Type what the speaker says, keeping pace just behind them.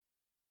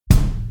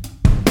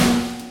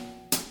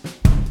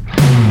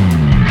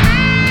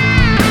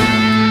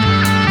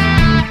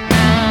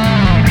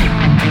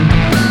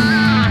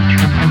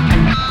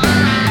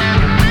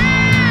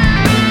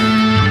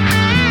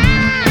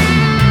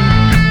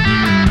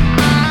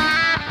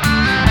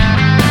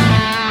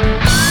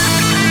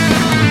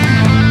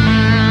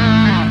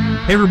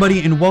Hey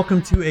everybody, and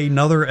welcome to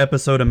another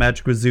episode of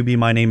Magic with Zuby.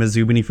 My name is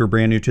Zuby, and if you're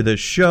brand new to this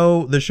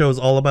show is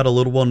all about a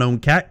little well-known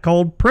cat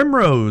called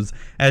Primrose,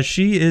 as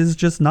she is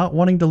just not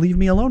wanting to leave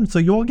me alone. So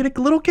you all get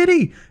a little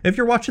kitty, if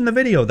you're watching the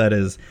video, that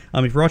is.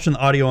 If you're watching the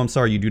audio, I'm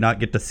sorry, you do not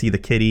get to see the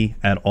kitty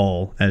at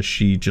all, as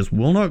she just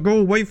will not go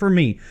away from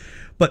me.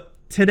 But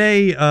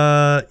today,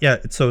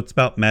 so it's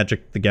about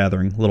Magic the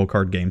Gathering, little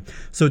card game.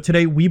 So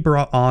today we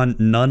brought on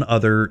none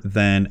other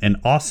than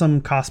an awesome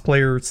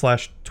cosplayer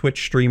slash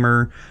Twitch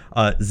streamer,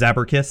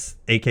 Zabricus,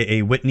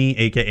 aka Whitney,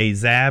 aka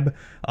Zab,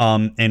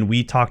 and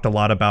we talked a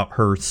lot about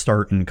her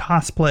start in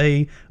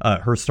cosplay,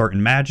 her start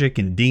in Magic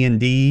and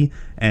D&D,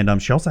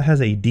 and she also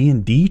has a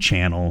D&D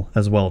channel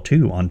as well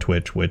too on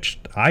Twitch, which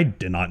I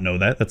did not know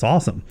that. That's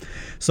awesome.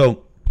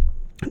 So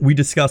we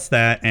discussed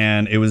that,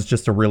 and it was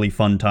just a really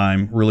fun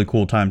time, really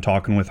cool time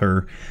talking with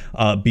her.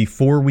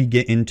 Before we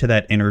get into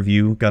that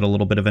interview, got a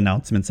little bit of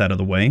announcements out of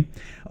the way.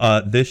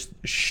 This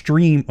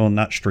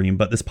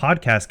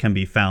podcast can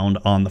be found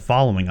on the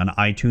following: on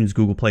iTunes,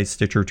 Google Play,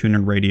 Stitcher,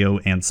 TuneIn Radio,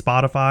 and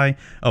Spotify.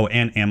 Oh,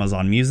 and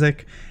Amazon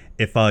Music.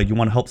 If you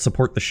want to help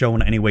support the show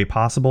in any way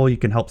possible, you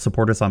can help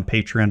support us on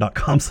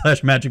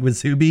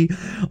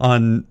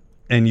patreon.com/magicwithzuby.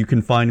 And you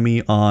can find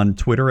me on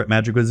Twitter at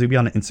Magic with Zuby,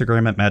 on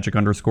Instagram at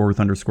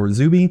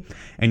magic_with_Zuby.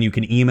 And you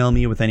can email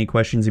me with any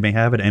questions you may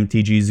have at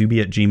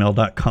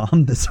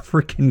mtgzuby@gmail.com. This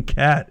freaking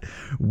cat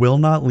will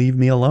not leave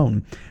me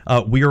alone.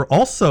 We are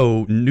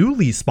also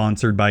newly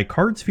sponsored by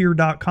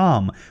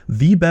cardsphere.com,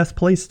 the best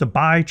place to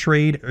buy,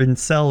 trade, and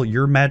sell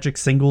your Magic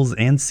singles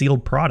and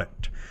sealed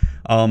product.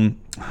 Oh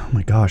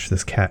my gosh,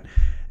 this cat.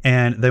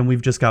 And then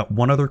we've just got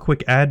one other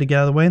quick ad to get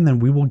out of the way, and then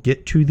we will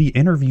get to the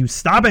interview.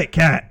 Stop it,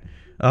 cat!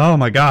 Oh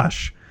my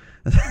gosh.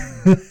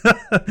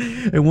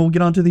 And we'll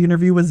get on to the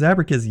interview with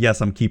Zabricus.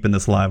 Yes, I'm keeping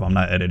this live. I'm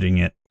not editing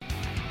it.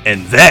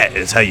 And that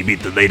is how you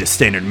beat the latest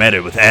standard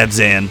meta with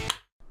Abzan.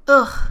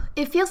 Ugh,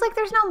 it feels like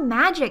there's no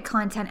Magic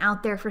content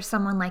out there for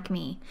someone like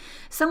me.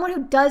 Someone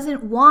who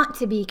doesn't want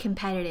to be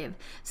competitive.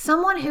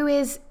 Someone who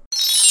is...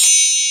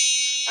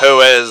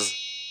 Who is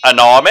a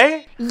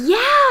normie?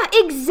 Yeah,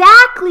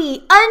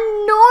 exactly! A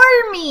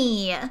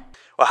normie!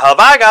 Well, have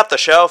I got the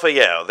show for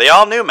you, the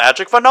all-new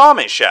Magic for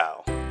Normies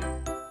show.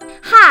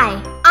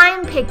 Hi,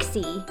 I'm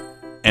Pixie.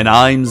 And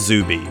I'm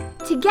Zuby.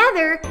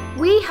 Together,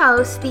 we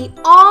host the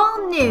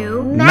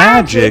all-new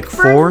Magic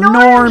for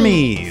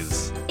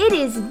Normies. It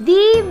is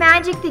the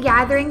Magic the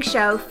Gathering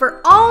show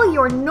for all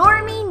your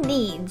normie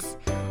needs.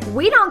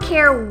 We don't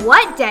care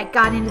what deck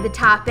got into the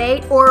top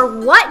 8 or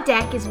what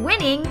deck is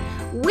winning.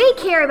 We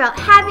care about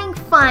having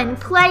fun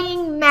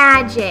playing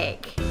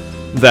Magic.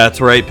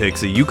 That's right,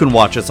 Pixie. You can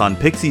watch us on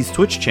Pixie's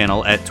Twitch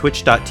channel at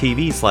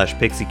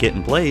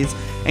twitch.tv/PixieKittenPlays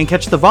and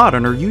catch the VOD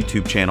on our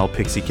YouTube channel,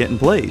 Pixie Kitten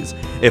Plays.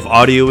 If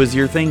audio is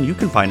your thing, you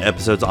can find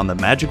episodes on the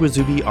Magic with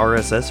Zuby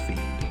RSS feed.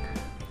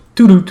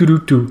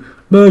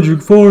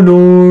 Magic for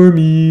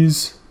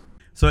Normies.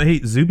 So hey,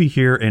 Zuby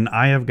here, and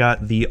I have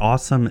got the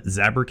awesome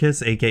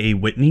Zabricus, aka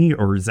Whitney,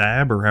 or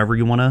Zab, or however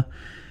you want to...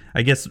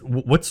 I guess,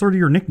 what's sort of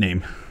your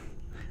nickname?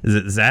 Is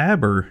it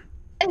Zab, or...?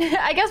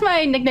 I guess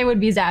my nickname would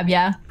be Zab,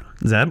 yeah.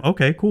 Zab?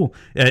 Okay, cool.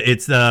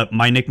 It's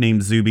my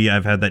nickname, Zuby.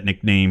 I've had that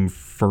nickname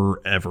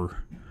forever.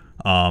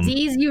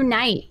 Z's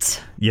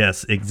Unite.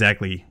 Yes,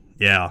 exactly.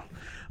 Yeah.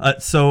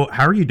 So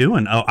how are you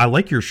doing? Oh, I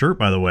like your shirt,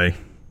 by the way.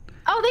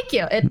 Oh, thank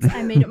you.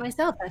 I made it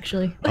myself,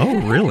 actually.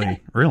 Oh,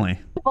 really? Really?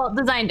 Well,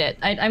 designed it.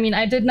 I mean,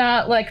 I did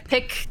not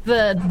pick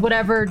the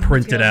whatever.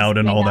 Print it out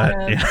and all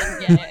that.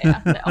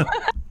 Yeah. No.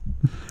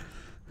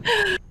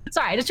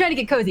 Sorry, just trying to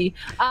get cozy.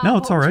 No,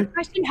 it's all right.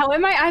 Question: how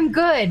am I? I'm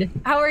good.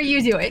 How are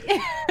you doing?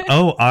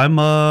 Oh, I'm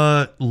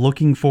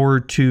looking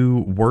forward to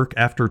work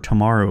after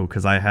tomorrow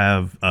because I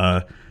have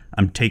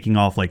I'm taking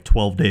off like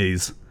 12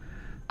 days.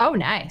 Oh,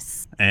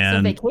 nice. And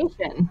so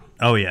vacation.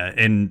 Oh yeah,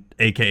 and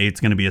AKA it's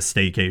going to be a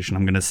staycation.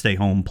 I'm going to stay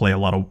home, play a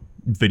lot of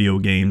video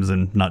games,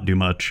 and not do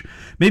much.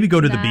 Maybe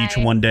go to the beach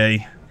one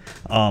day,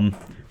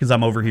 because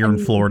I'm over here in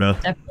Florida.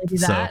 Definitely do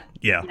that. So,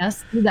 yeah.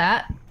 Yes, do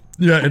that.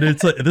 Yeah, and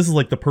it's like, this is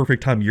like the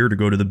perfect time of year to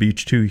go to the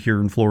beach too here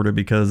in Florida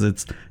because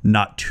it's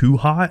not too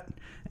hot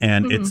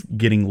and it's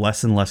getting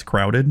less and less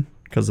crowded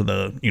because of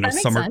the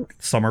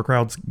summer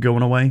crowds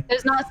going away.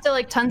 There's not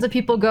still tons of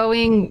people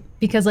going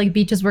because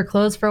beaches were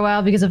closed for a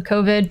while because of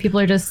COVID.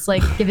 People are just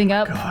giving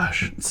up.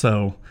 Gosh,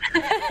 so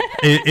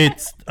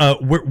it's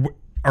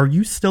are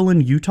you still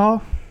in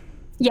Utah?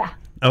 Yeah.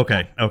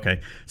 Okay.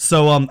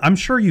 So I'm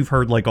sure you've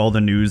heard all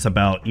the news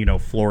about,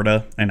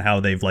 Florida and how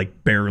they've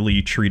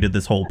barely treated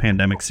this whole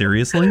pandemic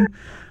seriously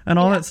and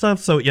all that stuff.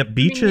 So yeah,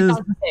 beaches.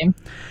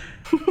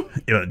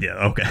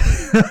 Yeah, okay.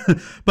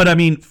 But I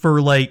mean, for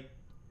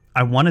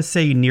I want to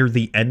say near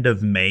the end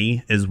of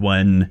May is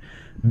when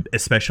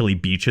especially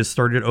beaches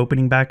started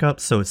opening back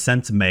up. So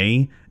since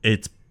May,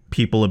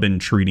 people have been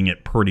treating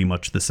it pretty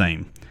much the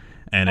same.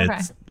 And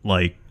it's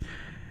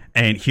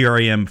and here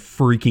I am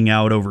freaking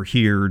out over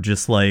here,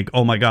 just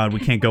oh my God, we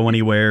can't go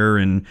anywhere.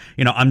 And,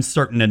 I'm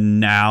starting to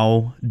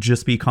now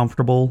just be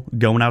comfortable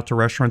going out to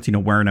restaurants,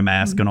 wearing a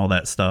mask and all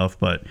that stuff.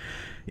 But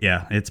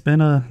yeah, it's been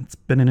an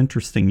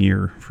interesting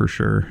year for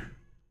sure.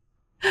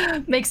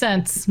 Makes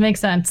sense. Makes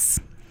sense.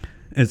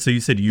 And so you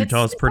said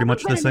Utah's pretty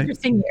much the It's been an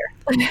same?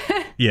 interesting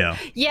year. Yeah.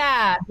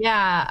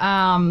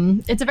 Yeah.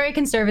 It's a very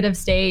conservative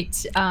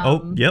state.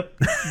 Oh, yep.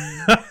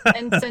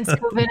 And since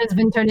COVID has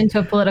been turned into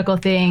a political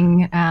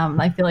thing,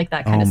 I feel like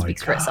that kind of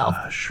speaks for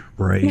itself.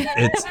 Right.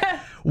 It's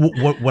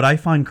what I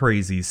find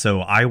crazy. So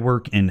I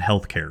work in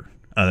healthcare.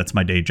 That's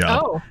my day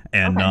job. Oh,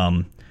 and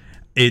okay.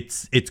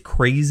 it's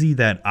crazy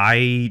that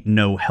I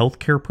know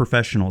healthcare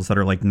professionals that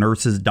are like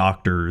nurses,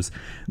 doctors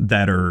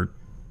that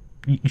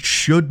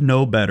should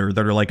know better,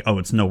 that are like, oh,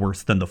 it's no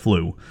worse than the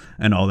flu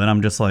and all that.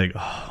 I'm just like,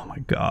 oh my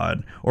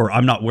God. Or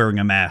I'm not wearing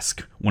a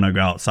mask when I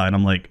go outside.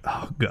 I'm like,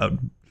 oh God,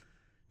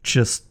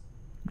 just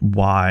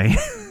why?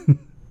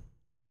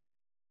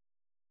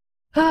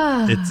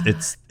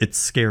 it's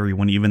scary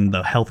when even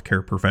the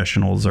healthcare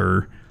professionals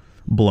are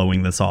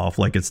blowing this off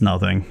like it's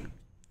nothing.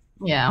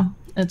 Yeah,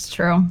 it's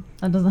true.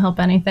 That doesn't help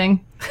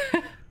anything.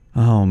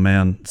 Oh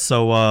man.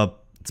 So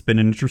it's been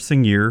an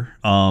interesting year.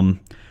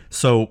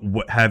 So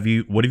what have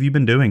you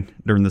been doing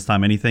during this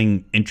time?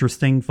 Anything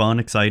interesting, fun,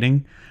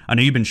 exciting? I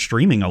know you've been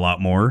streaming a lot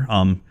more.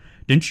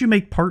 Didn't you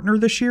make Partner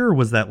this year, or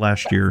was that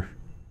last year?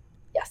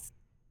 Yes.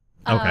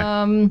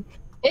 Okay.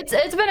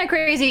 It's been a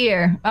crazy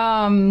year.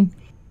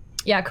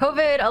 Yeah,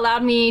 COVID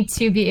allowed me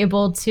to be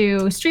able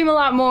to stream a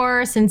lot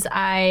more since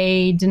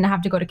I didn't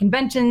have to go to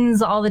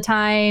conventions all the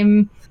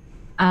time.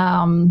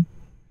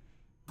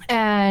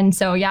 And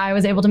so, yeah, I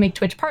was able to make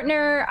Twitch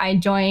Partner. I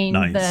joined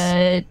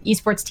the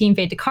esports team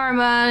Fade to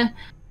Karma.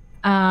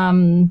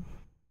 Currently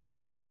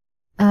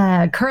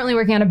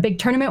working on a big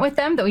tournament with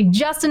them that we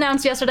just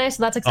announced yesterday.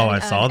 So that's exciting. Oh, I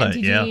saw that.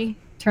 MTG Yeah.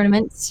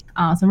 Tournament. So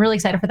I'm really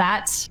excited for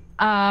that.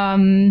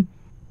 And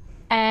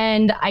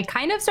I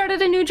kind of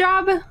started a new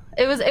job.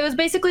 It was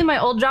basically my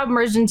old job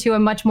merged into a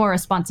much more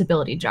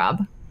responsibility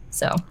job.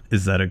 So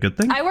is that a good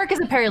thing? I work as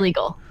a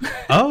paralegal.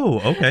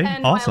 Oh, okay.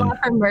 And awesome. my law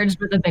firm merged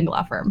with a big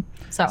law firm.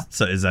 So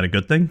is that a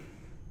good thing?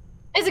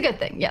 It's a good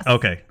thing, yes.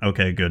 Okay,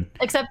 good.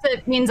 Except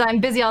it means I'm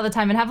busy all the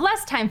time and have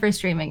less time for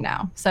streaming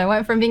now. So I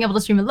went from being able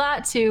to stream a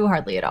lot to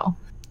hardly at all.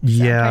 So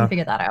Yeah. I'm trying to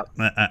figure that out.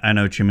 I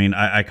know what you mean.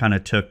 I kind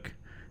of took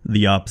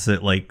the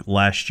opposite. Like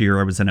last year,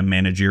 I was in a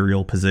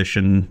managerial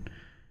position,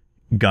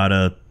 got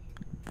a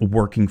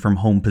working from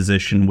home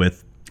position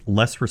with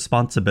less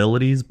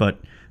responsibilities, but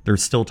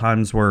there's still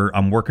times where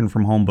I'm working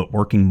from home, but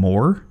working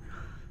more,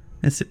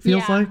 as it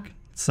feels like.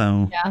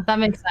 So yeah, that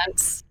makes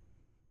sense.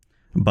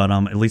 But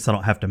at least I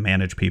don't have to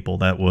manage people.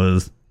 That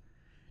was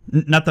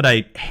not that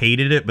I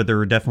hated it, but there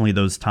were definitely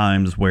those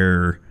times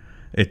where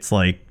it's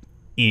like,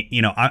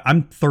 you know,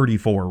 I'm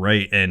 34,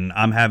 right? And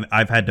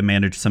I've had to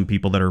manage some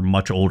people that are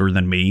much older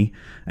than me,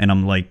 and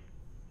I'm like,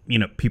 you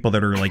know, people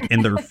that are like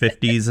in their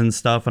 50s and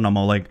stuff, and I'm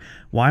all like,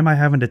 why am I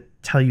having to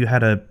tell you how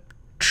to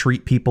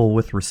treat people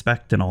with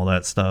respect and all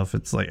that stuff?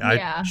 It's like,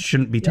 I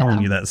shouldn't be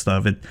telling you that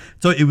stuff.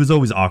 So it was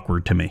always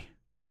awkward to me.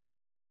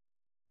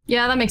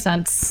 Yeah, that makes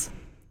sense.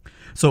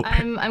 So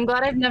I'm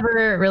glad I've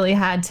never really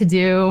had to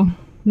do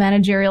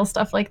managerial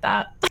stuff like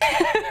that.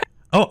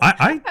 Oh,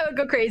 I would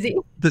go crazy.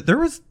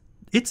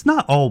 It's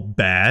not all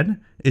bad.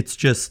 It's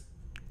just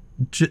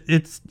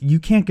you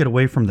can't get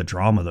away from the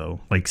drama though.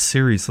 Like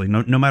seriously,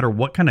 no matter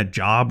what kind of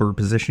job or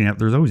position you have,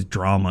 there's always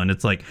drama. And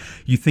it's like,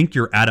 you think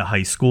you're out of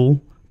high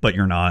school, but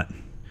you're not.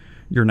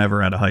 You're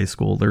never out of high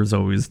school. There's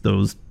always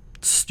those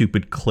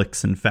stupid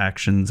cliques and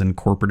factions and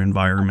corporate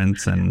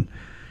environments. And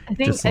I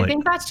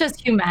think that's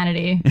just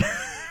humanity.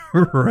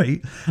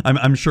 Right.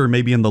 I'm sure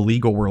maybe in the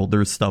legal world,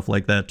 there's stuff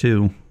like that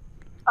too.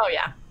 Oh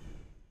yeah.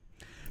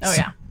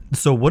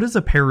 So what is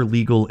a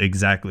paralegal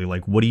exactly?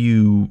 Like, what do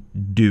you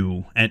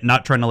do? And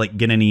not trying to like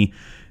get any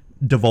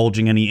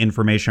divulging any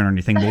information or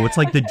anything, but what's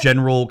like the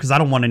general, because I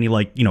don't want any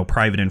like, you know,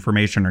 private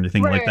information or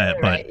anything like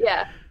that. Right, but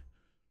yeah.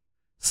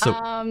 So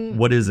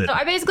what is it? So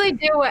I basically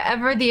do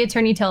whatever the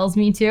attorney tells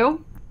me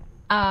to.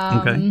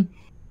 Okay.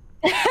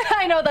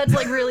 I know that's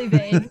like really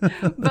vague,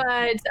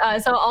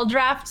 but so I'll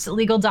draft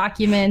legal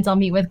documents. I'll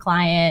meet with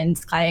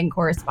clients, client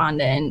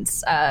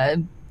correspondence,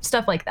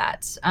 stuff like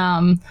that.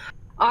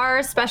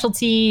 Our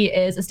specialty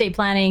is estate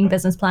planning,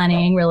 business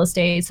planning, real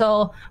estate.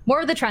 So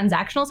more of the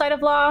transactional side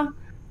of law.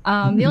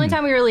 The only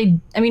time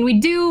we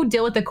do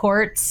deal with the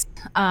courts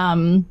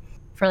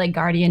for like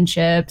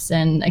guardianships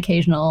and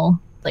occasional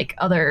like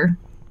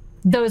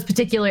those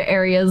particular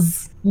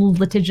areas,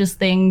 litigious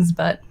things.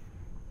 But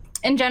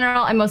in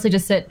general, I mostly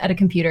just sit at a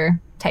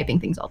computer typing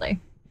things all day.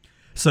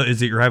 So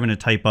is it you're having to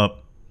type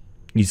up,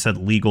 you said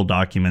legal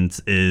documents,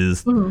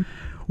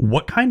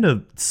 what kind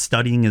of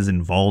studying is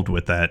involved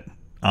with that?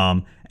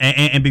 And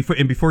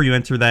before you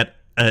answer that,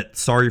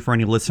 sorry for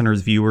any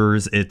listeners,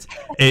 viewers. It's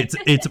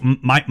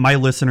my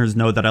listeners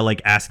know that I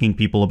like asking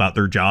people about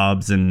their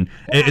jobs, and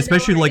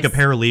especially like a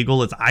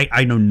paralegal. It's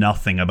I know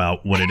nothing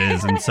about what it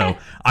is, and so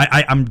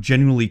I'm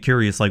genuinely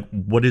curious. Like,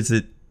 what is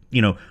it?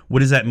 You know,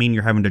 what does that mean?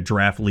 You're having to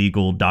draft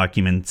legal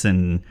documents,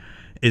 and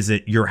is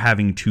it you're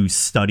having to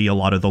study a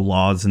lot of the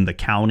laws in the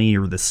county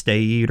or the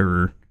state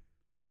or?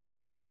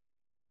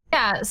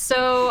 Yeah,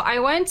 so I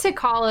went to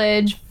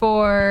college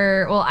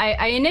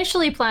I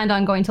initially planned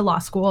on going to law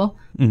school.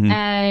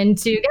 And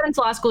to get into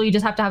law school, you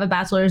just have to have a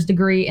bachelor's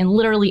degree in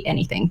literally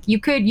anything. You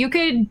could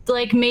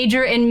like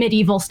major in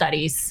medieval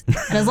studies.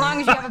 And as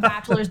long as you have a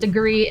bachelor's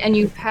degree and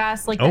you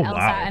pass like the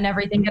LSAT and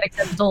everything, get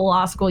accepted to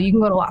law school, you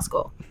can go to law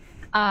school.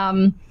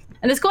 And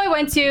the school I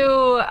went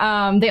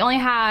to, they only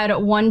had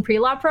one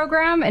pre-law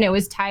program, and it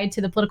was tied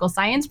to the political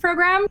science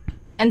program.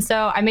 And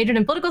so I majored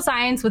in political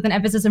science with an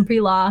emphasis in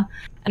pre-law,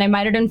 and I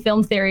minored in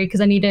film theory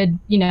because I needed,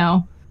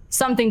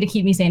 something to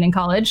keep me sane in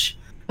college.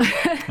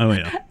 Oh,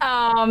 yeah.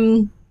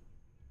 And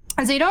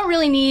so you don't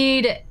really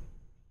need, it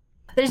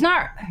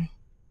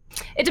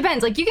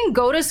depends. Like, you can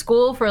go to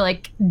school for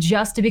like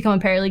just to become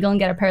a paralegal and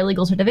get a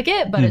paralegal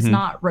certificate, but it's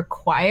not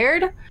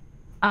required.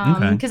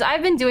 Because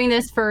I've been doing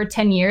this for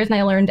 10 years and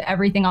I learned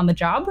everything on the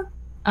job,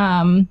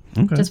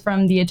 just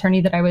from the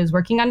attorney that I was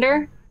working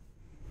under.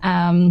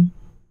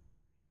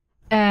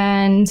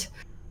 And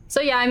so,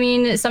 yeah, I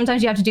mean,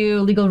 sometimes you have to do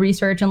legal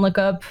research and look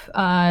up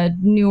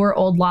new or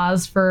old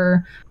laws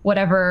for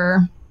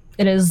whatever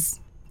it is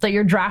that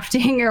you're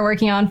drafting or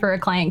working on for a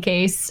client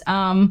case.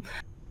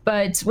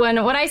 But when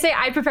I say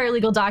I prepare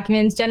legal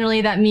documents,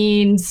 generally that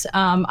means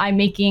I'm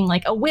making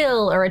like a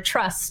will or a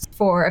trust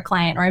for a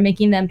client, or I'm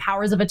making them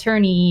powers of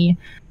attorney,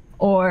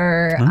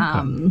 or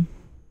I'm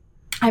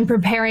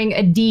preparing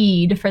a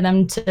deed for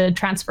them to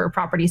transfer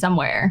property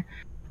somewhere.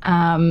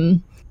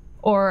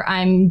 Or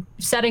I'm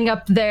setting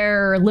up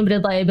their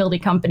limited liability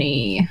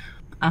company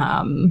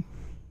and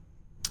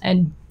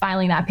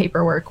filing that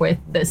paperwork with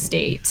the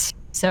state.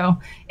 So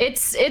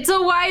it's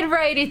a wide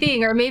variety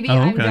thing. Or maybe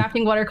I'm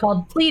drafting what are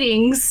called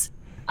pleadings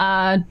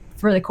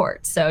for the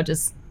court. So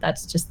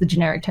that's just the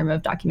generic term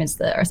of documents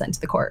that are sent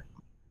to the court.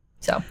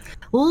 So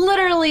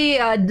literally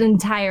an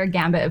entire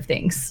gambit of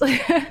things.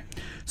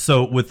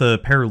 So with a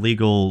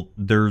paralegal,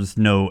 there's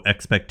no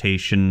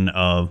expectation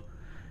of,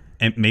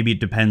 and maybe it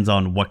depends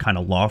on what kind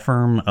of law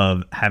firm,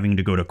 of having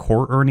to go to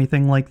court or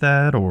anything like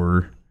that,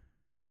 or?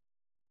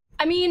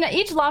 I mean,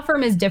 each law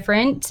firm is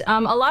different. A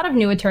lot of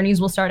new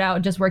attorneys will start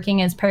out just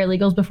working as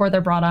paralegals before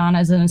they're brought on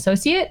as an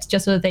associate,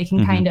 just so that they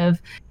can kind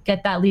of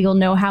get that legal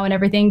know-how and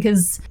everything,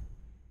 because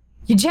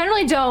you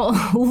generally don't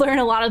learn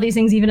a lot of these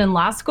things even in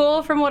law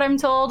school, from what I'm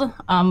told.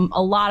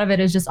 A lot of it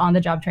is just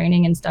on-the-job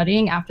training and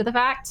studying after the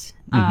fact.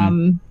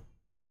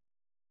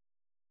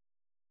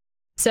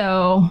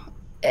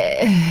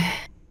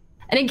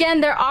 And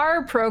again, there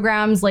are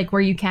programs like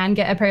where you can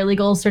get a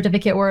paralegal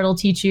certificate where it'll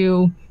teach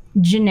you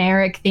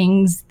generic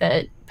things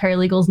that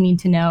paralegals need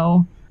to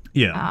know.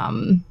 Yeah.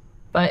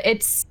 But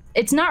it's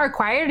not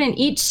required, and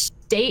each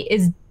state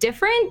is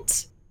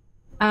different.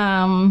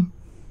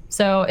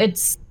 So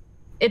it's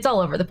all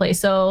over the place.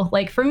 So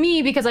like for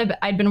me, because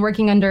I'd been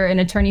working under an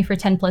attorney for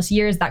 10 plus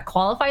years, that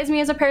qualifies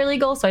me as a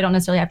paralegal. So I don't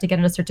necessarily have to get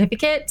a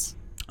certificate.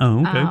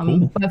 Oh, okay,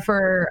 cool. But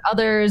for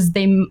others,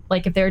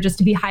 if they're just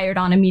to be hired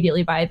on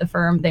immediately by the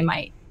firm, they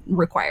might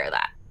require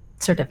that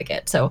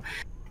certificate. So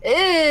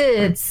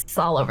it's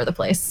all over the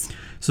place.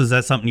 So is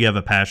that something you have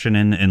a passion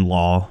in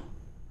law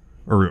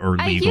or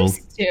legal?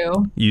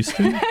 I used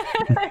to?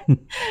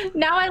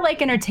 Now I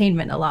like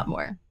entertainment a lot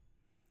more.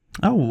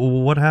 Oh, well,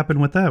 what happened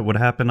with that? What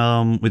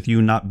happened with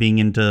you not being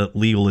into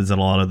legal? Is it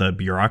a lot of the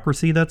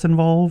bureaucracy that's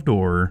involved,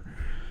 or?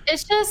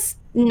 It's just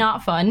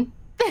not fun.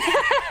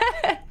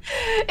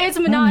 It's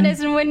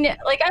monotonous, and when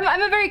like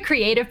I'm a very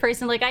creative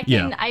person. Like I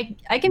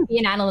can be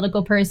an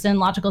analytical person,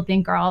 logical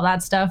thinker, all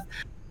that stuff,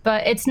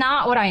 but it's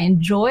not what I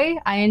enjoy.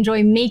 I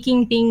enjoy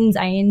making things.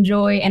 I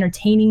enjoy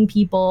entertaining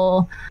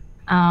people,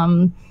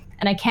 and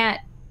I can't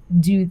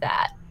do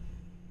that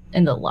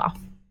in the law.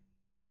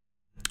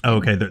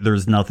 Okay,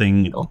 there's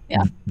nothing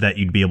that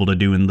you'd be able to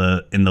do in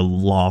the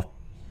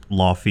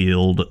law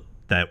field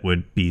that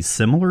would be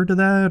similar to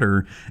that,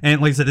 or,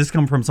 and like I said, this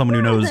comes from someone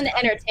who knows. As an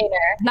entertainer,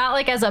 not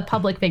like as a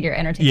public figure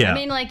entertainer. Yeah. I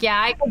mean, like,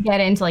 yeah, I could get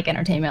into like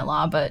entertainment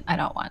law, but I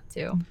don't want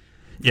to.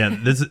 Yeah,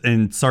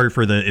 and sorry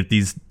for if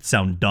these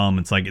sound dumb.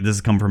 It's like, this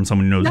has come from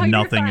someone who knows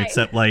nothing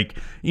except like,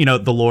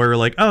 the lawyer,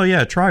 like, oh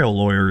yeah, trial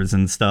lawyers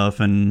and stuff,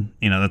 and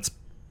that's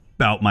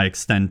about my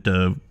extent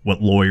of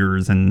what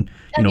lawyers and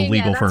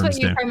legal firms do. That's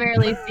what you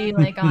primarily see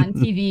like on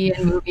TV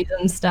and movies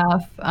and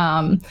stuff.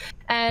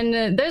 And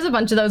there's a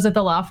bunch of those at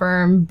the law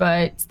firm,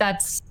 but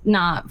that's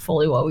not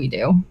fully what we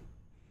do.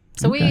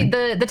 So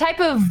the type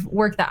of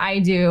work that I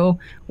do,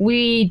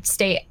 we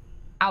stay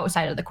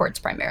outside of the courts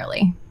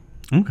primarily.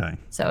 Okay.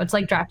 So it's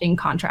like drafting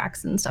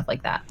contracts and stuff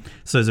like that.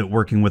 So is it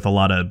working with a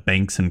lot of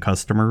banks and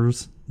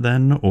customers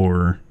then,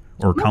 or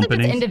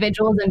companies?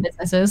 Individuals and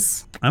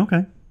businesses.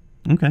 Okay.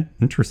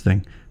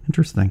 Interesting.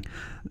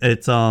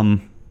 It's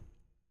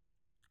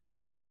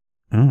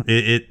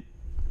it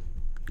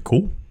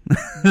cool.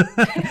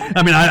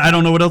 I mean, I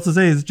don't know what else to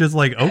say. It's just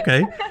like,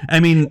 okay. I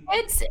mean,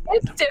 it's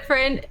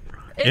different.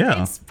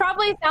 It's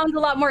probably sounds a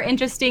lot more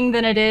interesting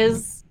than it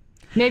is.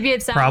 Maybe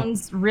it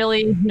sounds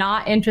really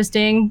not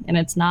interesting, and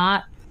it's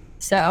not.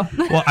 So.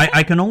 Well,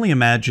 I can only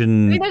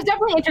imagine. I mean, there's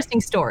definitely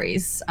interesting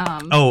stories.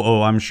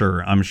 I'm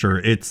sure.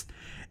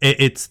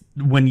 It's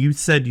when you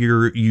said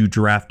you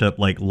draft up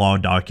like law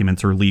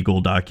documents or legal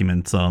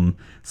documents, something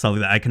like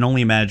that. I can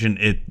only imagine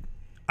it.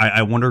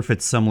 I wonder if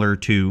it's similar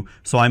to.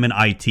 So I'm in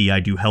IT. I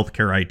do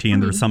healthcare IT,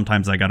 and there's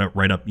sometimes I got to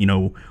write up,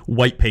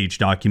 white page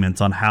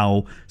documents on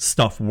how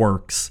stuff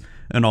works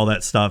and all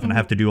that stuff, and I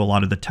have to do a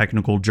lot of the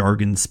technical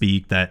jargon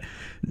speak that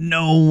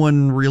no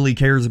one really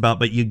cares about,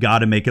 but you got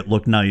to make it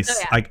look nice.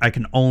 Oh, yeah. I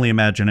can only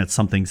imagine it's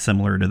something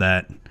similar to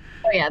that.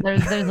 Oh yeah,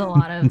 there's a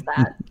lot of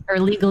that, or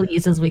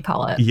legalese as we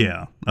call it.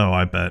 Yeah. Oh,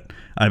 I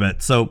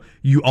bet. So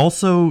you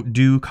also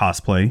do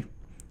cosplay.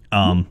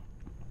 And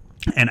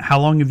how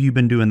long have you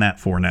been doing that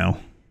for now?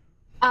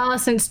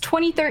 Since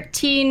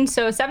 2013,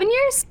 so 7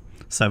 years?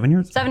 7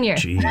 years? 7 years.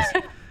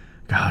 Jeez.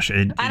 Gosh.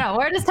 I know.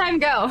 Where does time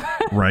go?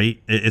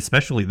 Right?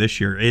 Especially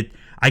this year.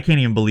 I can't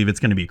even believe it's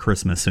going to be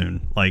Christmas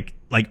soon. Like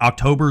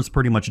October's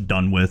pretty much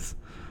done with.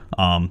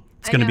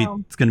 It's going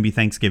to be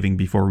Thanksgiving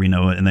before we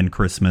know it, and then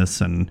Christmas,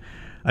 and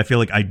I feel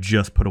like I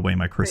just put away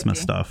my Christmas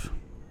stuff.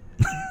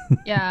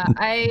 Yeah,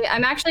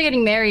 I'm actually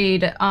getting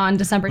married on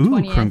December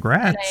 20th. Ooh,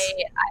 congrats.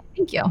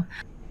 Thank you.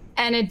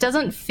 And it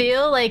doesn't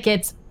feel like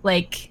it's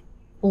like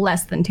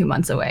less than 2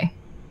 months away.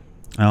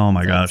 Oh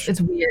my gosh.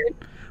 It's weird.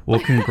 Well,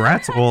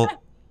 congrats. Well,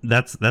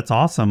 that's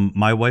awesome.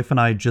 My wife and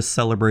I just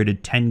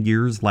celebrated 10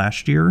 years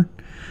last year.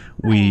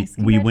 Nice.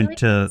 We went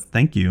to,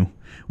 thank you.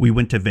 We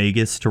went to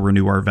Vegas to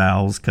renew our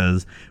vows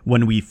because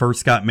when we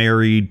first got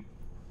married,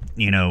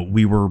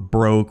 we were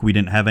broke. We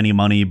didn't have any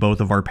money. Both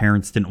of our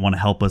parents didn't want to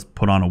help us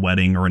put on a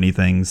wedding or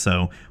anything.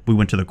 So we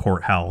went to the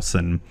courthouse,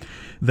 and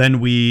then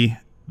we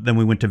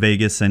went to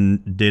Vegas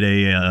and did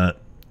a,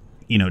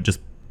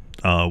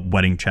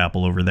 wedding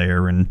chapel over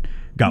there and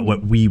got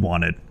what we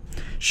wanted.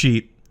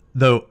 She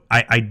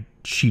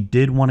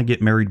did want to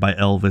get married by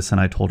Elvis,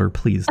 and I told her,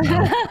 please,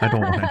 no, I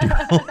don't want to do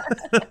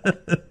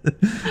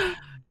Elvis.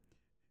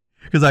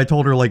 Because I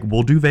told her, like,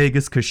 we'll do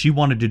Vegas, because she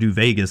wanted to do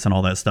Vegas and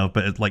all that stuff,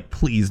 but it's like,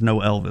 please, no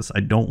Elvis. I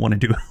don't want to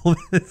do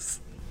Elvis.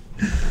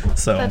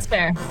 So That's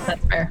fair.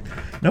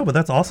 No, but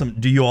that's awesome.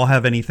 Do you all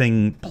have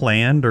anything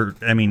planned? Or,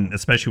 I mean,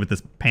 especially with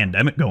this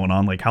pandemic going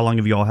on, like, how long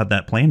have you all had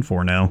that planned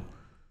for now?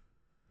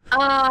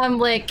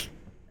 Like,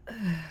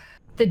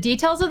 the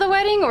details of the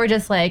wedding, or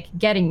just, like,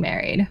 getting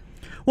married?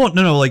 Well,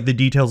 no, like the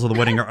details of the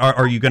wedding.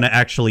 Are you going to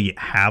actually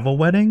have a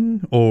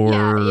wedding?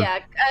 Or Yeah.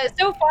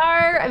 So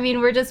far, I mean,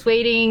 we're just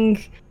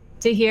waiting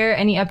to hear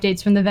any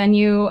updates from the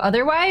venue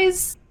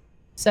otherwise.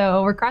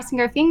 So we're crossing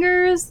our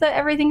fingers that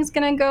everything's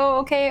going to go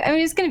okay. I mean,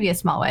 it's going to be a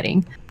small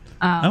wedding.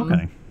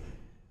 Okay.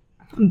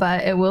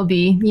 But it will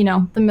be,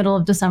 the middle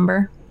of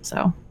December.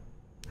 So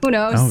who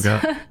knows? Oh,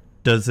 God.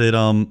 Does it,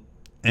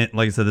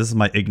 like I said, this is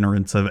my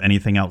ignorance of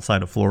anything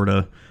outside of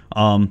Florida.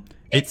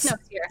 It snows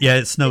here. Yeah,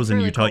 it snows in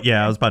really Utah. cold Yeah,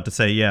 here. I was about to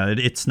say, yeah,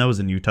 it snows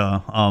in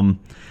Utah.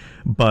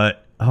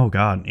 But oh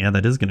God, yeah,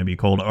 that is going to be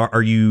cold.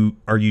 Are you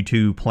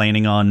two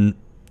planning on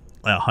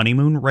a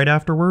honeymoon right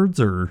afterwards,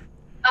 or?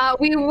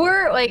 We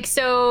were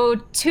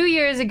 2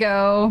 years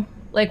ago,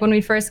 like when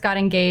we first got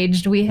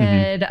engaged, we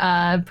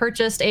had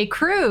purchased a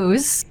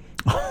cruise.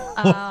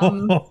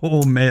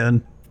 Oh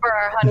man. For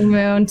our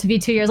honeymoon to be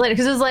 2 years later,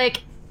 because it was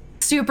like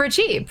super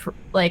cheap.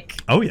 Like,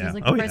 oh yeah, it was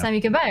like the first time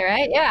you could buy,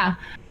 right? Yeah.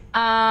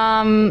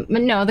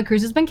 But no, the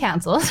cruise has been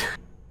canceled.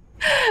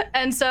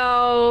 And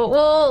so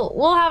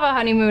we'll have a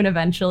honeymoon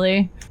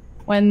eventually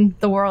when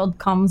the world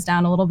calms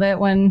down a little bit,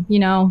 when,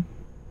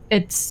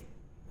 it's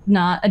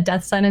not a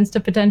death sentence to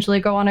potentially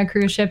go on a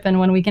cruise ship, and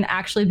when we can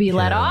actually be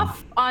let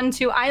off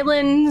onto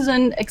islands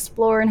and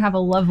explore and have a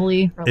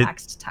lovely,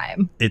 relaxed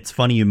time. It's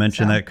funny you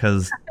mention that,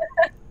 because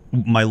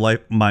my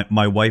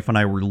wife and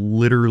I were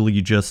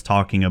literally just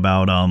talking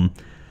about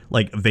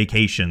like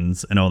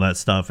vacations and all that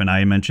stuff, and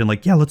I mentioned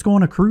like, yeah, let's go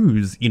on a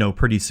cruise,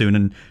 pretty soon,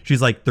 and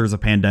she's like, there's a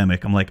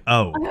pandemic. I'm like,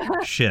 oh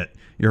shit,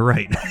 you're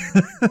right.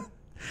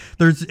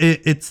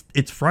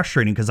 It's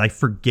frustrating because I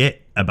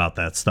forget about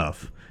that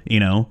stuff,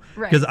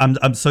 because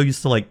I'm so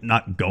used to like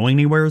not going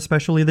anywhere,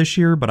 especially this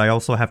year, but I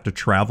also have to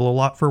travel a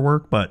lot for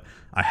work, but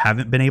I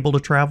haven't been able to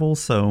travel,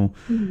 so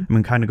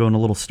I'm kind of going a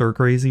little stir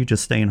crazy,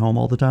 just staying home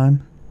all the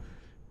time.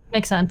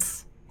 Makes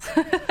sense.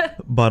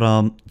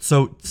 But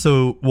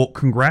so well,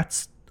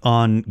 congrats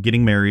on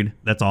getting married.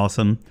 That's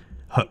awesome.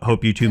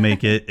 Hope you two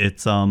make it.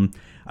 It's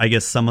I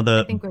guess some of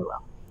the I think we will.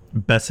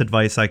 best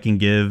advice I can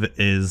give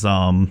is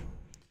God,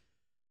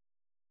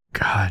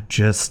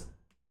 just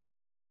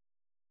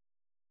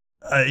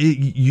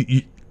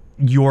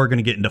you are going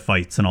to get into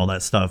fights and all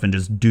that stuff, and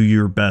just do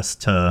your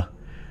best to,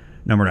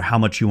 no matter how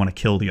much you want to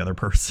kill the other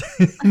person,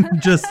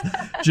 just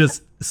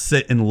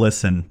sit and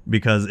listen,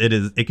 because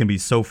it can be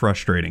so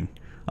frustrating.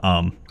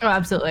 Oh,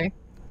 absolutely.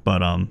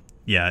 But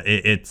yeah,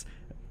 it's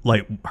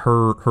like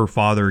her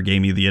father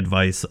gave me the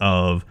advice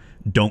of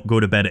don't go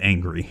to bed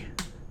angry.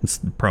 It's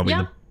probably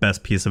the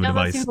best piece of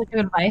advice. That seems like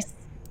good advice.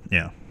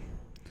 Yeah.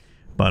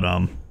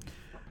 But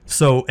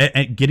so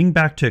getting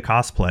back to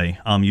cosplay,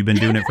 you've been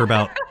doing it for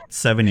about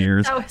 7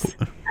 years.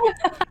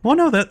 Well,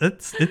 no,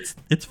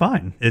 it's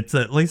fine. It's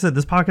like I said,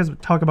 this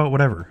podcast talk about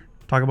whatever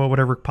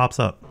pops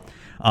up.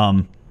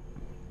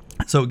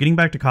 So getting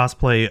back to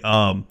cosplay,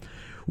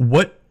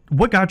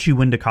 what got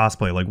you into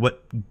cosplay? Like,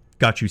 what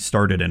got you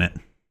started in it?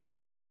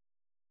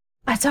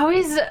 It's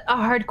always a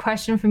hard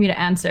question for me to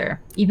answer,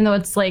 even though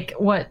it's like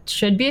what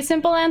should be a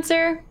simple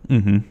answer.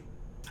 Mm-hmm.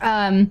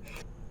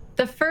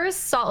 The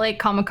first Salt Lake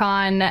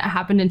Comic-Con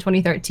happened in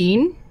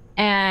 2013,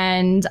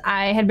 and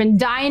I had been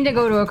dying to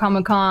go to a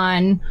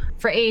Comic-Con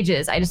for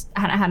ages. I just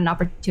hadn't had an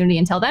opportunity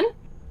until then.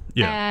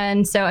 Yeah.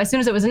 And so as soon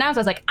as it was announced,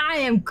 I was like, I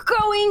am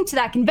going to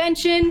that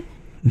convention.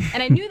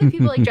 And I knew that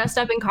people like dressed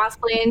up in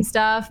cosplay and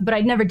stuff, but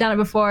I'd never done it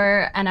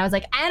before. And I was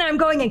like, and I'm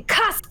going in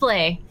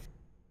cosplay.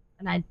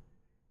 And I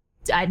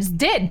just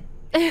did.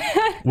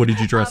 What did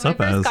you dress up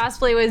as? My first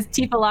cosplay was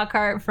Tifa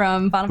Lockhart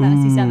from Final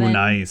Fantasy VII.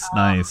 Nice,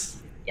 nice.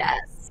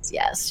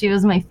 Yes, she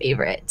was my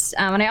favorite.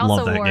 And I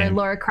also wore game.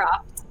 Lara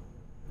Croft,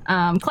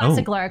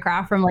 classic Lara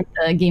Croft from like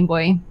the Game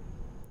Boy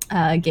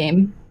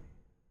game.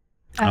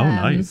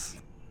 Nice.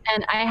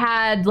 And I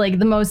had like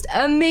the most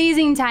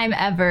amazing time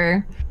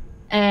ever.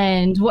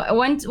 And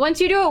once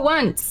you do it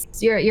once,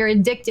 you're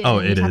addicted. Oh,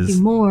 and it you have to is.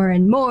 do more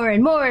and more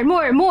and more and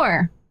more and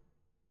more.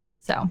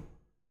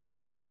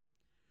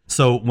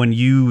 So when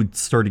you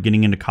started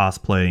getting into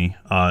cosplay,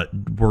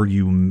 were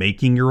you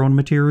making your own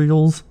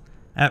materials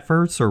at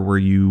first, or were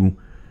you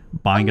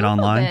buying it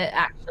online? A little bit,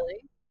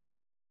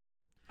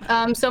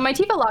 actually. So my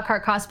Tifa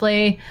Lockhart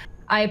cosplay,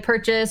 I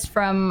purchased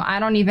from I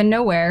don't even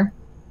know where,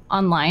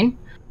 online.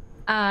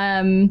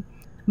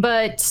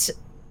 But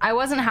I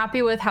wasn't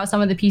happy with how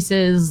some of the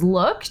pieces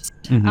looked.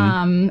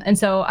 Mm-hmm. And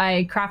so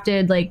I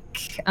crafted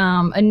like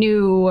a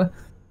new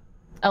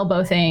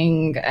elbow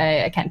thing.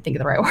 I can't think of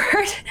the right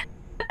word.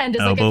 And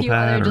just like Elbow a few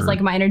other just or- like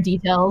minor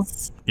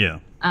details. Yeah.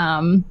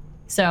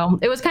 So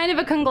it was kind of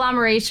a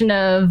conglomeration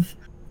of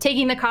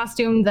taking the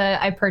costume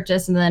that I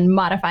purchased and then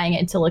modifying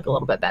it to look a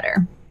little bit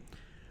better.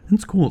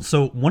 That's cool.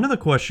 So one of the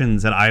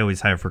questions that I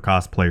always have for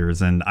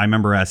cosplayers, and I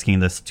remember asking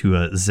this to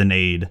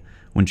Zenaid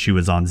when she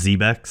was on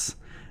Zbex,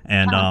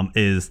 and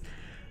is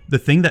the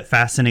thing that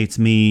fascinates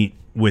me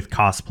with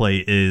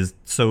cosplay is,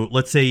 so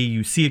let's say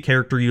you see a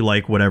character you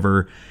like,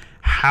 whatever,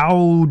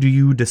 how do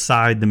you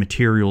decide the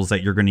materials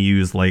that you're going to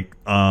use? Like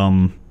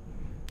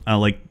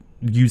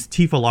use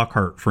Tifa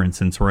Lockhart, for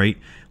instance, right?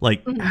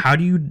 Like, how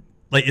do you,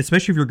 like,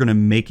 especially if you're going to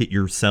make it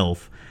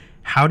yourself,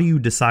 how do you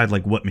decide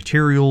like what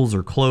materials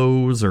or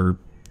clothes, or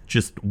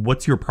just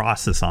what's your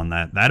process on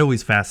that? That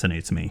always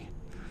fascinates me.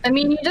 I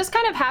mean, you just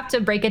kind of have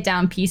to break it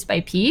down piece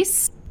by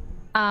piece.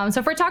 So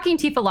if we're talking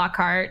Tifa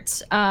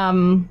Lockhart,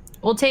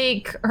 we'll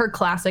take her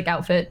classic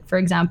outfit, for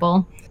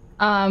example.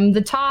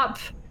 The top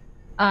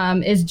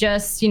is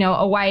just,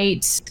 a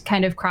white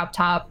kind of crop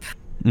top.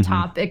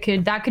 Top.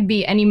 That could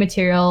be any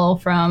material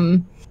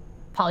from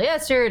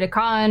polyester to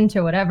cotton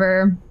to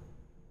whatever.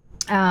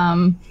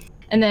 And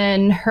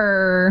then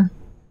her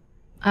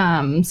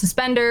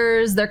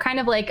suspenders, they're kind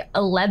of like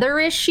a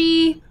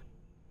leatherishy,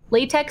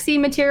 latexy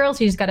material,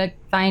 so you just gotta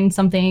find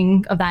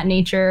something of that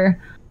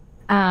nature.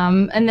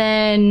 And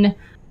then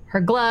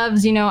her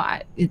gloves,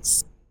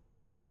 it's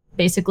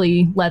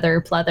basically leather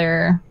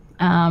pleather.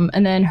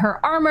 And then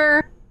her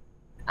armor,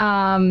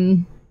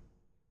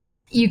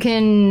 you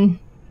can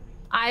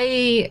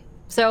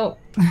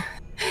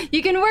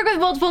work with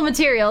multiple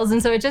materials,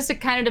 and so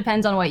it kind of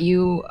depends on what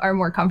you are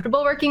more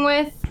comfortable working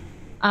with.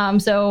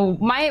 So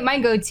my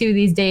go-to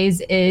these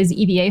days is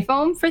EVA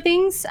foam for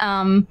things.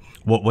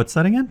 What's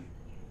that again?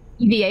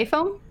 EVA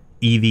foam.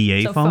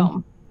 EVA So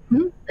foam?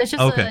 It's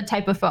just a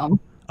type of foam.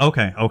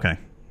 Okay.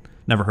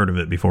 Never heard of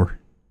it before.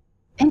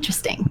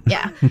 Interesting.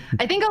 Yeah.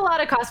 I think a lot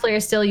of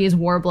cosplayers still use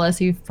Warbler,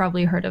 so you've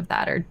probably heard of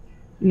that, or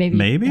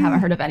maybe you haven't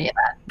heard of any of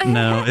that.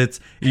 No,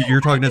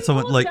 you're talking to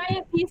someone like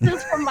giant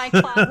pieces from my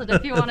closet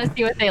if you want to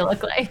see what they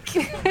look like.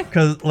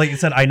 Because, like you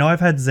said, I know I've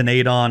had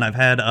Zenaid on. I've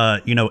had,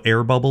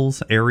 Air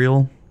Bubbles,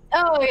 Ariel.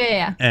 Oh,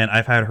 yeah. And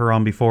I've had her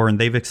on before, and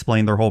they've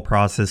explained their whole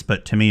process.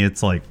 But to me,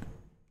 it's like,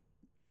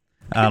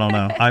 I don't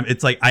know.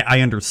 It's like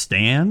I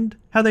understand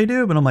how they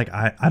do, but I'm like,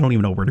 I don't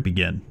even know where to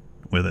begin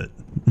with it.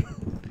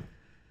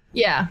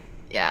 Yeah,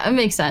 it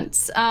makes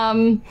sense.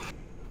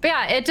 But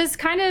yeah, it just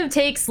kind of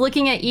takes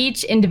looking at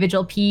each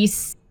individual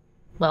piece,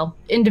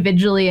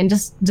 individually, and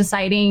just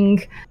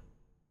deciding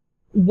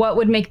what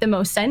would make the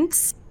most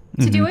sense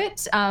to do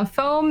it.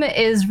 Foam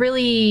is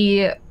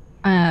really,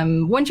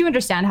 once you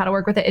understand how to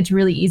work with it, it's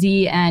really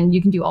easy, and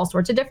you can do all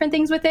sorts of different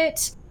things with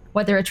it,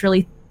 whether it's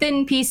really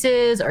thin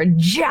pieces or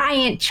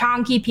giant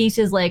chunky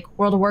pieces like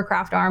World of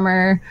Warcraft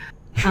armor.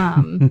 You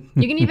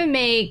can even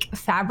make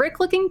fabric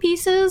looking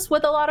pieces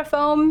with a lot of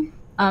foam.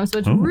 So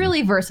it's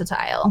really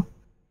versatile.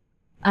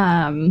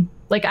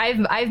 Like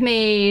I've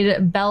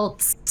made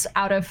belts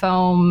out of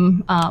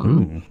foam.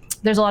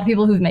 There's a lot of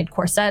people who've made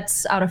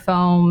corsets out of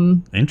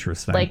foam.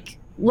 Interesting.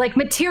 Like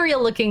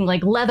material looking,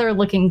 like leather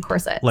looking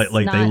corsets.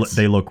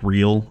 They look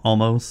real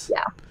almost.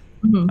 Yeah.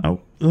 Mm-hmm.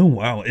 Oh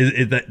wow.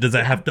 Does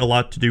that have a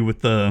lot to do with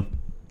the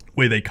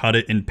way they cut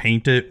it and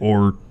paint it,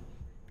 or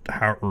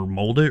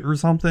mold it or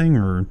something,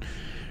 or?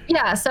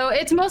 Yeah. So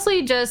it's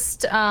mostly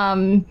just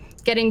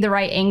getting the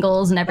right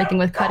angles and everything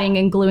with cutting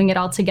and gluing it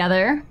all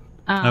together.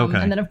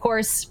 And then of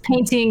course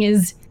painting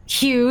is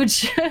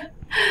huge.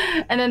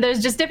 And then there's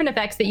just different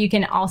effects that you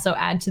can also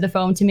add to the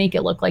foam to make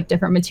it look like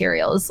different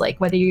materials, like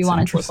whether you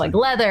want it to look like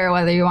leather,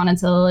 whether you want it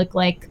to look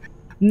like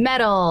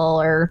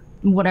metal, or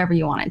whatever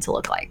you want it to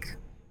look like.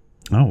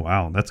 Oh,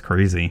 wow. That's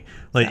crazy.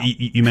 Like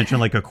you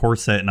mentioned like a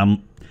corset, and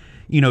I'm,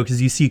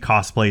 because you see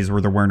cosplays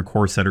where they're wearing a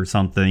corset or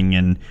something,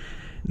 and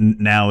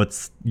now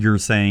you're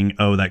saying,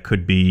 oh, that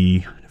could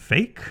be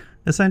fake,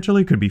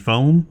 essentially, could be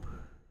foam.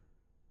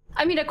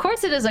 I mean, a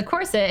corset is a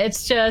corset.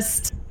 It's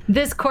just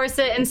this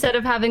corset, instead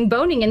of having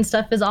boning and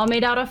stuff, is all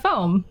made out of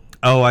foam.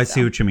 Oh, I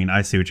see what you mean.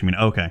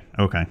 Okay.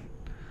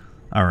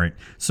 All right.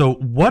 So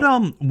what,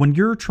 when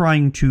you're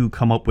trying to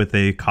come up with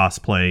a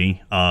cosplay,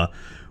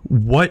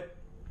 what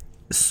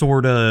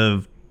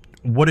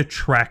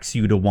attracts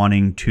you to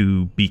wanting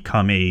to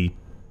become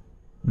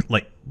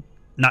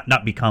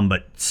not become,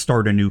 but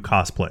start a new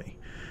cosplay?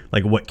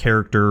 Like what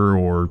character,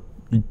 or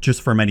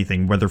just from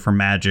anything, whether from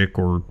Magic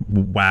or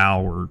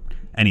WoW or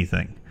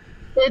anything?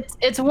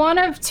 It's one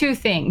of two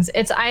things.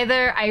 It's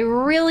either I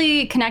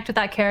really connect with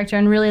that character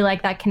and really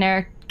like that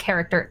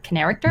character.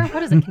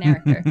 What is a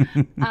character?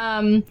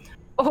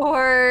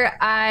 Or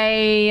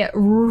I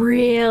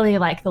really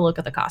like the look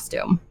of the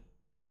costume.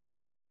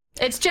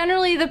 It's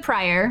generally the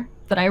prior,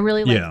 but I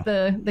really like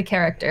the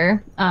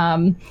character.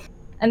 And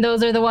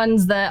those are the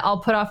ones that I'll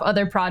put off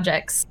other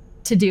projects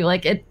to do.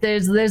 Like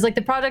there's like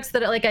the projects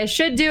that like I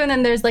should do, and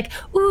then there's like,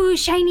 ooh,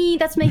 shiny,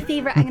 that's my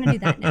favorite, I'm gonna do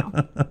that now.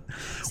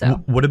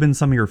 So what have been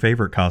some of your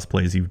favorite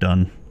cosplays you've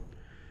done?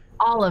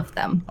 All of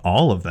them.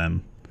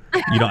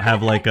 You don't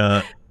have like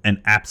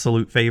an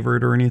absolute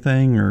favorite or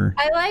anything? Or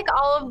I like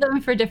all of them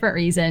for different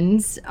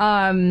reasons,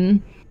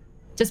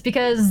 just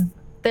because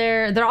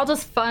they're all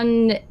just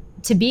fun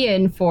to be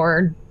in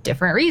for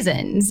different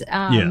reasons.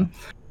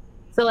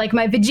 So like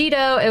my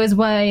Vegito, it was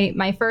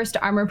my first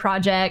armor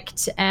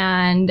project,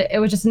 and it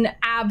was just an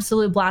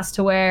absolute blast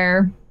to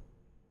wear,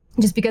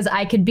 just because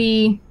I could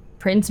be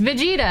Prince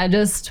Vegeta,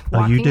 just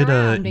walking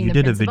around. You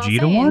did a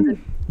Vegeta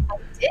one? I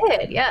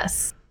did,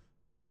 yes.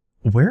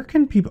 Where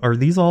can people, are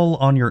these all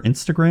on your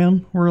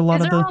Instagram? Or a lot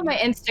These of are all on my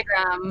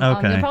Instagram.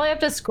 Okay. You probably have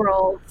to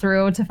scroll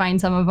through to find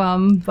some of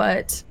them,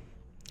 but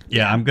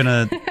yeah, I'm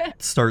gonna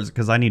start,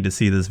 because I need to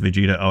see this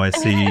Vegeta. Oh, I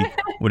see.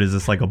 What is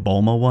this, like a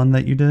Bulma one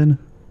that you did?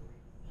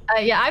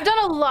 Yeah, I've done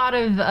a lot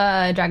of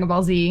Dragon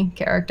Ball Z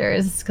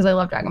characters because I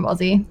love Dragon Ball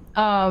Z.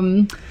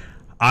 And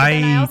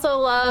I also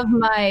love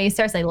my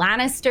Cersei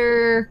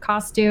Lannister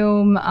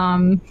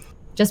costume,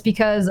 just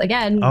because,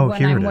 again,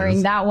 when I'm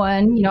wearing that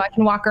one, I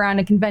can walk around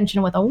a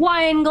convention with a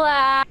wine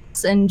glass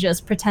and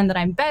just pretend that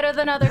I'm better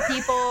than other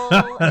people.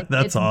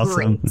 That's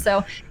awesome. Great.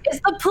 So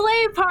it's the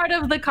play part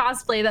of the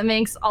cosplay that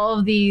makes all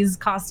of these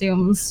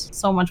costumes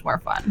so much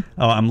more fun.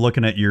 Oh, I'm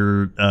looking at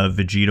your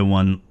Vegeta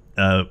one.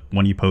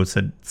 When you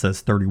posted, it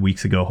says 30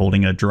 weeks ago,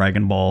 holding a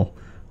Dragon Ball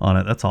on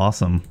it. That's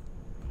awesome.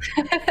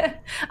 I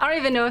don't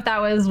even know if that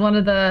was one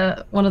of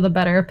the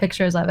better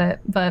pictures of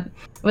it, but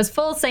it was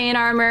full Saiyan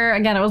armor.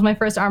 Again, it was my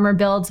first armor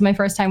build, so my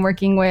first time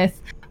working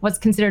with what's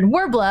considered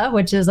Worbla,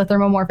 which is a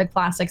thermomorphic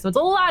plastic. So it's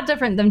a lot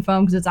different than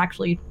foam because it's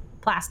actually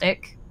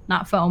plastic,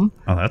 not foam.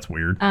 Oh, that's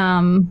weird.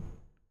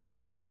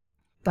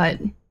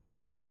 But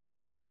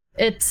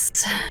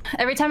it's,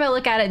 every time I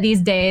look at it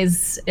these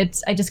days,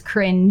 I just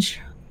cringe.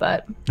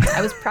 But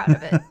I was proud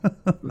of it.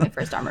 My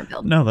first armor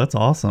build. No, that's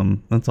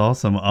awesome.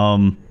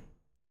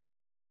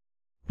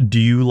 Do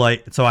you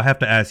like, so I have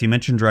to ask, you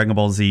mentioned Dragon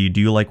Ball Z.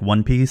 Do you like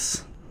One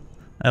Piece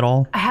at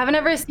all? I haven't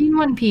ever seen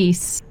One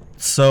Piece.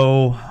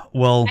 So,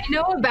 well, I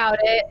know about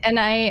it, and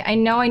I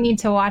know I need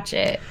to watch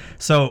it.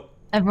 So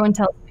everyone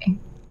tells me.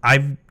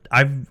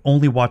 I've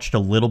only watched a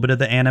little bit of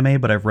the anime,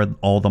 but I've read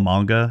all the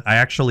manga. I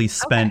actually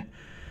spent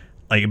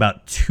like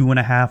about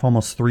 2.5,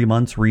 almost 3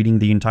 months reading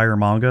the entire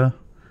manga.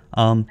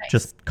 Nice.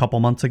 Just a couple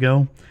months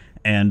ago,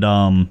 and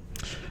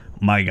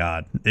my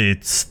God,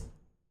 it's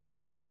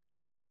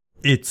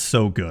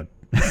so good.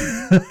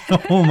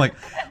 Oh my,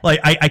 like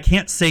I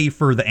can't say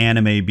for the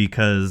anime,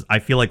 because I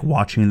feel like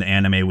watching the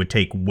anime would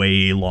take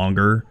way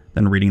longer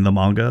than reading the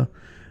manga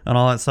and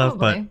all that stuff.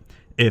 Probably.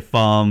 But if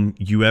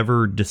you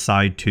ever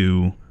decide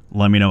to,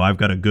 let me know. I've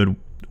got a good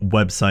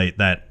website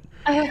that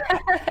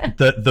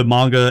the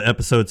manga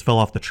episodes fell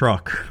off the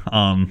truck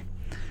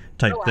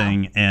type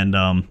thing,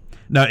 and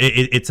no,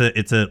 it's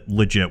a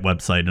legit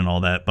website and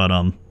all that, but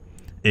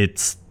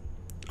it's,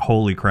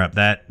 holy crap,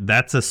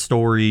 that's a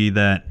story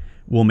that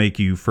will make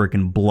you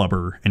freaking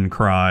blubber and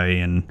cry,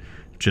 and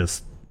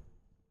just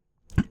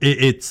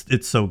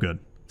it's so good.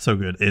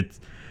 It's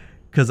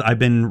because I've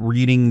been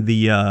reading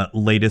the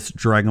latest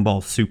Dragon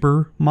Ball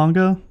Super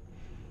manga.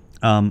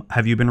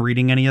 Have you been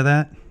reading any of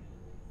that?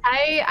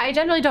 I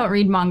generally don't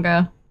read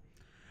manga.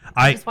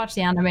 I just watch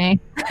the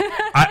anime.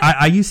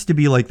 I used to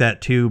be like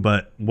that too,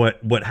 but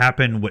what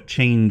happened, what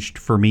changed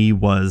for me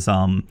was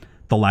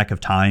the lack of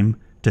time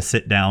to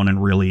sit down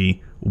and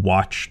really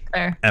watch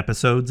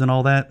episodes and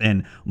all that.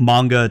 And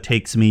manga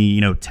takes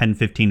me, 10,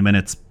 15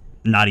 minutes,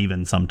 not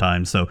even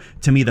sometimes. So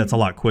to me, that's a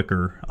lot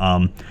quicker.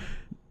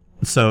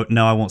 So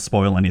no, I won't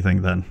spoil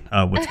anything then.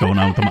 What's going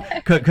on with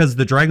the because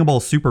the Dragon Ball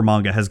Super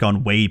manga has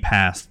gone way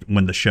past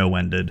when the show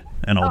ended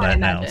and all that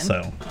now.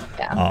 So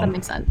yeah, that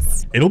makes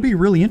sense. It'll be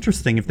really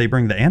interesting if they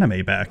bring the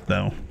anime back,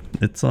 though.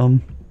 It's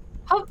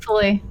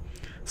hopefully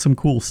some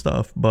cool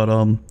stuff.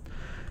 But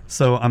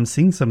so I'm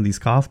seeing some of these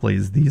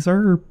cosplays. These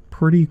are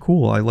pretty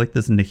cool. I like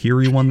this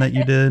Nahiri one that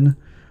you did.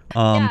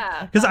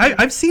 Because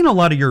I've seen a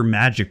lot of your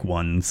magic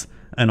ones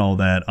and all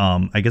that.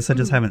 I guess I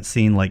just haven't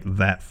seen like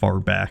that far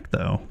back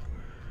though.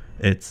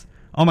 It's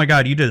oh my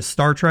god, you did a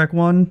Star Trek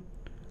one?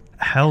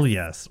 Hell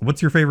yes.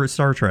 What's your favorite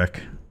Star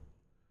Trek?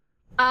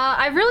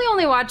 I've really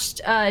only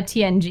watched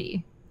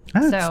TNG.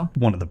 That's so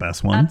one of the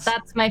best ones.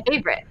 That's my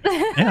favorite.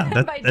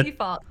 Yeah, by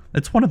default.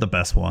 It's one of the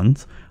best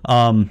ones.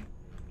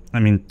 I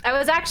mean, I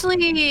was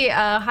actually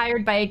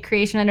hired by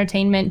Creation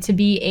Entertainment to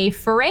be a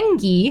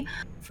Ferengi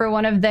for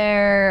one of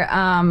their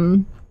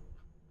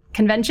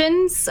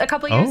conventions a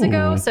couple years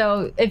ago.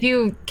 So if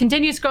you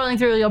continue scrolling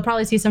through, you'll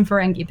probably see some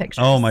Ferengi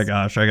pictures. Oh my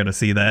gosh, I gotta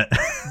see that.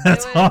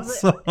 That's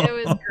awesome. It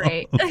was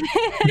great.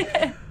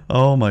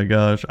 Oh my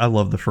gosh, I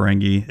love the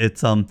Ferengi.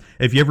 It's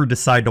if you ever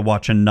decide to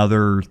watch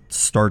another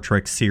Star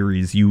Trek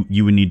series,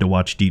 you would need to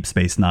watch Deep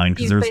Space Nine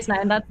because Deep Space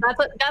Nine. That's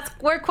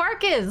where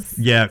Quark is.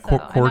 Yeah, so,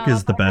 Quark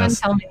is the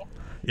best.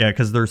 Yeah,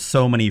 because there's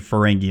so many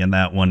Ferengi in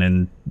that one,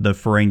 and the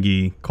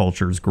Ferengi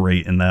culture is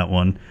great in that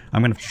one.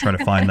 I'm gonna have to try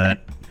to find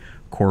that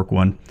Quark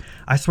one.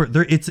 I swear,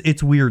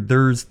 it's weird.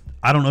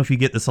 I don't know if you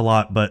get this a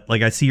lot, but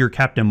like I see your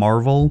Captain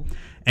Marvel,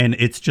 and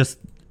it's just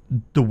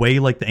the way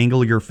like the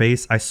angle of your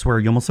face. I swear,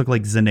 you almost look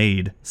like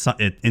Zenaid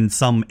in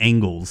some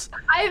angles.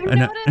 I've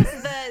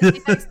noticed that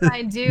you guys and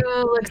I do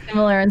look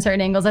similar in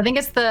certain angles. I think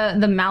it's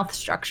the mouth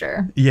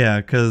structure.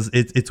 Yeah, because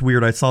it's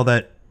weird. I saw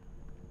that.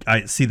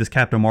 I see this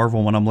Captain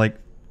Marvel one. I'm like,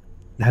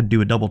 I had to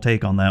do a double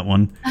take on that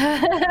one.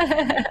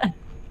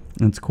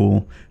 That's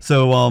cool.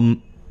 So oh,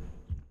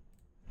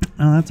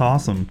 that's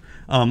awesome.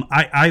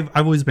 I've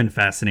always been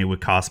fascinated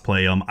with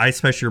cosplay. I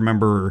especially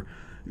remember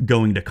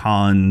going to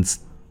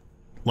cons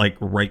like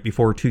right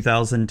before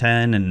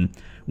 2010, and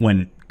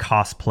when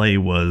cosplay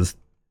was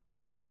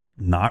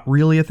not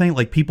really a thing.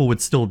 Like people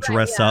would still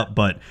dress up,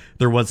 but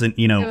there wasn't,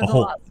 a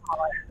whole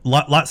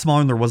lot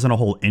smaller, and there wasn't a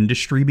whole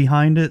industry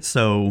behind it.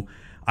 So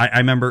I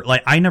remember,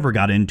 like, I never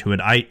got into it.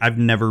 I've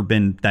never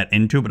been that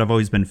into it, but I've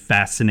always been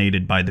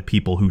fascinated by the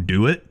people who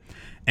do it.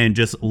 And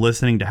just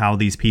listening to how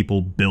these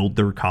people build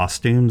their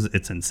costumes,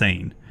 it's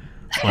insane.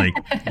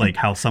 Like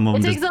how some of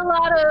them takes a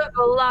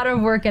lot of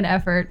work and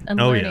effort and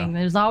learning. Yeah.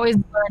 There's always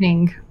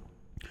learning.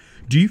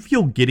 Do you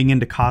feel getting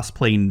into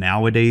cosplay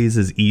nowadays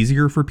is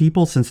easier for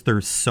people since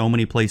there's so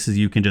many places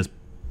you can just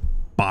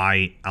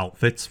buy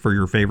outfits for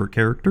your favorite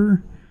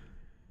character?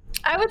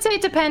 I would say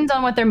it depends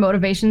on what their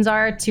motivations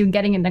are to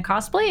getting into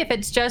cosplay. If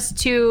it's just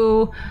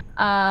to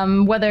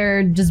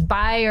whether just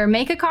buy or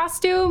make a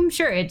costume,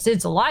 sure, it's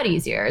a lot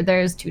easier.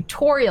 There's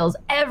tutorials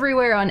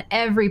everywhere on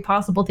every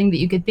possible thing that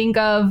you could think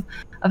of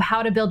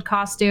how to build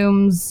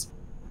costumes.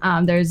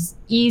 There's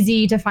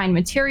easy to find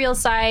material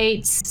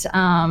sites.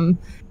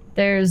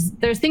 There's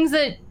things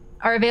that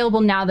are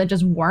available now that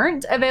just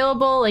weren't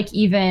available like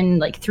even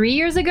like 3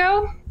 years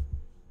ago.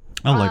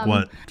 Oh, like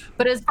what?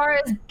 But as far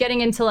as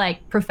getting into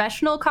like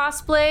professional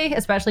cosplay,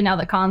 especially now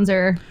that cons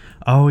are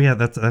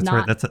that's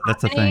right.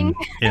 That's a thing.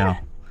 Yeah.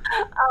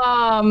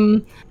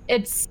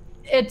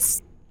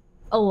 It's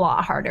a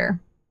lot harder.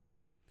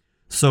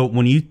 So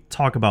when you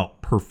talk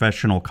about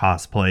professional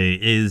cosplay,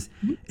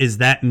 is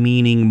that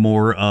meaning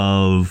more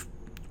of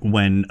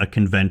when a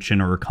convention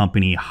or a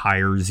company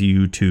hires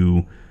you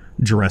to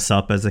dress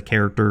up as a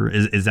character?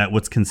 Is that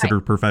what's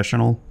considered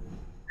professional?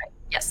 Right.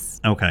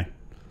 Yes. Okay.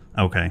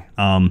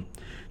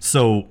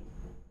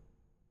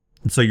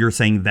 So you're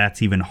saying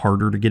that's even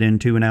harder to get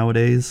into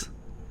nowadays?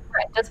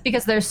 Right. Just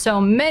because there's so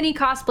many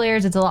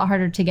cosplayers, it's a lot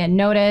harder to get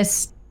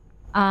noticed.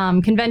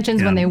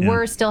 Conventions, when they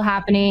were still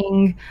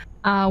happening,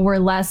 were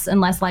less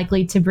and less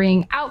likely to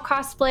bring out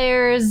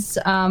cosplayers,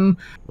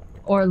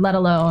 or let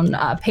alone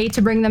pay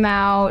to bring them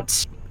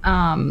out.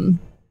 And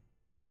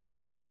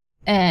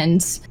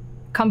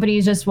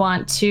companies just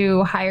want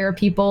to hire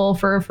people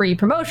for free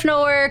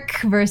promotional work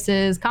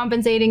versus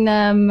compensating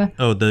them.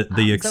 Oh,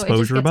 the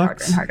exposure so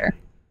bucks. Harder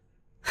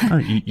and harder. Oh,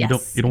 you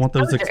don't want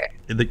those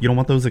you don't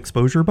want those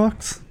exposure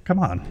bucks? Come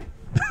on.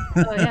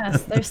 Oh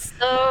yes, they're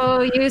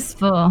so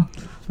useful.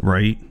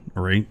 Right.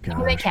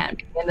 Gosh. They can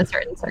be in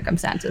certain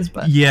circumstances,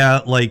 but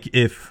yeah, like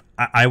if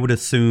I would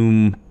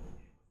assume,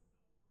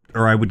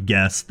 or I would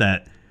guess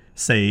that,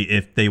 say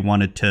if they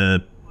wanted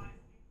to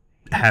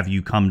have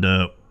you come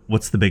to,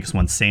 what's the biggest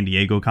one, San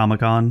Diego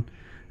Comic-Con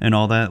and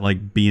all that,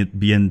 like be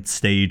in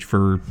stage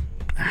for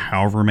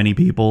however many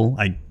people,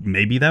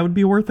 maybe that would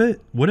be worth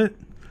it, would it?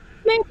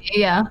 Maybe,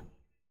 yeah.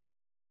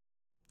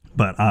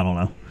 But I don't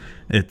know.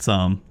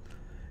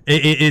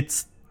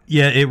 It's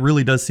it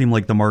really does seem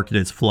like the market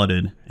is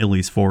flooded, at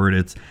least for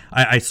it.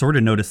 I sort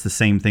of noticed the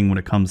same thing when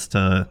it comes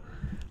to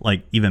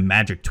like even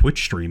Magic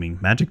Twitch streaming.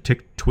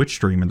 Twitch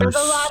streaming. There's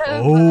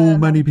so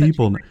many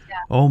people. Yeah.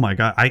 Oh my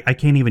god, I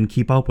can't even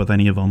keep up with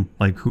any of them,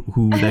 like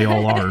who they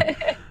all are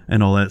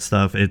and all that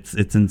stuff. It's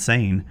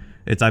insane.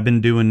 I've been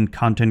doing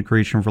content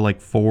creation for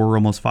like 4,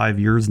 almost 5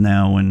 years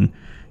now, and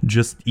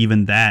just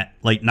even that,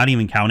 like not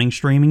even counting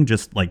streaming,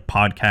 just like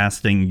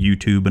podcasting,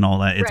 YouTube and all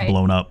that, it's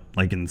blown up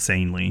like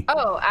insanely.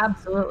 Oh,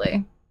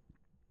 absolutely.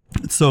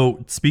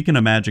 So speaking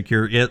of magic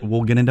here,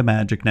 we'll get into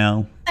magic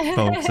now,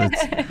 folks.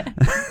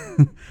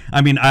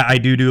 I mean, I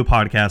do a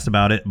podcast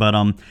about it, but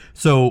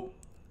so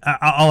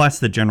I'll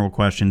ask the general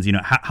questions. You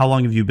know, how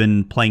long have you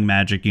been playing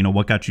Magic? You know,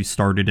 what got you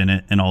started in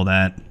it and all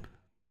that?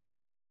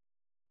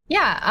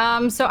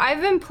 Yeah, so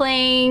I've been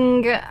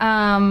playing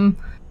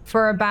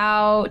for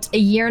about a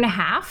year and a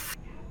half.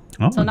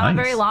 Oh, so not nice.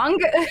 very long.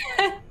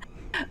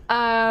 And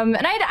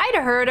I'd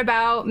heard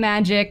about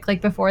Magic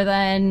like before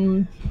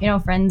then, you know,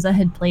 friends that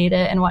had played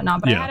it and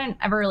whatnot, but I hadn't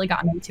ever really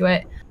gotten into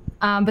it.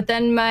 But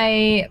then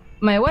my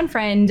one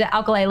friend,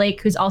 Alkali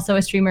Lake, who's also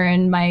a streamer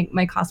and my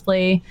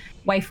cosplay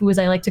waifu, as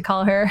I like to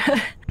call her,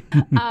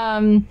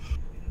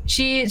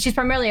 she's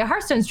primarily a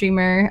Hearthstone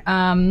streamer.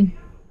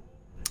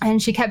 And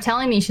she kept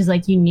telling me, she's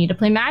like, you need to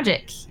play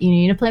Magic. You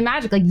need to play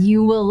Magic. Like,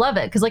 you will love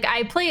it. Because, like,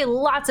 I play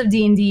lots of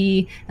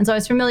D&D, and so I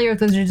was familiar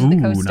with Wizards of the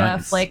Coast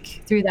stuff,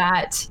 like, through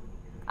that.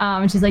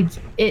 And she's like,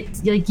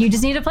 you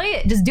just need to play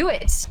it. Just do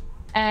it.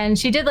 And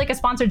she did, like, a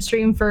sponsored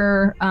stream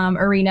for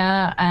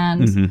Arena,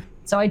 and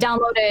so I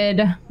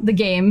downloaded the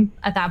game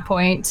at that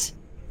point.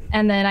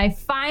 And then I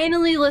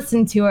finally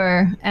listened to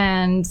her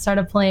and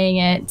started playing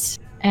it,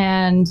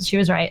 and she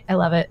was right. I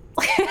love it.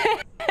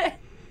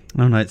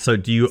 Oh, nice. So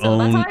do you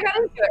own... That's how I got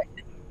into it.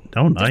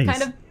 Oh, nice.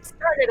 Just kind of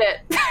started it.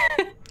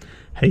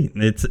 Hey,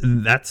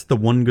 that's the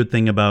one good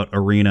thing about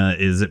Arena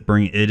is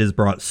it has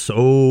brought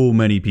so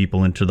many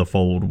people into the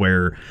fold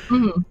where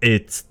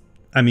it's...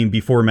 I mean,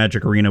 before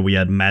Magic Arena, we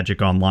had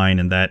Magic Online,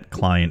 and that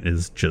client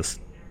is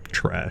just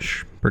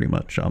trash, pretty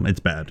much.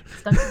 It's bad.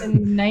 Stuff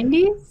in the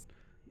 90s?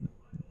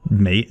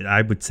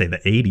 I would say the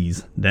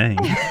 80s. Dang.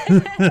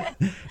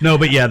 No,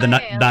 but yeah, the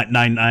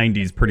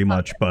 90s pretty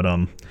much. But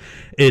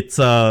it's...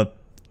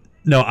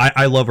 No,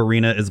 I love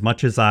Arena as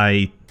much as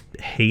I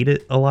hate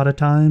it a lot of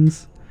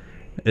times.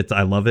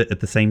 I love it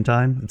at the same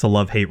time. It's a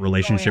love-hate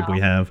relationship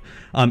we have.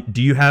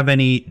 Do you have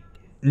any...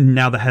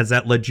 Now, has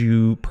that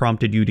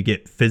prompted you to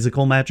get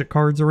physical Magic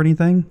cards or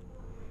anything?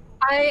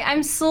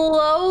 I'm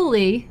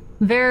slowly,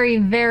 very,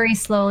 very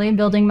slowly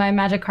building my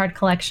Magic card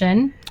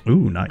collection.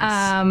 Ooh,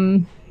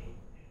 nice.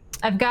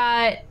 I've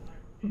got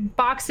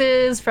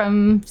boxes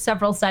from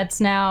several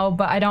sets now,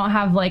 but I don't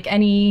have like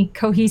any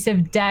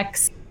cohesive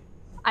decks.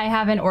 I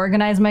haven't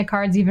organized my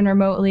cards even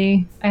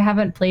remotely. I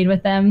haven't played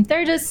with them.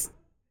 They're just...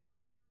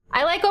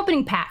 I like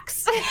opening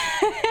packs.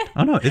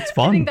 Oh, no, it's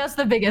fun. I think that's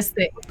the biggest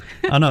thing.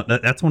 Oh, no,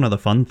 that's one of the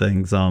fun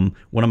things. One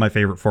of my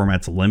favorite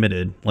formats,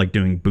 Limited, like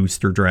doing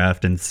booster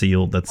draft and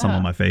sealed. That's some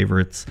of my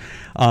favorites.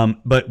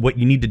 But what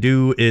you need to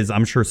do is,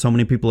 I'm sure so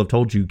many people have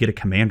told you, get a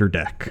commander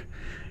deck.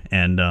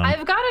 And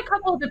I've got a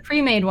couple of the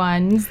pre-made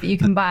ones that you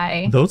can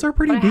buy. Those are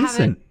pretty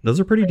decent. Those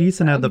are pretty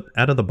decent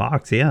out of the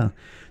box, yeah.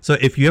 So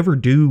if you ever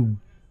do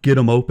get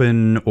them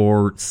open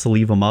or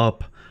sleeve them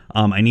up,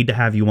 I need to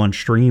have you on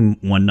stream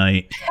one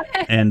night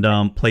and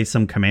play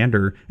some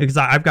Commander, because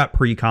I've got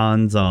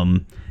precons,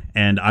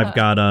 and I've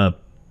got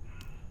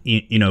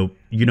you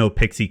know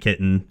Pixie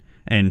Kitten,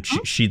 and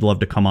she'd love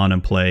to come on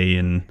and play,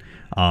 and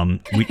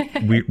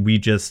we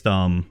just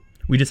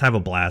have a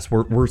blast.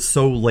 We're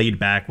so laid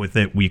back with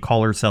it. We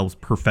call ourselves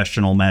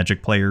professional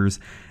Magic players,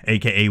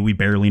 aka we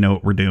barely know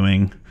what we're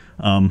doing.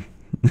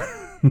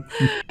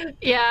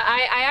 Yeah,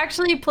 I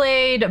actually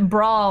played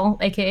Brawl,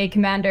 aka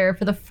Commander,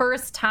 for the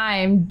first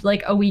time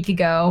like a week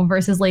ago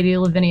versus Lady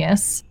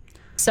Lavinius.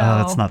 So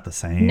that's not the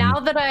same. Now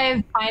that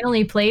I've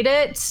finally played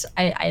it,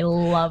 I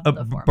love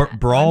the format.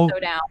 Brawl, so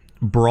down.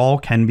 Brawl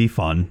can be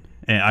fun.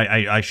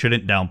 I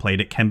shouldn't downplay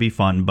it. It can be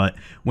fun, but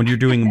when you're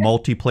doing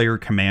multiplayer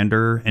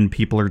Commander and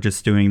people are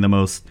just doing the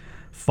most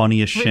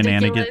funniest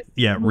shenanigans,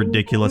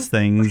 ridiculous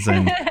things,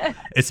 and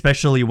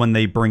especially when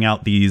they bring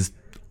out these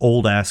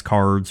old ass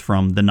cards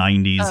from the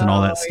 90s and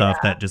all that stuff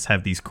that just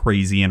have these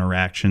crazy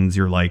interactions,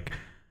 you're like,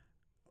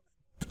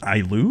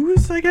 I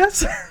lose, I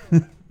guess.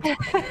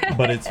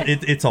 But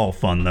it's all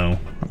fun though.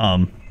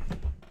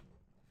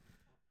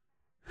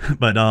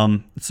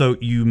 So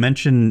you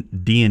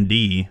mentioned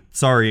D&D.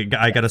 Sorry,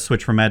 I got to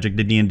switch from Magic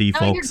to D&D,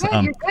 folks.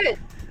 You're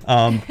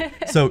good.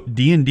 So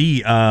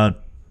D&D,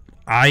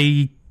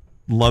 I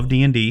love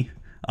D&D.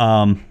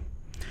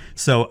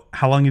 So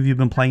how long have you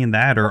been playing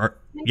that? Or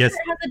yes, it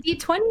has a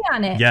D20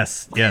 on it.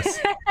 Yes.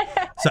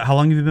 So how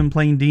long have you been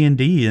playing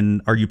D&D,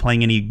 and are you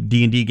playing any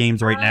D&D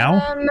games right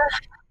now?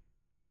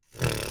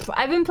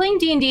 I've been playing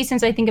D&D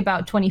since I think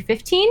about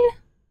 2015.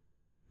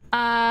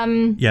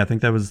 Yeah, I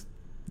think that was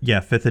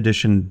 5th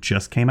edition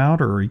just came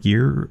out, or a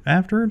year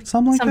after,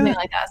 something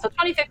like that. So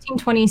 2015,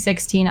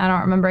 2016, I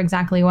don't remember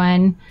exactly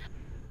when.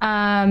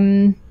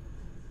 I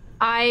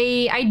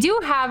do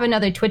have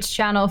another Twitch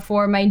channel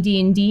for my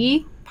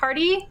D&D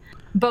party,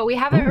 but we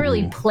haven't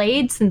really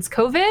played since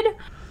COVID,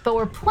 but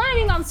we're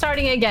planning on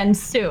starting again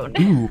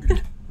soon.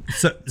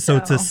 So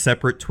it's a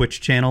separate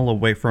Twitch channel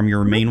away from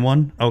your main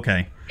one?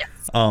 Okay.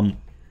 Yes.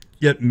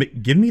 Yeah,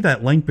 give me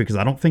that link because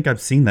I don't think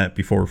I've seen that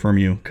before from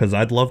you. Because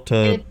I'd love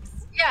to.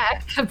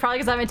 Probably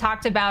because I haven't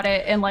talked about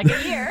it in like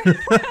a year.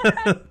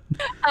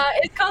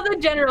 It's called the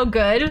General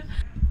Good,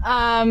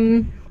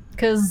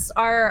 because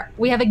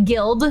we have a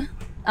guild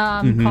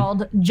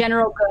called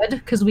General Good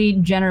because we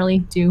generally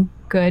do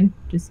good,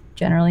 just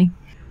generally.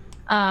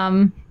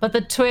 But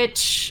the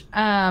Twitch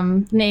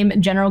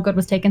name General Good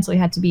was taken, so we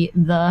had to be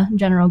the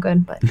General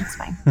Good. But it's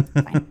fine.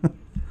 It's fine.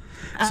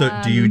 So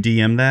do you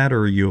DM that,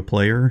 or are you a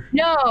player?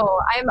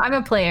 No, I'm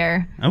a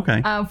player.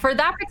 Okay. For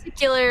that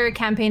particular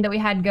campaign that we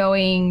had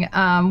going,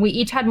 we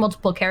each had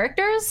multiple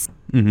characters,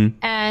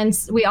 and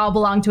we all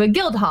belonged to a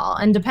guild hall.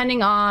 And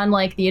depending on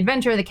like the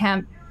adventure,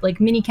 the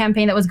mini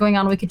campaign that was going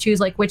on, we could choose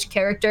like which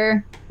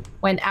character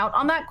went out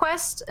on that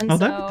quest. And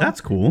that's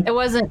cool. It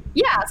wasn't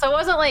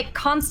like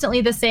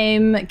constantly the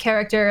same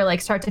character like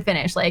start to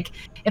finish. Like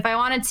if I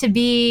wanted to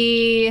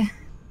be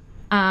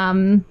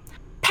Perry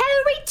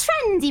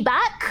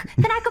Trendyback,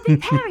 then I could be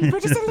Perry for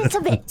just a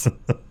little bit.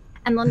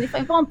 And then if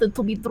I wanted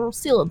to be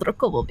Drusilla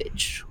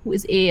Drakovovich, who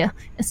is a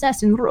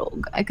assassin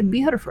rogue, I could be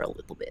her for a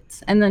little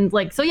bit. And then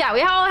we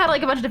all had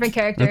like a bunch of different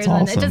characters. That's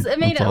awesome. And it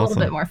made it a little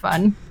bit more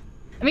fun.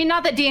 I mean,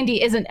 not that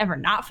D&D isn't ever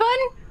not fun,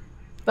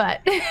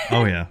 but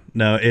oh yeah,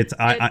 no, it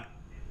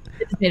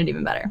just made it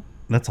even better.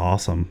 That's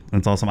awesome.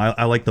 That's awesome.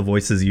 I like the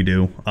voices you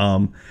do.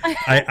 I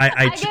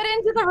get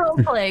into the role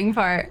playing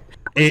part.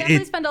 We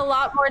definitely spend a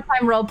lot more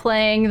time role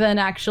playing than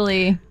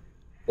actually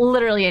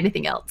literally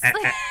anything else.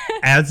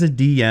 As a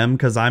DM,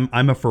 because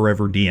I'm a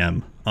forever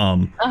DM,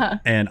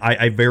 and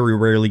I very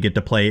rarely get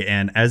to play.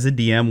 And as a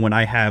DM, when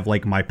I have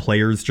like my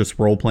players just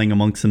role playing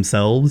amongst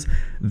themselves,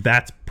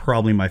 that's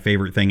probably my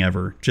favorite thing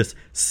ever. Just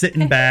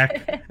sitting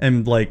back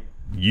and like,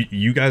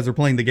 you guys are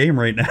playing the game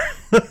right now.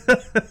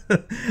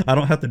 I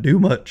don't have to do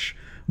much,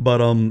 but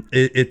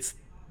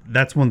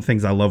that's one of the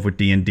things I love with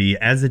D&D.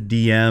 As a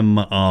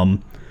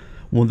DM,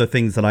 one of the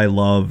things that I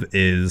love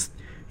is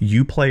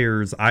you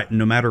players,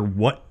 no matter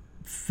what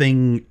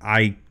thing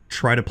I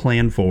try to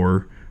plan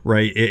for,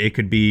 right? It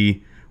could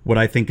be what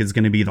I think is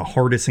going to be the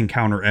hardest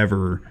encounter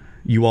ever.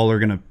 You all are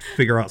going to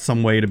figure out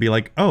some way to be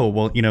like, oh,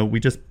 well, we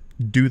just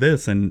do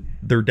this and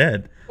they're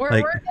dead.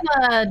 We're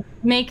gonna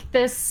make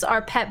this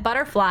our pet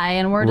butterfly,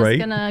 and we're just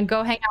gonna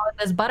go hang out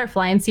with this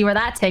butterfly and see where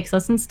that takes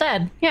us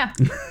instead. Yeah.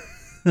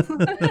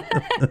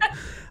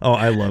 Oh,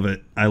 I love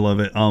it. I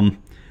love it.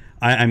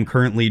 I'm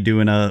currently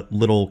doing a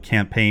little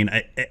campaign.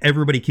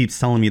 Everybody keeps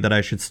telling me that I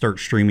should start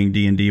streaming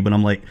D&D, but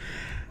I'm like,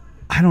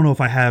 I don't know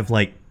if I have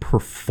like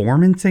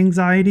performance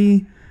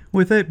anxiety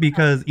with it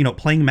because,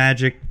 playing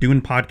Magic,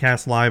 doing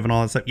podcasts live and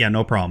all that stuff. Yeah,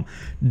 no problem.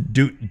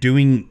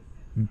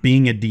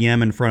 Being a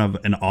DM in front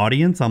of an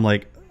audience, I'm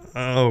like,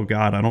 oh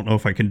God, I don't know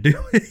if I can do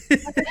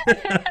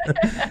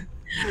it.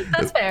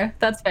 That's fair.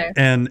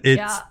 And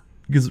it's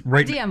because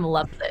DM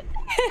loves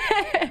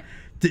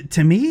it.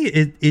 To me,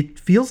 it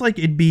feels like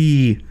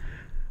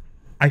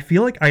I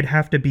feel like I'd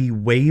have to be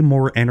way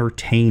more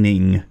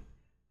entertaining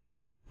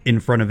in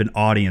front of an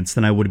audience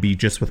than I would be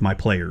just with my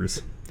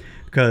players.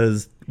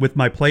 Because with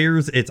my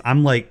players,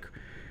 I'm like,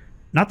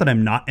 not that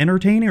I'm not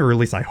entertaining, or at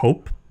least I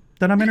hope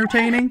that I'm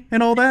entertaining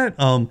and all that.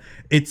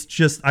 It's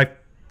just,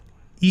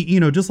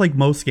 just like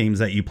most games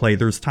that you play,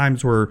 there's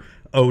times where,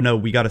 oh no,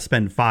 we got to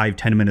spend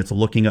 5-10 minutes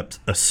looking up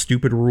a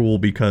stupid rule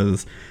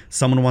because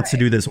someone wants to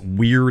do this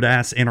weird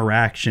ass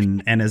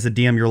interaction. And as a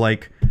DM, you're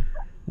like,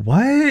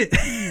 what?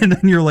 And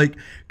then you're like,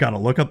 gotta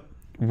look up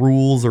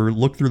rules or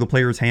look through the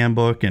player's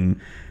handbook. And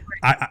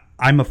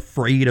I'm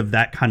afraid of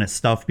that kind of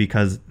stuff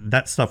because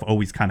that stuff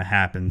always kind of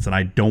happens. And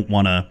I don't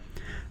want to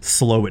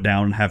slow it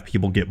down and have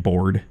people get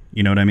bored.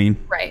 You know what I mean?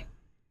 Right.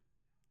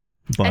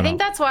 But, I think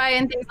that's why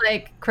in things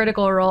like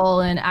Critical Role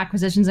and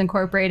Acquisitions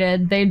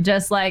Incorporated, they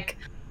just like,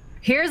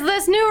 here's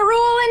this new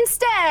rule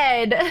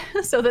instead,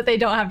 so that they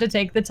don't have to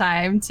take the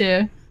time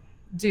to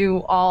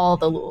do all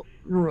the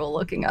rule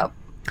looking up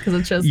because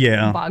it just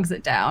bogs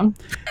it down.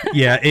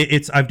 Yeah,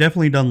 I've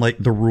definitely done like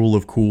the rule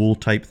of cool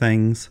type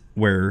things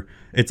where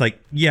it's like,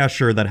 yeah,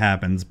 sure, that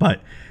happens,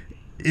 but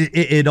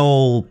it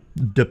all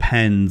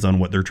depends on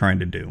what they're trying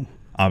to do.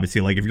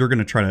 Obviously, like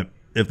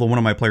if one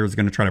of my players is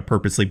going to try to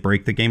purposely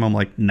break the game, I'm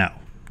like, no.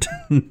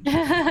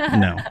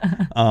 No.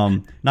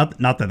 Not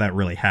that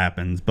really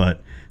happens,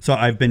 but so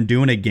I've been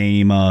doing a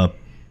game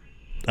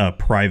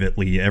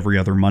privately every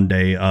other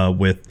Monday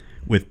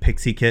with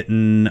Pixie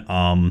Kitten,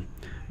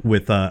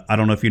 with I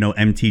don't know if you know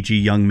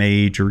MTG Young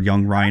Mage or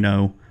Young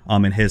Rhino,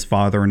 and his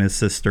father and his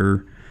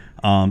sister.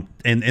 And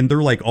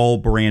they're like all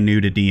brand new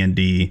to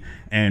D&D,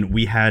 and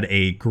we had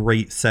a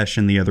great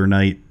session the other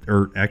night,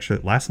 or actually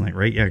last night,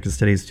 right? Yeah, because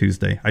today's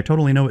Tuesday. I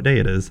totally know what day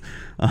it is.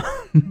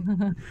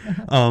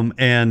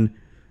 And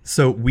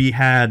so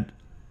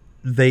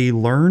they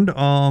learned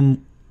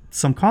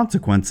some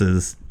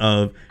consequences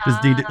of this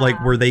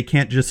like where they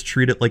can't just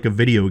treat it like a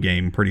video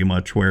game, pretty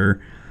much,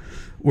 where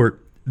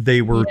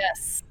they were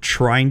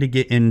trying to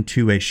get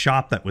into a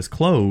shop that was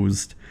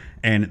closed,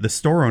 and the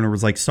store owner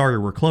was like, sorry,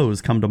 we're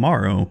closed, come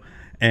tomorrow.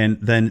 and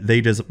then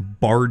they just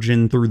barge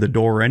in through the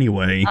door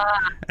anyway.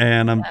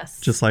 And I'm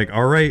just like,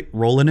 all right,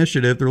 roll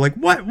initiative. They're like,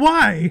 what?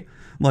 Why?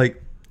 I'm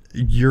like,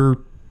 you're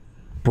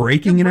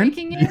breaking in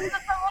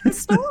the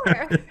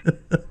store.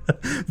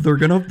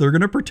 they're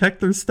gonna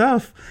protect their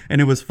stuff.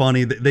 And it was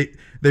funny.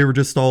 They were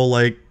just all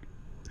like,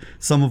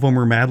 some of them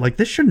were mad, like,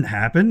 this shouldn't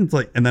happen. It's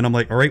like, and then I'm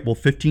like, all right, well,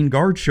 15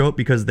 guards show up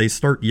because they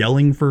start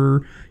yelling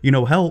for,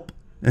 help.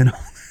 And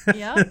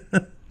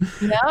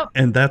Yep.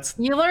 And that's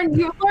you learn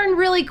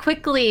really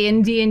quickly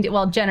in D&D.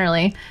 Well,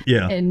 generally,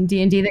 in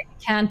D&D, that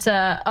you can't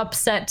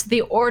upset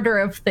the order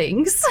of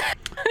things.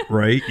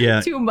 Right.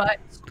 Yeah. Too much.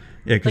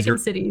 Yeah, because like in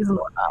cities and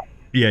whatnot.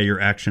 Yeah,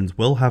 your actions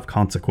will have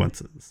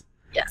consequences.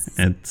 Yes.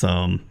 It's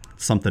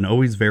something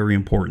always very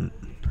important.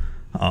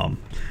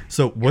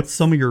 So what's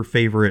some of your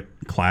favorite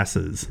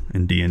classes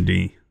in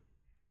D&D?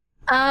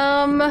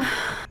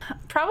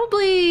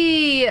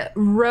 Probably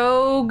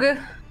Rogue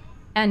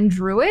and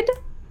Druid.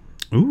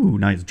 Ooh,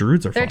 nice.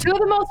 Druids are fun. They're two of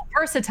the most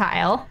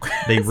versatile.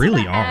 They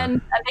really are.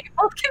 And they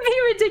both can be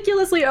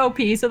ridiculously OP,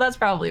 so that's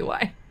probably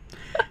why.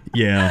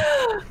 Yeah.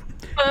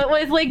 But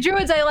with like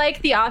Druids, I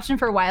like the option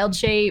for wild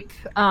shape.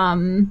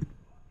 And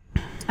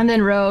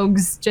then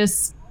Rogues,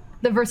 just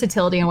the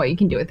versatility and what you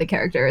can do with the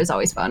character is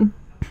always fun.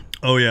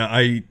 Oh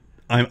yeah,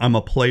 I'm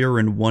a player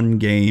in one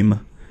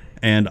game,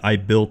 and I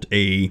built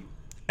a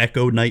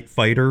Echo Knight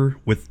fighter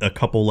with a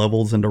couple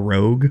levels into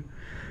Rogue,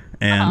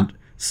 and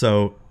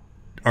so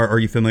are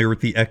you familiar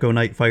with the Echo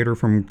Knight fighter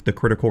from the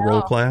Critical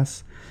Role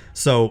class?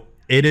 So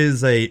it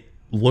is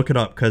look it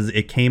up because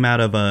it came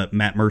out of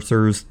Matt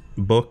Mercer's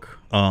book,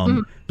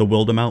 the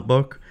Wildemount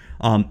book.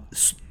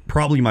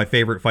 Probably my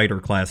favorite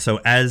fighter class. So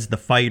as the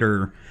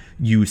fighter,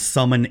 you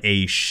summon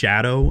a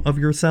shadow of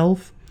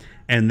yourself,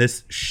 and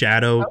this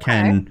shadow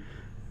can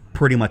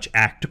pretty much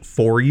act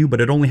for you,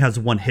 but it only has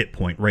one hit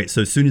point, right?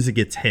 So as soon as it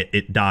gets hit,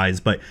 it dies,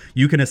 but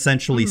you can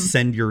essentially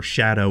send your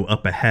shadow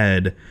up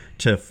ahead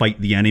to fight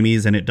the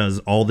enemies, and it does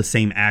all the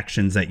same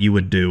actions that you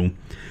would do.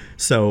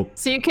 So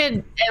you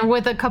could,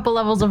 with a couple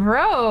levels of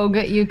Rogue,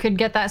 you could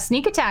get that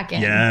sneak attack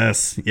in.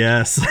 Yes.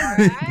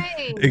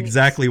 Right.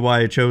 Exactly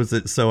why I chose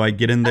it. So I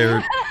get in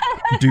there,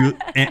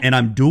 and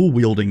I'm dual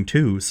wielding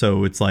too.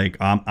 So it's like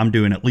I'm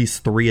doing at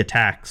least 3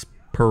 attacks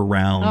per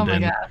round. Oh my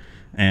God.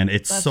 And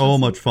it's so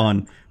much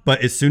fun.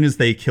 But as soon as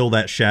they kill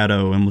that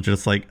shadow, I'm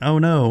just like, oh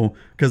no,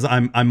 because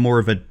I'm more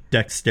of a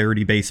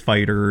dexterity based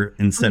fighter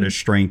instead of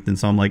strength, and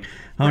so I'm like,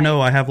 oh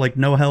no, I have like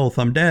no health,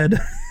 I'm dead.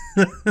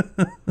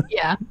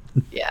 Yeah,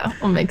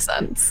 well, makes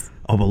sense.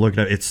 Oh, but look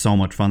at it, it's so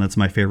much fun. That's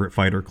my favorite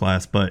fighter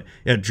class. But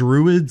yeah,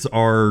 druids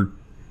are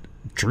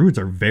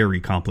very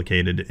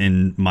complicated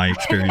in my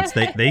experience.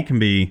 they can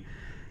be,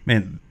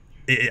 man.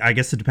 I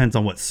guess it depends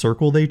on what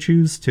circle they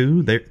choose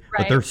too. But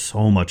they're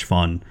so much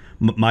fun.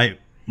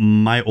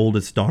 My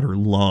oldest daughter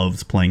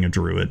loves playing a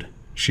druid.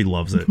 She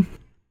loves it.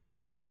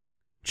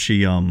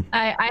 She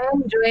I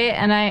enjoy it,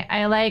 and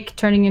I like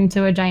turning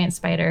into a giant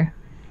spider.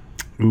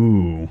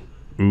 Ooh.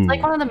 It's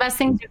like one of the best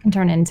things you can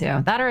turn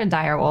into. That or a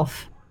dire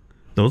wolf.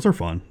 Those are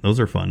fun.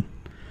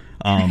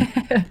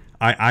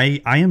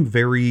 I am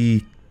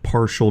very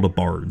partial to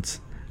bards.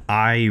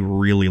 I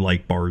really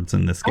like bards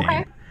in this game.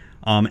 Okay.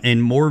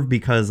 And more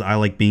because I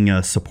like being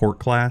a support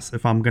class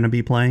if I'm going to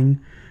be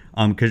playing.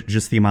 Because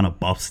just the amount of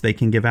buffs they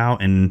can give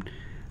out, and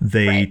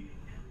they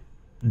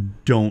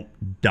don't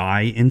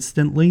die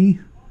instantly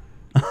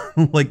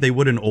like they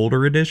would in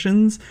older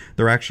editions.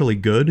 They're actually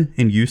good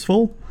and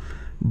useful,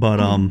 but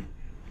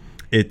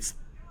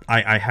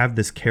I have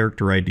this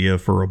character idea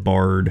for a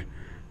bard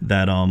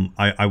that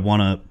I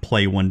want to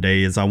play one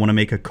day. Is I want to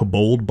make a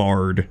kobold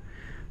bard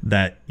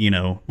that,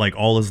 like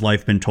all his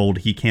life been told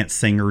he can't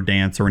sing or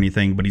dance or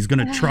anything, but he's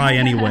going to try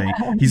anyway.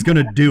 He's going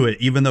to do it,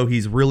 even though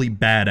he's really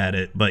bad at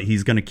it, but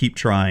he's going to keep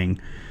trying.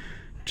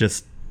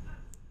 Just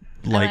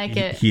like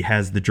he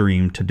has the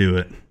dream to do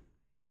it.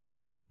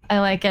 I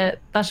like it.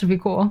 That should be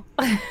cool.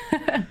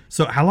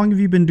 So how long have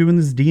you been doing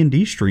this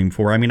D&D stream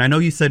for? I mean, I know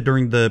you said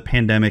during the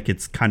pandemic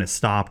it's kind of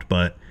stopped,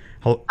 but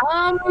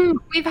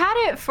we've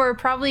had it for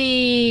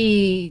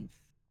probably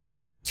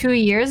 2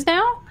 years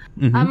now.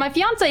 My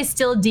fiance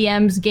still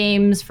DMs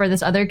games for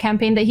this other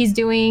campaign that he's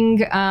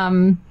doing.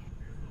 I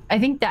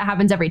think that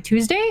happens every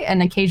Tuesday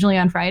and occasionally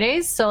on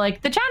Fridays. So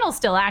like the channel's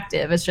still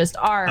active. It's just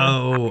our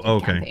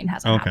campaign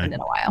hasn't happened in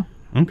a while.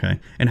 Okay.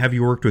 And have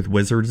you worked with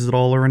Wizards at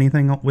all or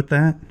anything with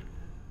that?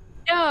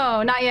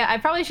 No, not yet. I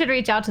probably should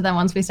reach out to them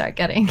once we start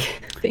getting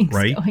things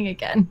going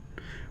again.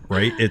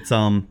 Right. It's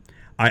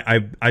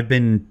I've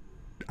been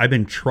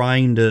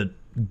trying to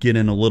get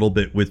in a little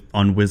bit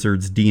on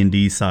Wizards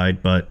D&D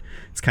side, but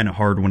it's kind of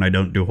hard when I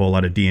don't do a whole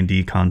lot of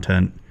D&D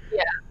content.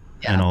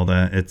 Yeah. And all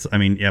that. It's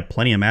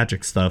plenty of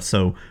Magic stuff.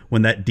 So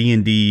when that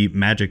D&D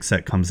Magic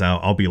set comes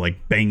out, I'll be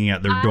like banging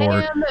at their door.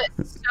 I am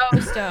so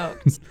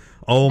stoked.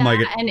 Oh my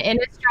God. And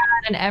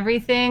Innistrad and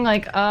everything,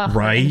 like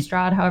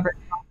Innistrad, however.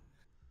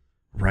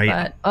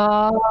 Right. But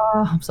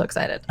I'm so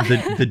excited.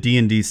 The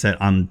D&D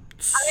set, I'm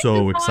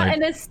so excited.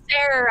 And a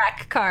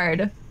Sararak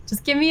card.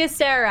 Just give me a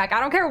Sararak.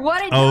 I don't care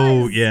what it does.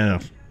 Oh yeah.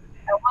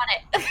 I want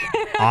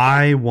it.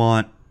 I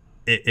want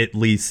at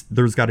least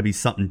there's got to be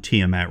something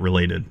Tiamat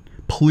related.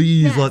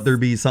 Please let there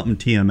be something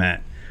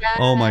Tiamat. Yes.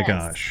 Oh my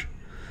gosh.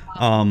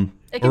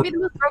 It can be the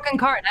most broken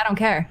card. I don't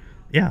care.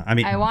 Yeah, I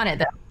mean, I want it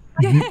though.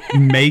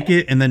 make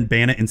it and then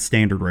ban it in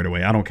standard right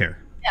away. I don't care.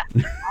 Yeah.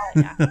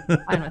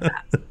 Fine with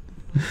that.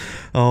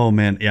 Oh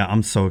man, yeah,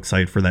 I'm so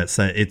excited for that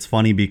set. It's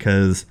funny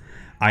because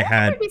I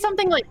had It could be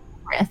something like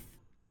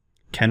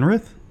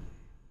Kenrith.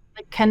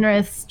 Like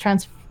Kenrith's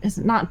is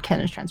it not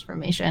Kenrith's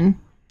transformation?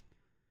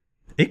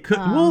 It could.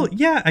 Well,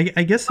 yeah,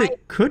 I guess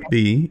it could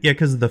be. Yeah,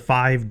 because of the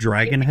 5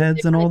 dragon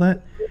heads and all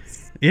that.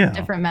 Yeah,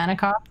 Different mana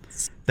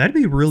costs. that'd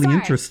be really Sorry.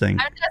 interesting.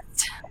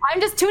 I'm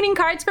just tuning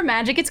cards for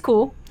Magic. It's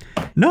cool.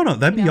 No,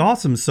 that'd be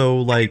awesome. So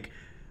like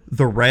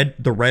the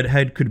red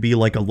head could be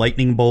like a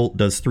lightning bolt,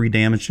 does 3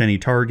 damage to any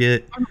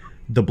target.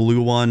 The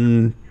blue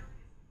one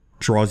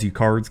draws you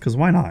cards because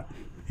why not?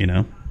 You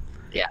know.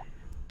 Yeah.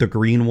 The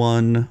green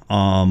one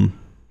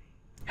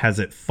has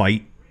it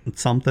fight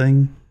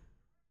something.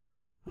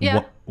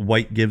 Yeah.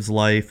 White gives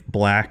life.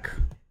 Black.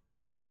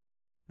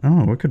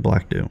 Oh, what could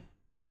black do?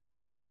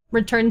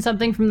 Return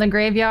something from the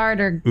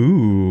graveyard or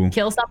Ooh.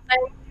 kill something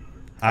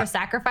or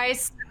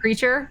sacrifice a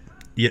creature.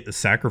 Yeah,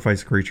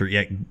 sacrifice a creature.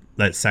 Yeah,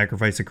 that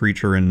sacrifice a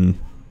creature and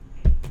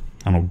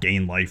I don't know,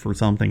 gain life or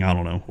something. I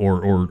don't know,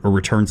 or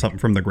return something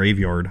from the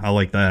graveyard. I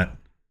like that.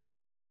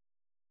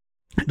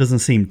 It doesn't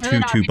seem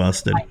too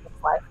busted.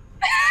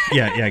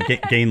 Yeah,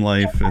 gain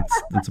life.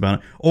 It's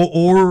about it.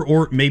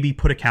 Or maybe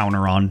put a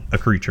counter on a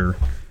creature.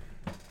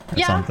 Or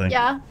something.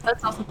 Yeah,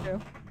 that's also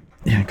true.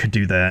 Yeah, could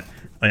do that.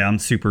 Yeah, I'm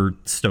super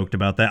stoked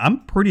about that.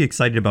 I'm pretty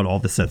excited about all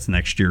the sets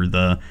next year.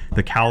 The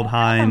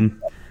Kaldheim,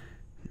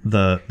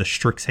 the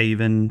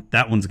Strixhaven.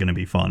 That one's gonna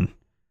be fun.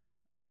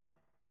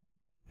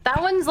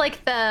 That one's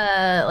like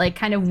the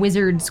kind of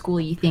wizard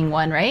schooly thing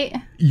one, right?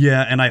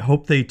 Yeah, and I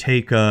hope they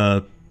take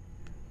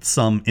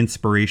some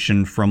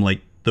inspiration from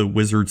like the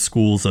wizard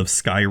schools of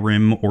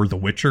Skyrim or The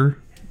Witcher.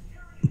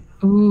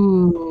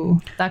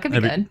 Ooh, that could be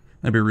good.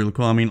 That'd be really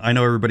cool. I mean, I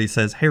know everybody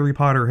says Harry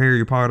Potter,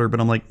 but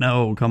I'm like,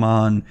 no, come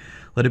on.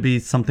 Let it be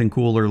something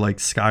cooler like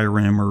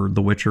Skyrim or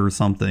The Witcher or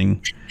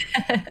something.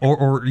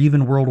 or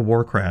even World of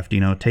Warcraft,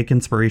 take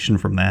inspiration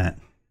from that.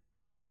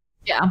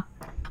 Yeah.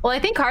 Well, I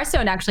think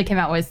Hearthstone actually came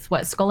out with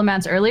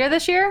Scholomance earlier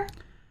this year.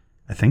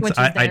 I think which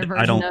so. Is their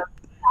version of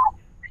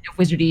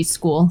wizardy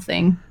school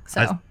thing.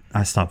 So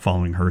I stopped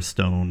following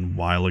Hearthstone a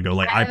while ago.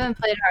 Like I haven't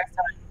played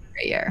Hearthstone for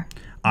a year.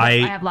 I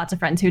have lots of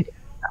friends who do.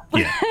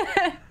 Yeah.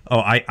 Oh,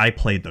 I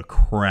played the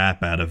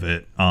crap out of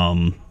it.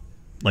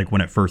 Like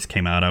when it first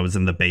came out, I was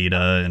in the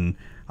beta and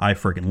I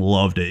freaking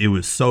loved it. It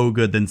was so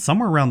good. Then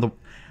somewhere around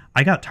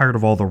I got tired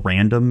of all the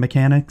random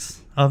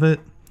mechanics of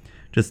it.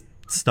 Just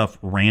stuff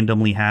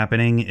randomly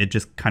happening. It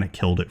just kind of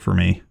killed it for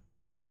me.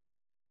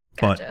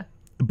 Gotcha.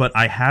 But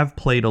I have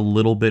played a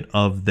little bit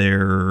of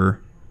their,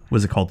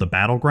 what's it called, the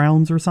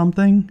Battlegrounds or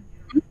something.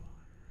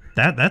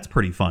 That's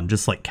pretty fun.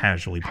 Just like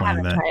casually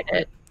playing that. Tried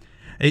it.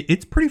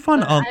 It's pretty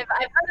fun. I've heard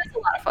it's a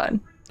lot of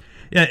fun.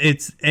 Yeah,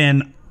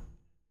 and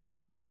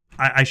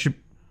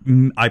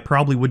I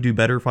probably would do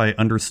better if I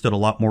understood a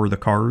lot more of the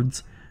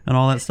cards and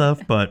all that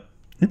stuff, but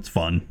it's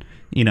fun.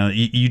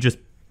 You just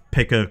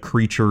pick a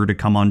creature to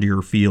come onto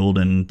your field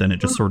and then it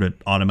just sort of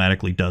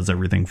automatically does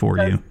everything for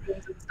you.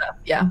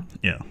 Yeah.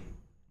 Yeah.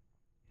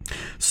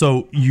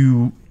 So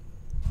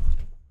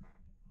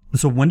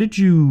when did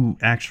you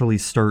actually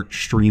start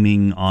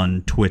streaming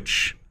on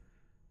Twitch,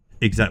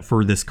 except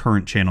for this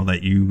current channel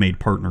that you made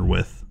partner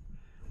with?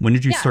 When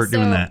did you start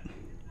doing that?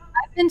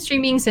 I've been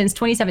streaming since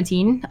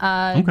 2017,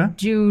 Okay.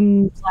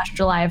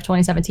 June/July of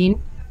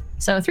 2017.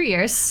 So 3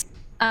 years.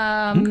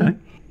 Okay.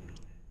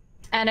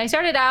 And I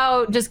started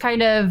out just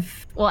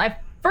I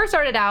first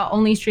started out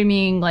only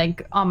streaming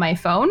like on my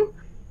phone.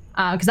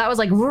 Because that was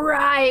like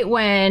right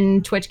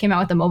when Twitch came out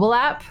with the mobile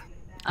app.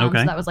 Okay.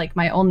 So that was like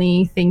my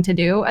only thing to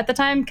do at the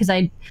time because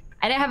I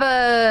didn't have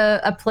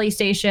a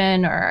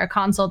PlayStation or a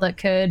console that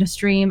could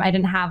stream. I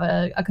didn't have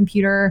a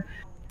computer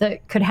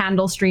that could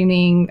handle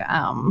streaming.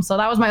 So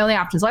that was my only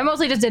option. So I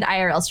mostly just did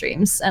IRL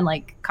streams and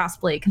like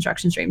cosplay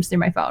construction streams through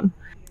my phone.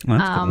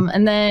 That's cool.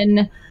 And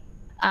then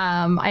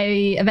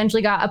I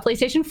eventually got a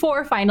PlayStation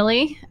 4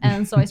 finally.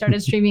 And so I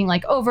started streaming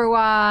like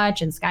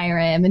Overwatch and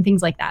Skyrim and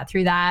things like that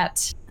through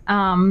that.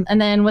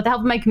 And then with the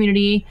help of my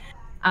community,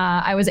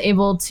 I was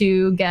able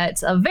to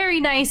get a very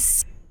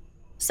nice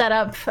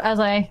setup as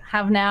I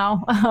have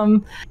now.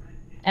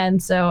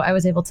 And so I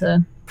was able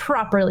to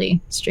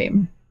properly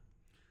stream.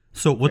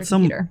 So that's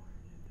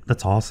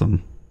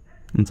awesome.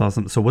 That's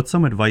awesome. So what's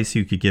some advice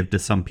you could give to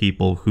some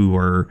people who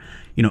are,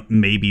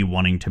 maybe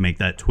wanting to make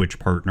that Twitch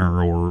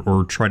partner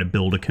or try to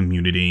build a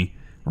community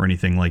or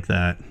anything like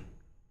that?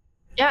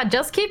 Yeah,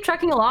 just keep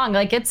trucking along.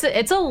 Like it's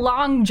a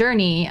long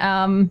journey.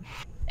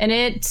 And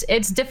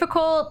it's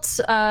difficult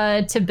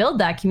to build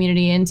that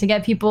community and to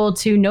get people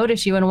to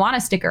notice you and want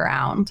to stick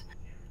around.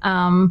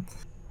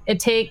 It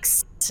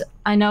takes,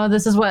 I know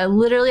this is what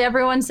literally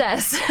everyone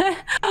says,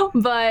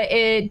 but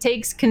it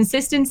takes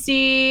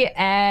consistency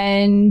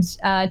and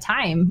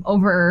time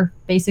over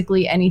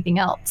basically anything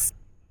else.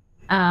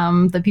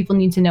 that people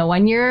need to know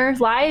when you're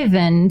live,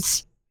 and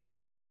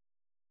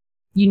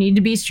you need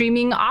to be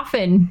streaming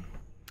often.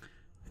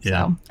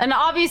 Yeah. So, and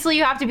obviously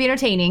you have to be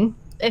entertaining.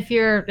 If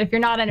you're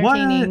not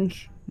entertaining,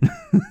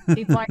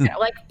 people aren't gonna,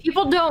 like,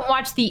 people don't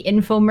watch the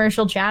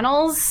infomercial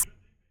channels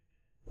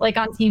like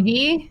on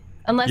TV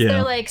unless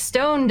they're like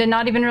stoned and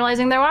not even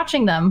realizing they're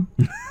watching them.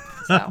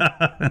 So.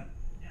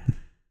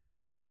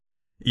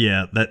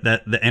 Yeah, that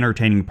the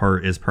entertaining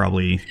part is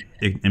probably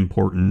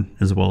important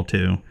as well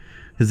too,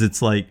 because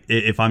it's like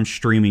if I'm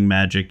streaming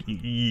Magic,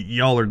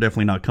 y'all are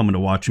definitely not coming to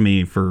watch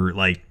me for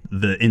like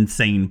the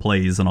insane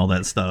plays and all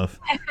that stuff.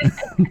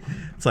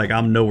 It's like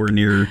I'm nowhere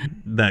near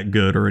that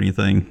good or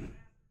anything.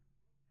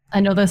 I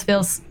know those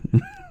feels.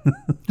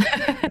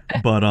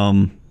 But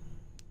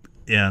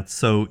yeah.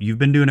 So you've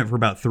been doing it for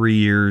about 3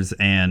 years,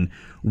 and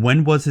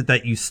when was it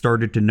that you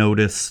started to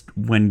notice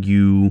when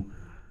you?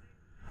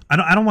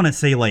 I don't want to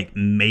say like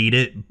made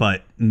it,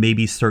 but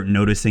maybe start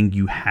noticing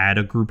you had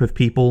a group of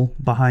people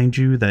behind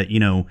you that, you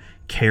know,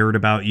 cared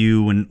about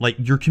you and like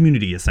your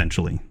community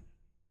essentially.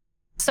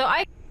 So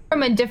I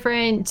come from a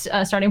different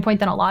starting point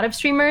than a lot of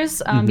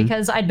streamers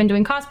because I'd been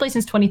doing cosplay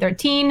since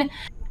 2013.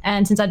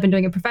 And since I'd been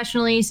doing it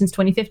professionally since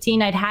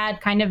 2015, I'd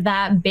had kind of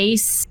that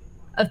base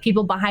of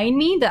people behind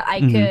me that I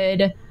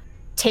could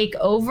take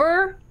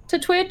over to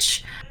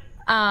Twitch.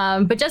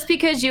 But just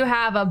because you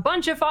have a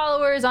bunch of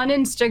followers on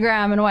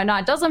Instagram and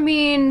whatnot doesn't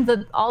mean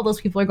that all those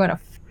people are going to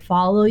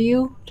follow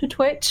you to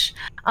Twitch.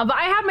 But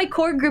I have my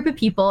core group of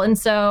people, and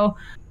so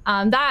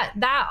that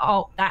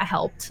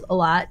helped a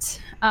lot.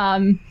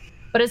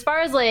 But as far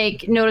as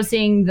like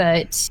noticing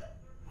that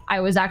I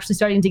was actually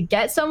starting to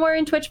get somewhere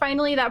in Twitch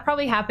finally, that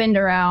probably happened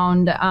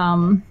around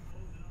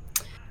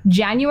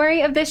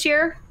January of this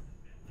year.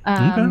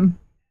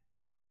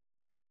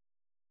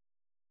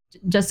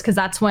 Just because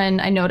that's when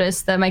I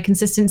noticed that my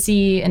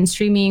consistency in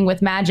streaming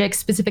with Magic,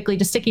 specifically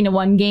just sticking to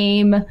one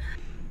game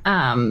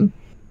and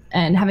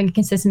having a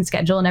consistent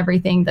schedule and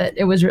everything, that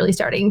it was really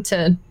starting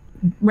to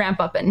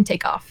ramp up and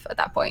take off at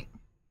that point.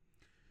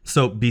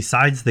 So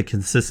besides the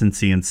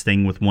consistency and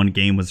staying with one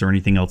game, was there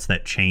anything else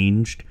that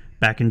changed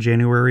back in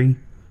January?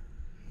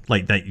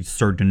 Like that you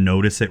started to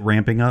notice it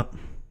ramping up?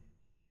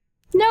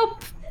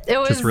 Nope. It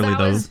was just really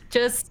was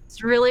just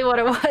really what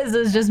it was. It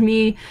was just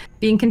me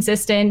being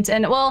consistent.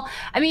 And well,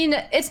 I mean,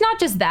 it's not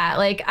just that.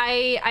 Like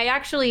I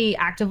actually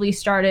actively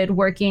started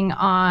working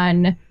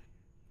on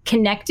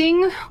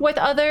connecting with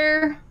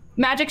other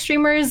Magic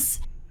streamers.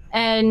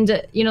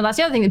 And, you know, that's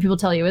the other thing that people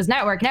tell you is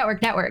network.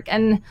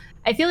 And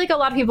I feel like a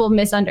lot of people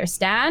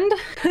misunderstand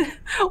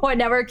what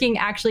networking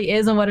actually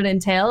is and what it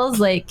entails.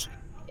 Like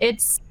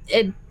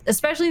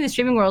especially in the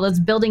streaming world, it's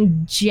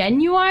building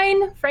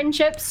genuine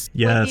friendships.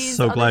 Yes,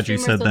 so glad you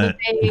said that.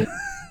 They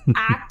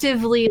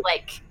actively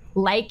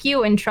like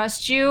you and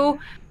trust you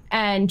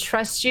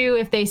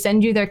if they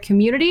send you their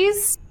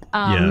communities.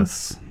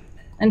 Yes.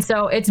 And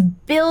so it's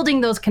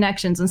building those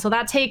connections. And so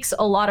that takes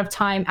a lot of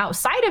time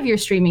outside of your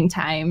streaming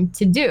time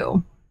to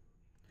do.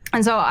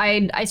 And so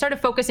I started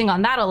focusing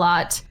on that a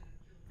lot.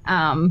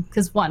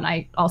 Because one,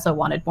 I also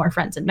wanted more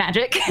friends in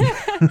Magic.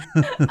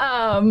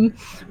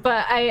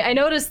 But I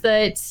noticed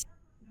that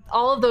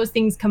all of those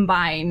things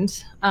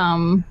combined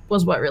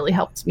was what really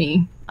helped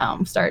me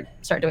start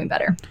doing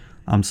better.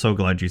 I'm so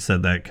glad you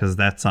said that, because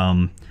that's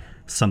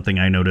something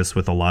I notice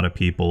with a lot of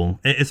people,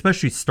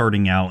 especially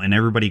starting out, and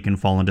everybody can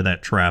fall into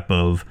that trap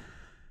of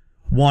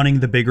wanting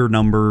the bigger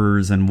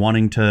numbers and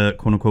wanting to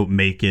quote unquote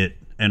make it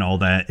and all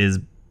that is.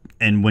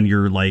 And when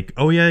you're like,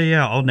 oh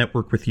yeah, I'll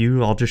network with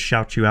you, I'll just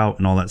shout you out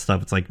and all that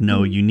stuff. It's like,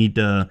 no, you need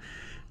to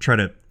try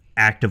to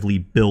actively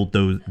build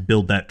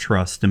that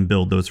trust and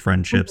build those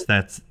friendships.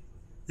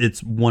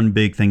 It's one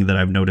big thing that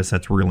I've noticed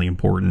that's really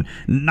important,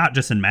 not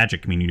just in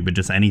Magic community, but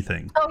just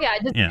anything. Oh yeah,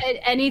 just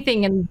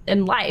anything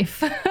in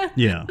life.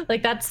 Yeah.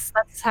 Like that's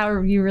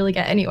how you really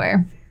get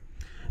anywhere.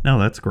 No,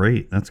 that's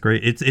great. That's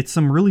great. It's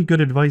some really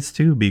good advice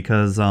too,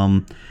 because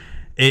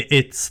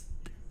it's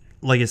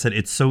like I said,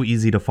 it's so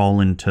easy to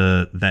fall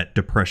into that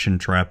depression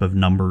trap of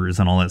numbers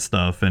and all that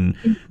stuff. And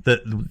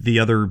the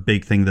other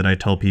big thing that I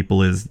tell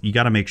people is you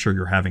got to make sure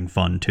you're having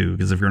fun too,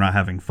 because if you're not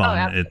having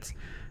fun,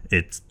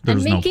 there's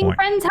and no making point.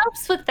 friends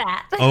helps with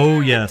that.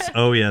 Oh yes.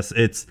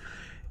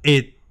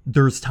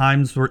 There's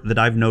times that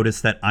I've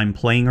noticed that I'm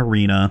playing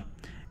Arena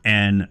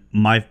and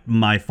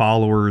my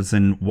followers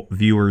and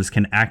viewers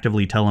can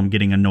actively tell I'm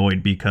getting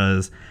annoyed,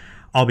 because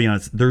I'll be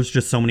honest, there's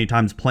just so many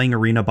times playing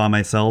Arena by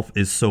myself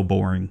is so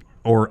boring,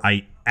 or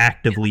I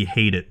actively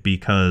hate it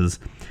because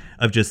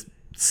of just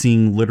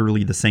seeing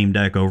literally the same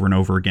deck over and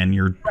over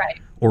again.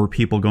 Or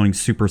people going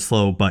super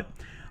slow. But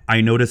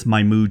I notice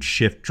my mood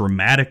shift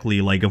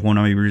dramatically. Like if one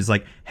of my viewers is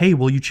like, hey,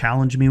 will you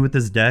challenge me with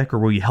this deck, or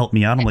will you help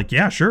me out? I'm like,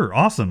 yeah, sure,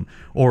 awesome.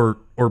 Or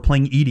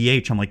playing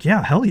EDH, I'm like,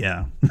 yeah, hell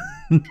yeah.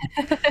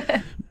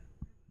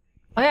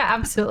 Oh yeah,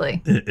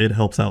 absolutely. It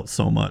helps out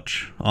so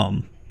much.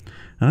 And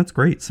that's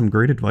great. Some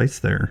great advice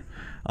there.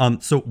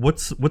 So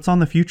what's on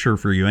the future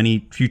for you?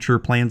 Any future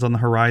plans on the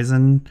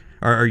horizon?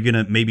 Are you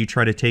gonna maybe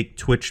try to take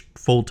Twitch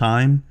full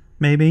time?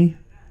 Maybe.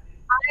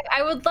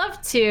 I would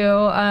love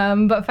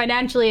to, but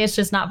financially it's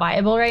just not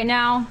viable right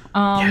now.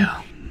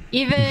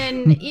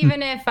 Even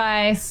if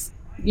I,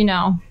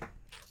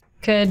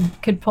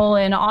 could pull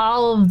in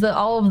all of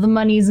the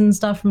monies and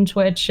stuff from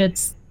Twitch,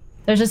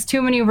 there's just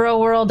too many real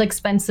world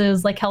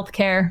expenses like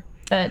healthcare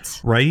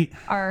that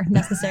are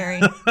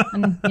necessary,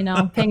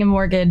 and paying a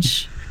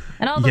mortgage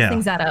and all those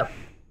things add up.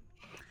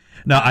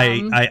 No,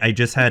 I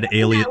just had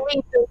Alias.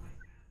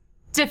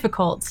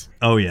 Difficult.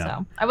 Oh yeah.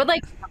 So I would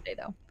like to someday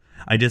though.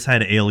 I just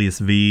had Alias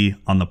V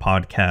on the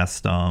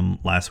podcast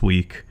last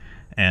week,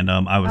 and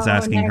I was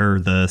asking her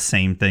the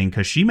same thing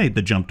because she made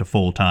the jump to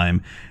full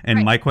time,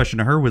 and my question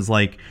to her was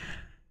like,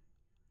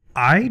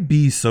 I'd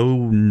be so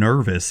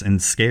nervous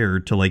and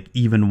scared to like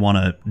even want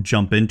to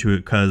jump into it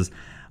because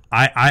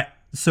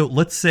so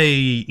let's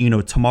say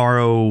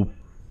tomorrow,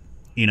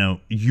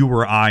 you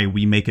or I,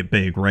 we make it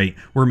big, right?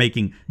 We're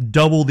making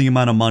double the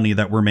amount of money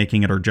that we're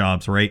making at our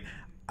jobs, right?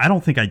 I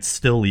don't think I'd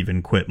still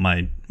even quit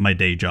my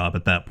day job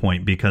at that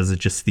point because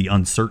it's just the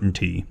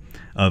uncertainty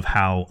of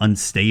how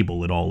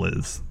unstable it all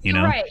is,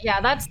 Right. Yeah.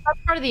 That's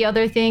part of the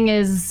other thing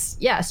is,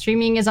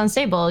 streaming is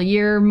unstable.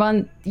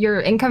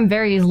 Your income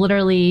varies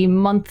literally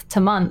month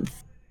to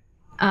month.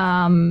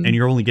 And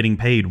you're only getting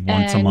paid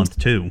once a month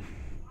too.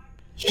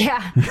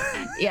 Yeah.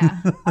 Yeah.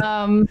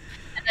 And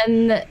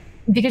then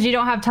because you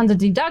don't have tons of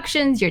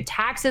deductions, your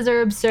taxes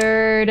are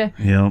absurd.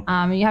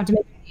 Yeah. You have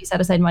to set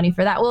aside money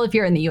for that. Well, if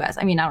you're in the US,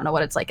 I don't know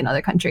what it's like in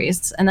other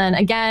countries. And then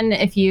again,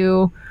 if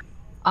you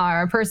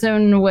are a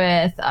person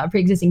with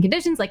pre-existing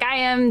conditions like I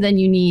am, then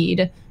you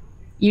need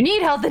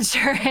health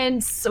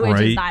insurance, which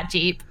is not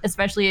cheap,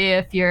 especially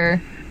if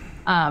you're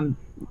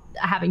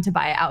having to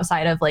buy it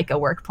outside of like a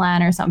work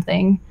plan or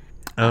something.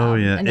 Oh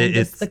yeah. And then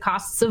just the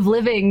costs of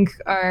living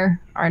are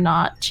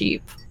not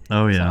cheap.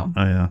 Oh yeah. So.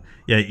 Oh yeah.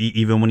 Yeah.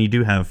 Even when you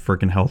do have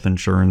freaking health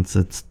insurance,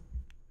 it's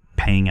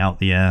paying out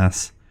the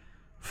ass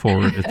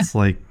for it. It's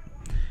like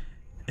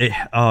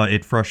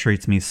it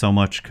frustrates me so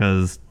much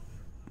because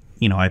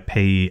I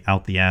pay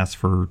out the ass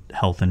for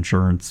health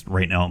insurance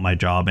right now at my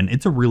job, and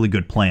it's a really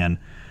good plan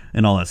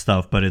and all that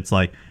stuff, but it's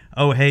like,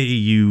 oh hey,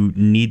 you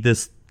need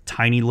this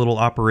tiny little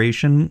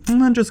operation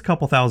and then just a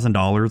couple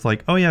 $1,000s,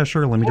 like, oh yeah,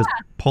 sure, let me just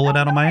pull it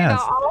out of my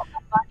ass. All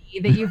the money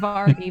that you've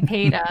already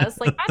paid us,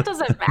 like that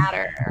doesn't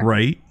matter.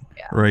 Right.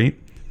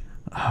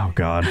 Oh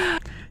god.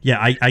 Yeah,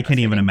 I can't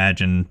even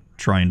imagine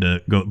trying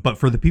to go, but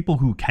for the people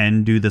who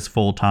can do this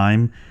full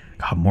time,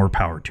 god, more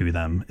power to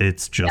them.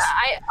 It's just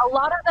a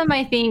lot of them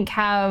I think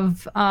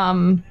have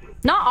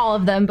not all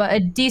of them, but a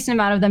decent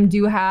amount of them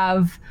do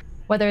have,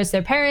 whether it's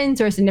their parents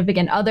or a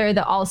significant other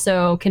that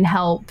also can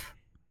help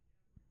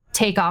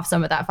take off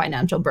some of that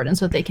financial burden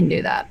so that they can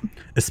do that.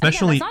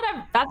 Especially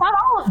that's not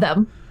all of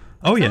them.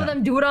 Some of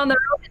them do it on their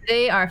own.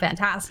 They are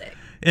fantastic.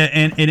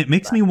 And it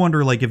makes me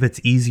wonder, like, if it's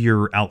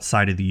easier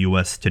outside of the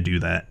US to do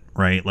that,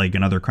 right? Like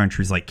in other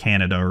countries like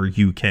Canada or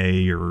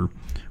UK or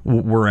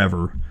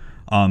wherever.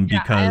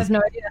 Because I have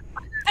no idea.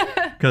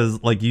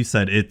 Because like you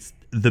said, it's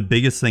the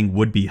biggest thing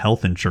would be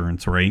health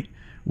insurance, right?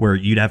 Where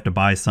you'd have to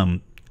buy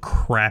some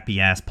crappy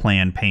ass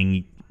plan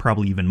paying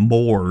probably even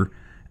more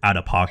out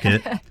of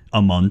pocket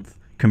a month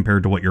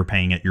compared to what you're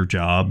paying at your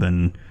job.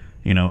 And,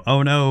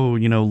 oh no,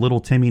 little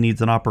Timmy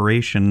needs an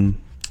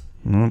operation.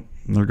 Well,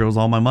 there goes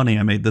all my money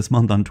I made this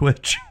month on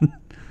Twitch.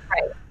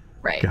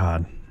 Right.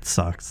 God, it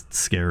sucks. It's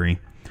scary.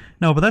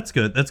 No, but that's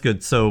good. That's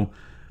good. So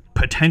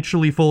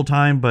potentially full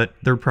time, but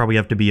there'd probably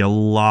have to be a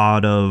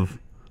lot of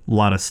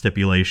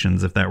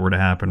stipulations if that were to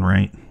happen,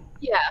 right?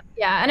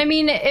 Yeah. And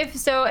if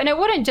so, and it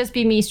wouldn't just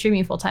be me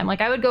streaming full time.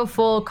 Like I would go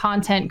full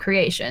content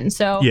creation.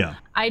 So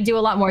I do a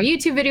lot more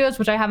YouTube videos,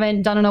 which I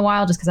haven't done in a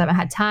while just because I haven't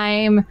had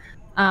time.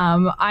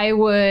 I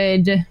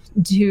would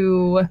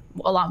do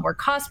a lot more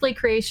cosplay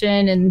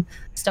creation and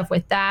stuff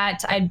with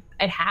that. I'd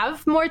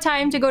have more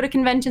time to go to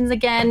conventions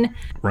again.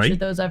 Right. Should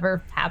those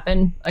ever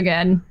happen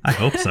again? I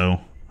hope so.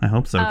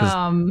 Because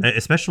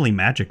especially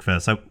Magic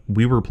Fest.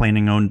 We were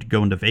planning on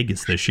going to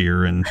Vegas this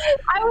year, and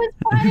I was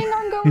planning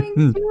on going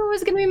too. It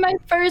was going to be my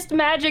first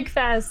Magic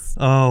Fest.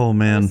 Oh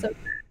man,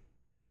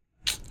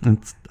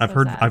 I've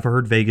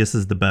heard Vegas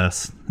is the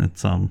best.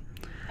 It's And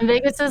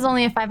Vegas is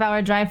only a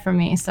 5-hour drive from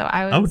me, so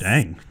I was. Oh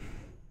dang.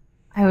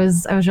 I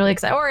was really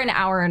excited, or an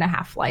hour and a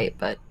half flight,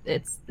 but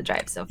it's the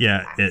drive so.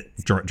 Yeah,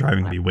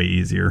 driving would be way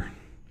easier,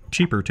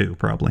 cheaper too,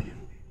 probably.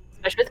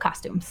 Especially with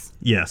costumes.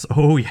 Yes.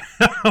 Oh yeah.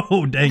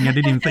 Oh dang! I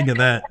didn't even think of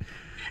that.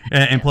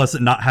 And plus,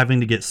 not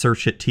having to get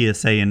searched at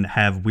TSA and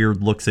have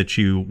weird looks at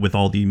you with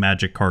all the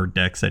Magic card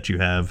decks that you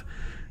have,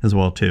 as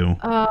well too.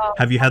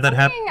 Have you had that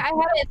happen? I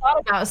hadn't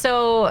thought about.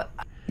 So,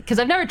 because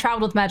I've never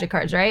traveled with Magic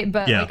cards, right?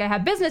 But like I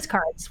have business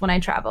cards when I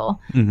travel,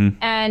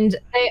 and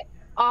they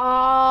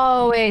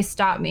always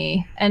stop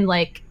me and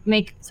like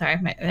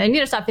I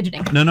need to stop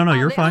fidgeting. No,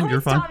 you're fine. You're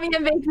fine. Stop me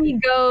and make me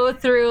go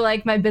through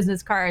like my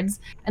business cards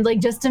and like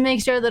just to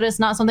make sure that it's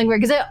not something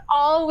weird, because it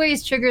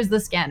always triggers the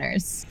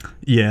scanners.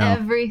 Yeah.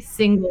 Every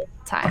single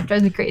time. It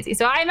drives me crazy.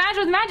 So I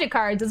imagine with Magic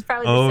cards it's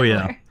probably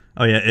similar.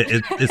 Oh yeah.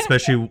 It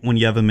especially when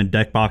you have them in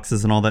deck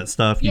boxes and all that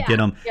stuff. You get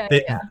them.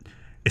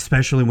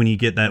 especially when you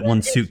get that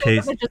one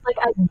suitcase. It's just like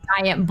a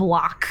giant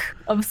block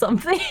of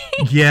something.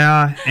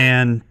 Yeah,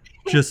 and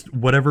just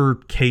whatever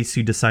case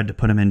you decide to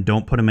put them in,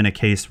 don't put them in a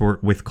case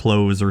with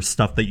clothes or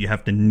stuff that you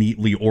have to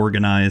neatly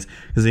organize,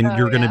 because then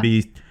you're going to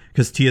be,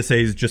 because TSA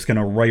is just going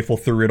to rifle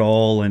through it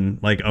all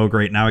and like, oh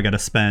great, now I got to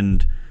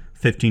spend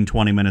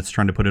 15-20 minutes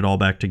trying to put it all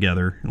back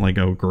together. Like,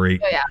 oh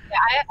great. Oh, yeah,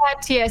 I have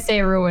had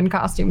TSA ruin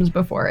costumes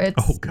before.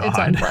 It's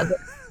unpleasant.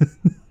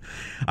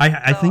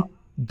 I think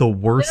the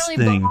worst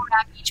thing,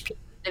 each piece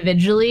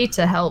individually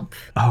to help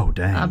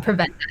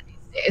prevent that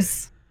these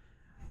days.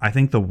 I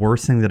think the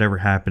worst thing that ever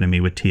happened to me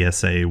with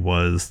TSA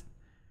was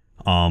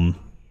and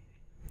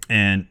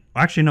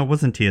actually no, it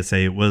wasn't TSA,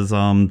 it was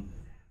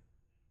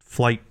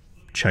flight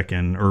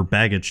check-in or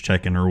baggage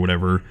check-in or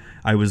whatever.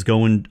 I was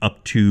going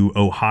up to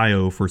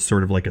Ohio for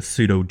sort of like a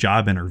pseudo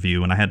job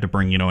interview, and I had to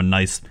bring, a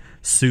nice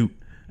suit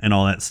and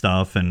all that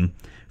stuff. And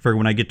for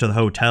when I get to the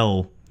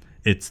hotel,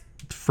 it's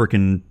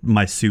freaking,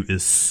 my suit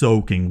is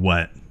soaking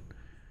wet.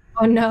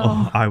 Oh no.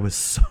 Oh, I was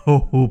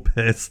so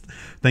pissed.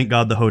 Thank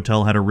God the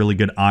hotel had a really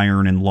good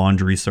iron and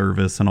laundry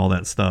service and all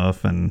that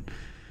stuff.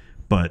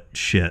 But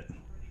shit.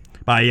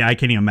 But yeah, I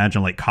can't even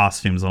imagine like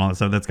costumes and all that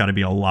stuff. That's got to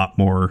be a lot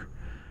more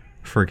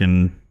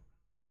freaking.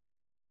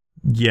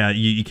 Yeah,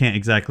 you can't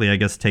exactly, I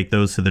guess, take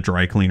those to the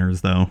dry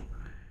cleaners though.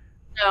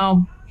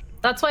 No.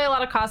 That's why a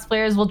lot of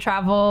cosplayers will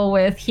travel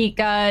with heat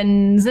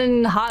guns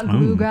and hot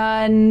glue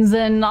guns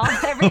and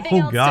everything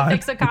else to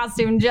fix a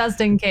costume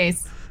just in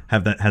case.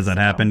 Has that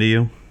happened to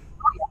you?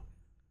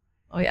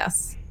 Oh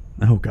yes.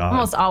 Oh god.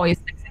 Almost always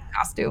fixing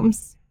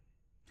costumes.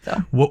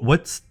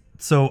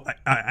 So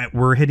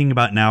we're hitting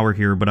about an hour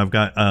here, but I've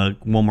got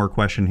one more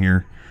question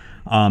here.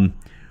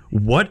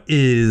 What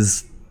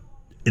is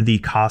the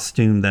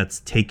costume that's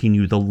taking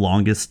you the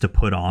longest to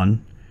put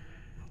on?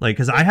 Like,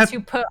 because I have to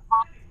put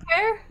on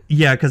there.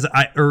 Yeah, because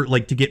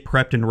to get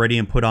prepped and ready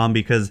and put on,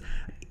 because.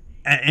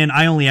 And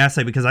I only ask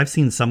that because I've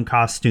seen some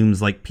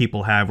costumes like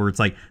people have where it's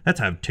like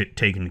that's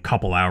taken a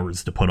couple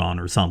hours to put on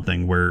or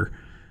something, where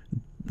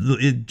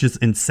it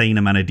just insane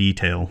amount of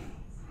detail.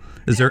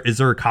 Is there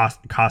a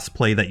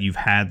cosplay that you've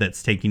had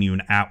that's taken you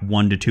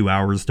 1 to 2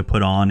 hours to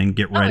put on and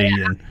get ready?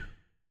 Yeah. And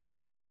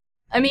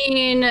I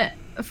mean,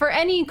 for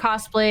any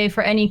cosplay,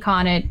 for any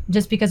con,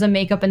 just because of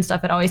makeup and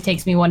stuff, it always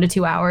takes me 1 to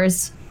 2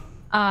 hours.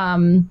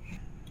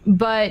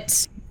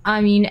 But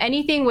I mean,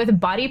 anything with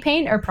body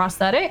paint or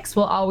prosthetics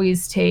will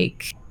always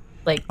take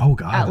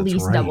at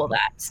least double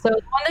that. So the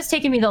one that's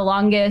taken me the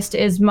longest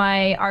is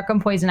my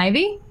Arkham Poison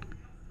Ivy.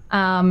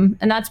 And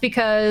that's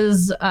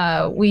because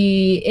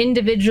we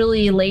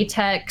individually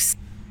latex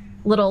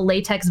little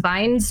latex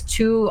vines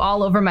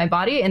all over my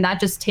body, and that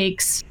just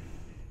takes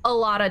a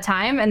lot of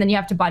time. And then you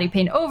have to body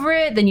paint over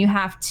it. Then you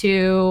have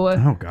to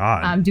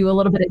do a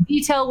little bit of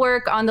detail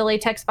work on the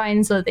latex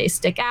vines so that they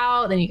stick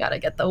out. Then you got to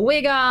get the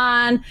wig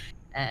on,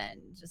 and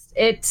just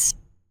it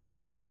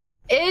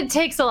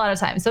takes a lot of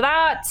time. So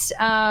that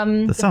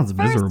sounds miserable.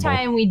 The first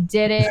time we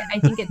did it, I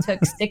think it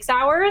took 6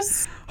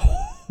 hours.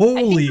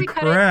 Holy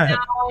crap!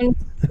 Cut it down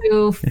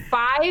to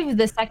 5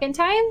 the second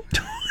time.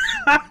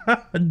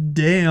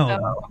 Damn.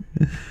 So,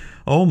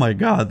 oh my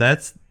god,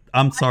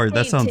 I'm sorry,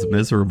 that sounds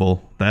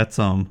miserable. That's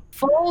full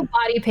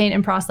body paint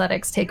and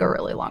prosthetics take a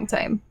really long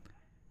time.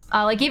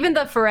 Like even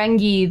the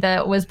Ferengi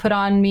that was put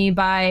on me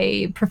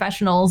by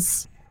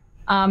professionals,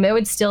 it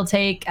would still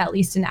take at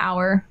least an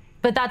hour.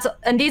 But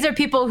these are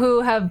people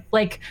who have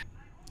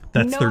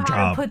that's their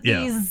job. To put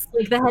these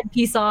the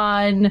headpiece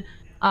on,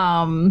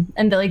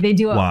 and they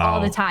do it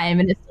all the time,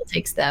 and it still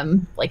takes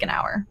them an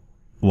hour.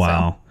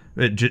 Wow,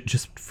 so.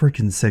 Just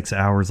freaking 6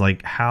 hours.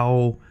 Like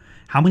how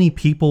many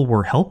people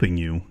were helping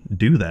you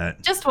do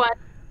that? Just one.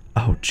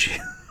 Oh, gee.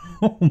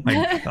 Oh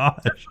my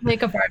gosh.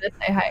 Makeup artist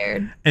I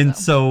hired. And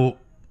so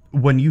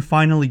when you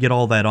finally get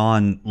all that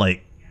on,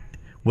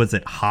 was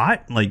it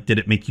hot? Did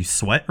it make you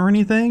sweat or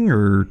anything,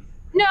 or?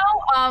 No,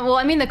 well,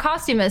 I mean, the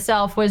costume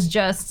itself was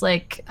just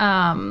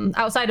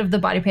outside of the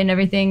body paint and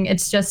everything.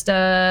 It's just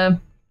a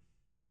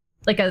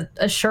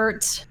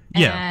shirt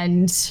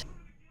and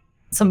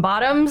some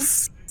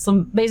bottoms,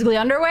 some basically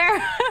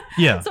underwear.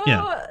 Yeah. So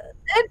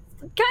it's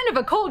kind of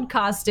a cold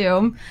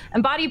costume,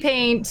 and body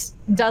paint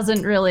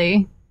doesn't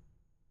really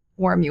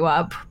warm you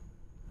up.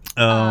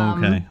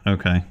 Oh,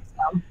 okay.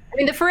 So, I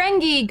mean, the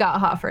Ferengi got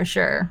hot for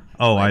sure.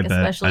 Oh, I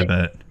bet. On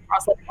the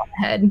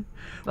head.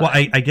 But, well,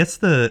 I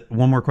guess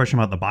one more question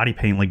about the body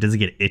paint. Does it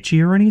get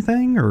itchy or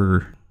anything,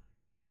 or?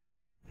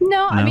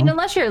 No, I mean,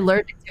 unless you're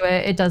allergic to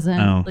it, it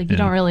doesn't. You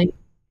don't really.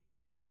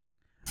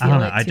 I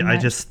don't know. I don't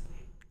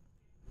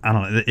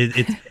know.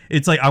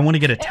 It's I want to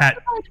get a tat.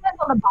 It really depends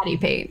on the body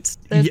paint.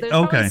 There's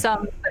probably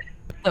some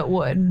that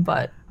would,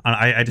 but.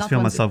 I just feel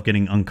myself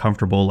getting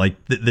uncomfortable.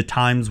 The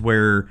times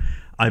where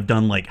I've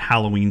done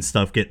Halloween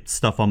stuff, get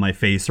stuff on my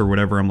face or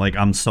whatever.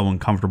 I'm so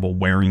uncomfortable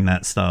wearing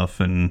that stuff,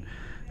 and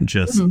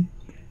just. Mm-hmm.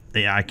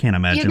 Yeah, I can't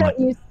imagine. You get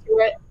used to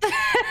it.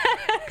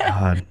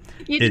 God.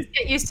 You just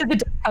get used to the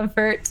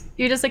discomfort.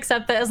 You just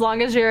accept that as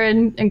long as you're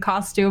in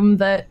costume,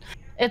 that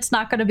it's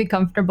not going to be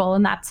comfortable,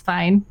 and that's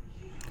fine.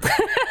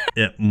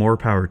 Yeah, more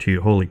power to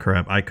you. Holy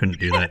crap, I couldn't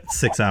do that.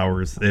 6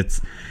 hours.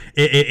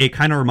 It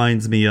kind of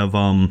reminds me of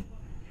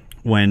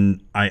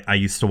when I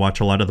used to watch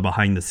a lot of the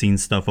behind the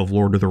scenes stuff of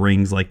Lord of the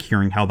Rings, like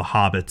hearing how the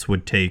hobbits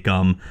would take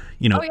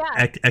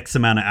X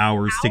amount of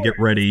hours to get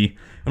ready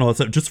and all that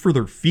stuff just for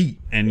their feet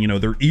and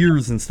their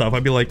ears and stuff.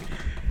 I'd be like,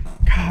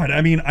 God,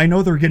 I mean, I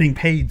know they're getting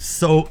paid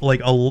so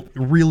like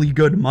really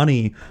good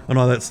money and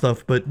all that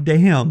stuff, but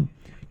damn.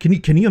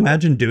 Can you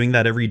imagine doing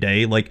that every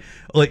day? Like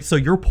so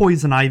your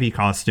Poison Ivy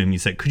costume, you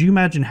said, could you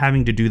imagine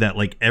having to do that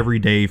like every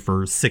day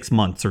for 6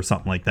 months or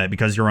something like that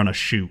because you're on a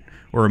shoot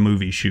or a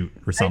movie shoot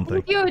or something?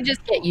 I think you would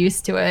just get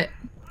used to it.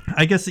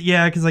 I guess,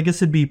 yeah, because I guess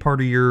it'd be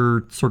part of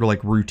your sort of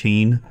like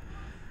routine,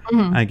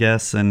 I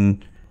guess.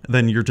 And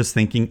then you're just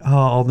thinking, oh,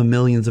 all the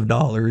millions of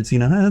dollars,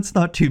 that's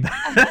not too bad.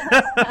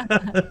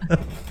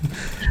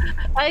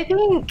 I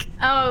think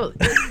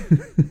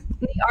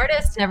the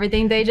artists and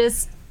everything,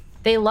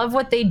 they love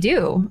what they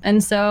do.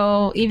 And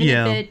so even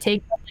if it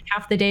takes like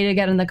half the day to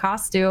get in the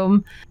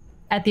costume,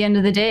 at the end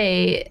of the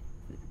day,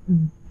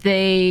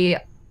 they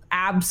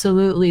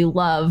absolutely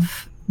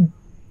love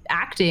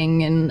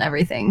acting and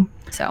everything.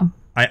 So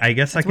I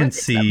guess I can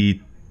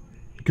see,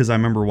 because I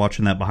remember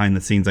watching that behind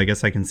the scenes, I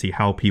guess I can see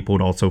how people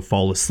would also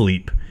fall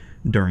asleep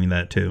during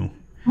that too.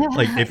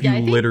 Like if you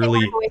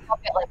literally wake up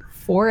at like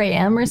 4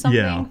 a.m. or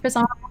something for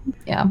some.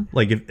 Yeah.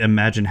 Like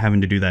imagine having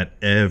to do that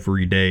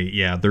every day.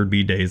 Yeah, there'd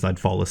be days I'd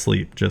fall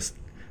asleep, just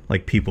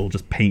like people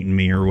just painting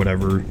me or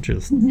whatever.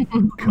 Just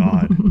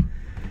God,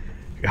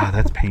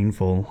 that's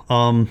painful.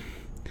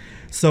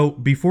 So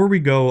before we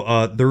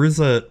go, there is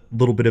a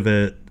little bit of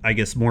a, I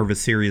guess, more of a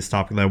serious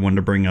topic that I wanted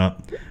to bring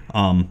up.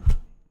 And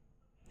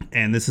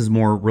this is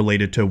more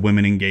related to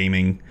women in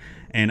gaming.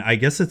 And I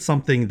guess it's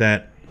something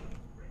that,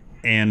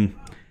 and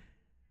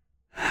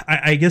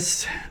I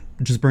guess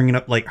just bringing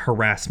up like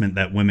harassment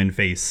that women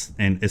face,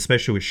 and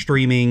especially with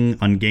streaming,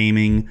 on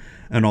gaming,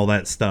 and all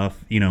that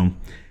stuff,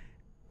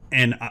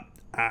 And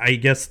I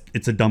guess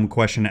it's a dumb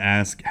question to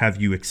ask,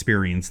 have you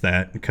experienced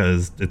that?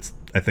 Because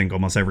I think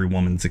almost every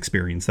woman's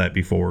experienced that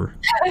before.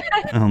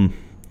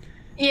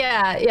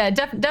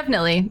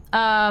 Definitely.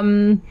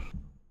 I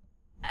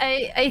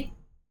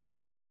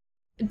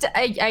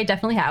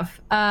definitely have.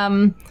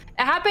 It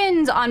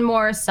happens on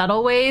more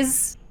subtle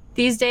ways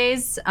these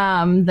days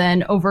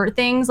than overt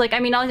things. Like, I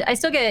mean, I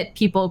still get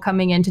people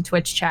coming into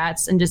Twitch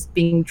chats and just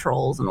being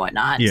trolls and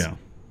whatnot. Yeah.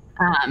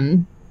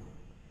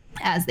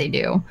 As they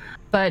do.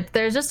 But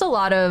there's just a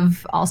lot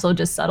of also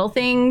just subtle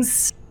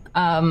things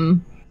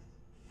of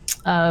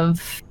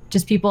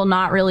just people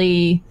not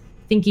really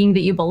thinking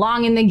that you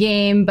belong in the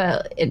game,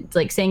 but it's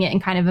like saying it in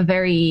kind of a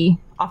very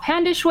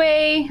offhandish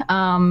way.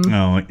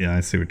 Oh, yeah, I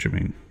see what you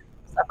mean.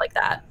 Stuff like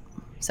that.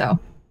 So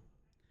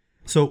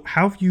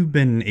how have you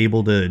been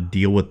able to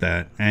deal with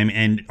that?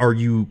 And are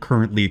you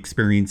currently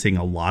experiencing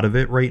a lot of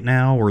it right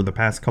now or the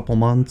past couple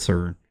months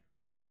or?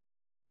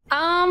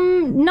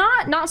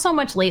 Not so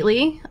much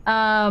lately.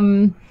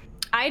 I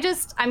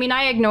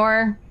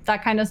ignore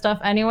that kind of stuff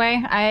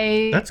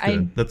anyway.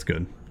 That's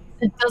good.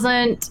 It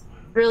doesn't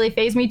really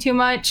faze me too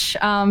much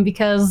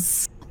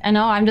because I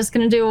know I'm just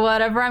going to do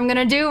whatever I'm going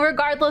to do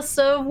regardless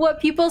of what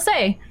people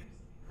say.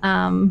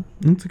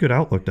 It's a good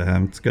outlook to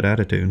have. It's a good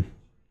attitude.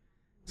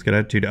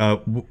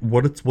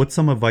 What's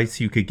some advice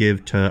you could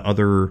give to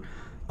other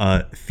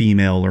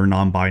female or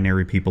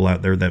non-binary people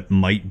out there that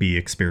might be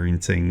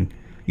experiencing,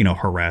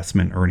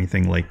 harassment or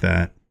anything like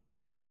that?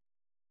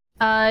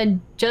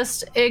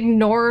 Just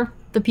ignore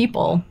the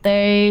people.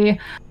 They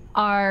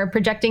are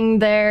projecting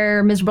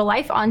their miserable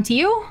life onto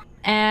you,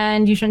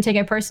 and you shouldn't take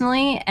it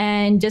personally,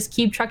 and just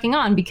keep trucking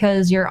on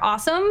because you're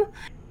awesome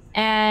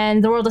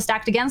and the world is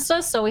stacked against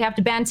us, so we have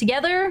to band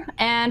together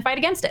and fight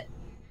against it.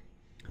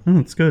 Oh,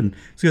 it's good.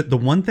 It's good. The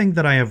one thing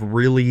that I have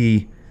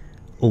really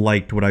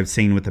liked what I've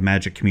seen with the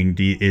Magic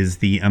community is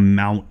the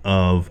amount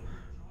of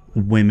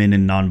women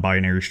and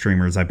non-binary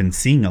streamers I've been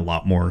seeing a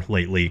lot more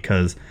lately,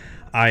 because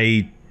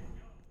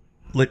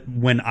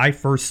when I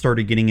first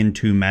started getting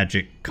into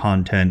Magic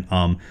content,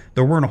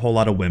 there weren't a whole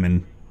lot of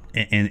women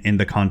in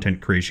the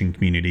content creation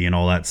community and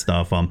all that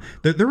stuff.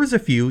 There was a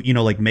few,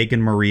 like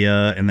Megan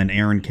Maria and then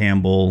Aaron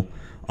Campbell.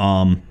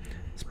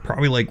 It's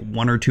probably like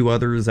one or two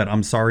others that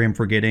I'm sorry I'm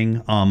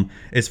forgetting.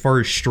 As far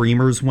as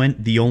streamers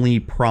went, the only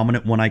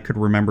prominent one I could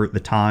remember at the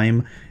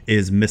time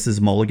is Mrs.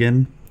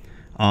 Mulligan.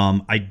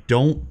 I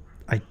don't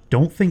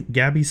think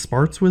Gabby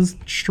Spartz was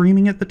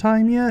streaming at the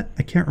time yet.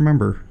 I can't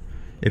remember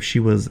if she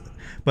was,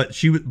 but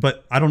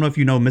I don't know if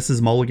you know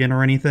Mrs. Mulligan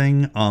or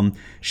anything.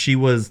 She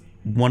was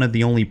one of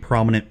the only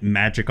prominent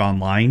Magic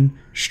Online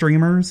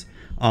streamers.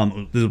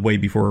 This is way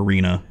before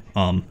Arena.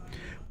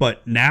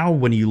 But now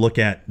when you look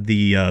at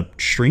the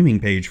streaming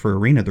page for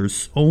Arena, there's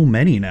so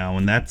many now,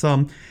 and that's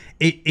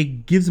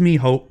it gives me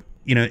hope.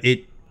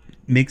 It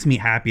makes me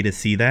happy to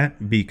see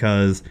that,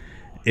 because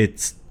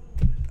it's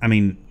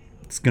going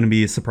to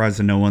be a surprise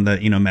to no one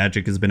that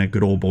Magic has been a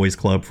good old boys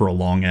club for a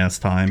long ass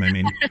time.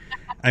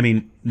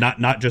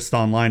 Not just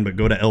online, but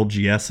go to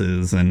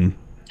LGS's and.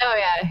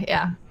 Oh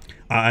yeah.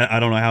 I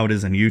don't know how it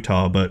is in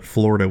Utah, but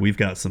Florida, we've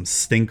got some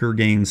stinker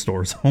game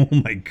stores. Oh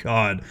my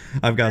God.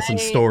 I've got some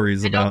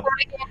stories about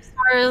game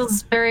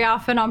stores very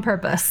often on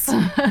purpose.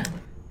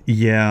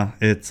 Yeah,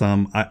 it's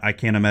I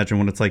can't imagine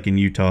what it's like in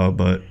Utah,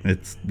 but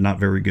it's not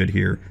very good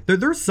here.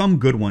 There's some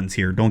good ones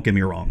here, don't get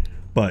me wrong.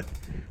 But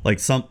like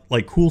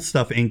Cool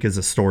Stuff Inc. is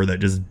a store that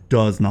just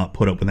does not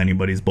put up with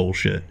anybody's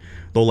bullshit.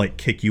 They'll like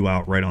kick you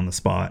out right on the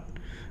spot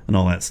and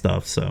all that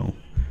stuff. So,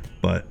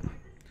 but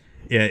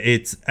yeah,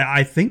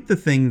 I think the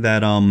thing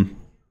that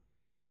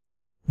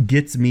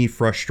gets me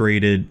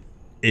frustrated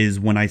is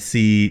when I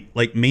see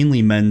like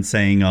mainly men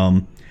saying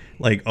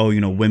like, oh,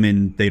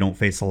 women, they don't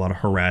face a lot of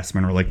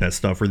harassment or like that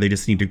stuff, or they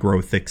just need to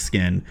grow thick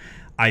skin.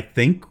 I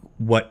think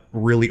what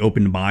really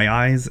opened my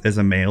eyes as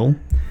a male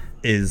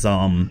is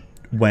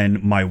when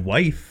my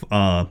wife,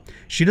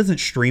 she doesn't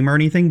stream or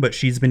anything, but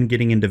she's been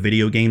getting into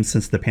video games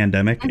since the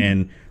pandemic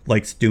and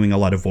likes doing a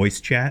lot of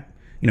voice chat,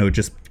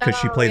 just because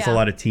she plays a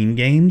lot of team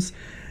games.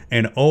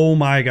 And oh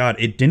my God,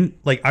 it didn't,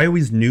 like, I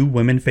always knew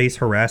women face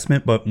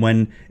harassment, but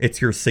when it's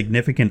your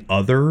significant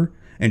other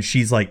and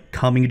she's like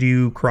coming to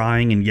you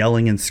crying and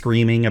yelling and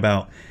screaming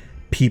about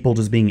people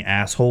just being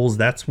assholes,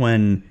 that's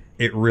when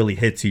it really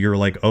hits you. You're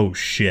like, oh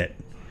shit.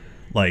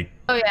 Like,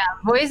 oh yeah,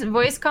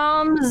 voice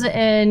comms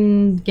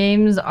in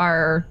games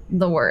are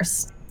the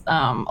worst.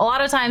 A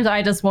lot of times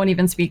I just won't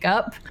even speak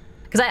up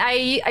because I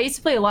used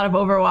to play a lot of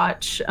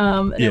Overwatch,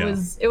 and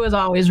it was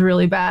always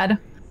really bad.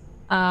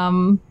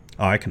 Oh,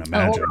 I can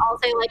imagine. I'll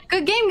say like,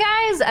 good game,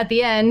 guys, at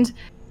the end.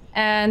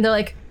 And they're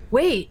like,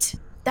 wait,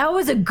 that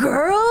was a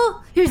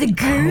girl? There's a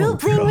girl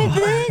playing with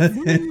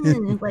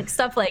us? Like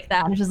stuff like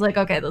that. And it's just like,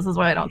 okay, this is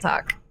why I don't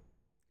talk.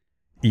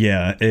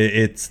 Yeah,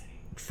 it's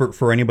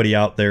for anybody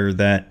out there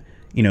that,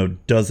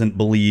 doesn't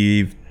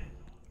believe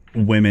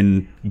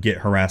women get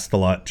harassed a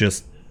lot,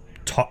 just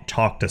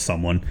talk to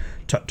someone.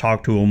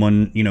 Talk to a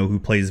woman, who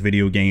plays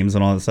video games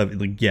and all that stuff.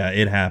 Like, yeah,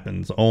 it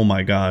happens. Oh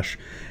my gosh.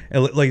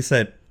 Like I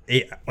said,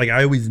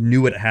 I always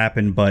knew it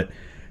happened, but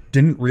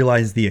didn't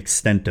realize the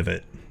extent of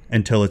it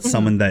until it's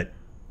someone that,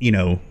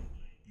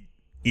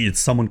 it's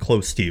someone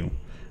close to you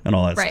and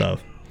all that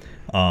stuff.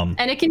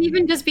 And it can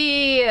even just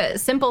be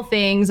simple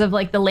things of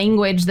like the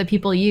language that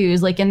people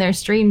use, like in their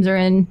streams or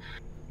in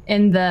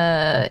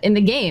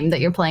the game that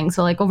you're playing.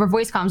 So like over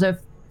voice comms,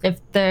 if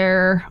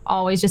they're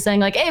always just saying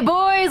like, hey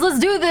boys, let's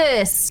do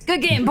this,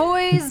 good game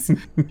boys,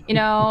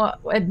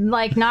 and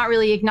like not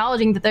really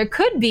acknowledging that there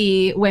could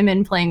be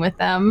women playing with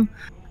them.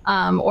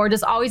 Or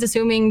just always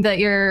assuming that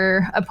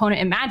your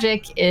opponent in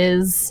Magic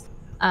is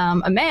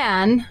a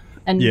man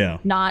and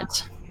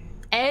not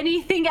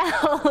anything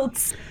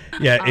else.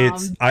 Yeah,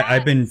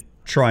 I've been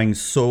trying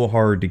so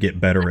hard to get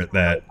better at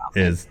that.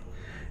 I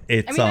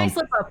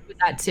slip up with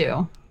that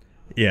too.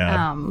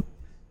 Yeah.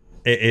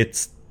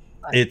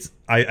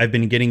 I've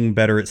been getting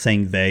better at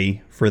saying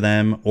they for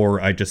them, or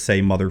I just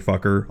say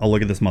motherfucker. I'll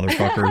look at this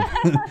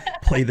motherfucker,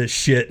 play this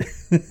shit.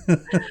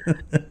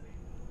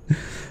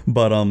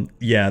 But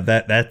yeah,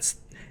 that's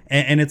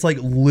and it's like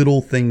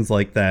little things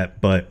like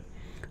that. But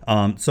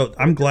so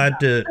I'm glad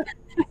to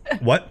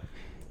what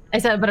I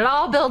said, but it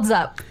all builds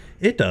up.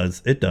 It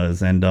does,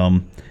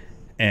 and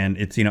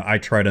it's I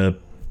try to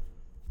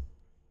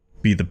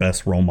be the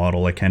best role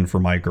model I can for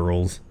my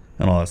girls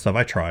and all that stuff.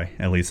 I try,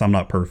 at least. I'm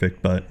not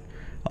perfect, but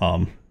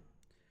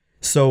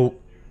so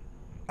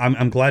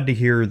I'm glad to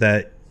hear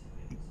that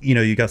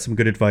you got some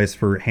good advice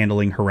for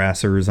handling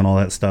harassers and all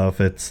that stuff.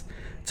 It's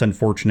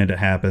unfortunate it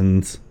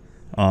happens,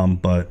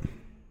 but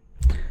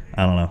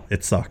I don't know.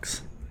 It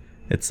sucks,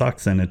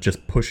 and it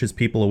just pushes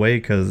people away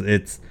because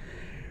it's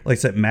like I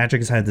said,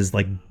 Magic has had this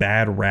like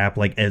bad rap.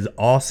 Like as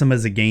awesome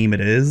as a game it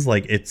is,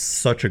 like it's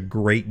such a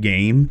great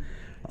game,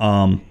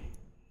 it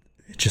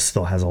just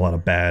still has a lot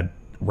of bad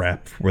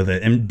rap with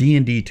it. And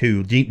D&D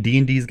too.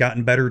 D&D's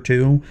gotten better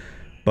too,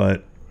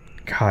 but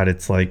God,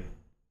 it's like,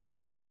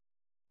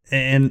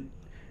 and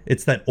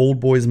it's that old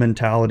boys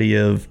mentality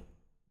of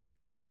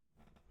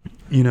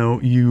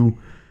you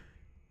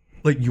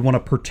want to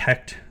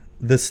protect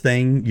this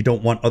thing. You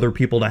don't want other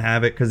people to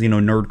have it because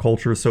nerd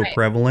culture is so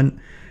prevalent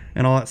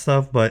and all that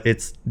stuff, but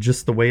it's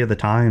just the way of the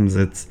times.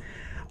 It's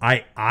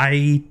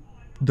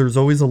there's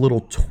always a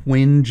little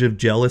twinge of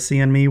jealousy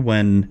in me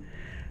when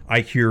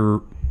I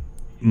hear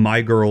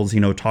my girls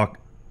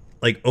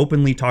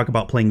openly talk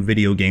about playing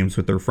video games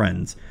with their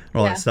friends and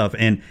all that stuff,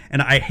 and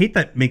I hate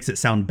that makes it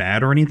sound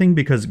bad or anything,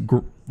 because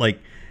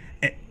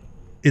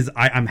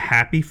I'm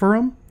happy for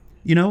them.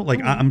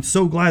 I'm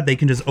so glad they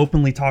can just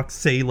openly talk,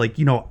 say like,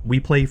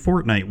 we play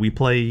Fortnite, we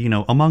play,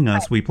 Among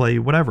Us, we play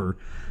whatever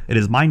it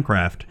is,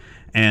 Minecraft.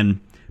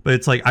 But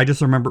it's like, I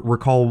just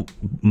recall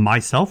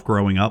myself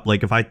growing up,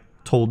 like if I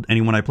told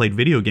anyone I played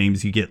video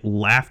games, you get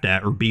laughed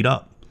at or beat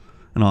up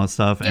and all that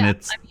stuff. And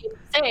it's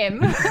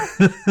same. And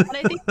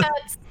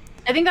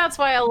I think that's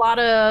why a lot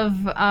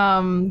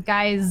of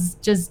guys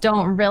just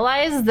don't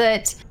realize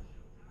that.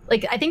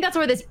 Like, I think that's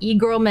where this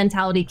e-girl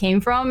mentality came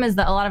from, is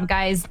that a lot of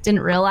guys didn't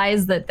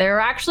realize that there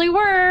actually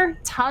were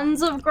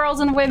tons of girls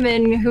and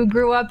women who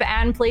grew up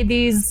and played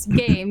these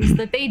games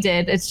that they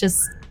did. It's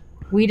just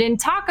we didn't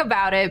talk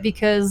about it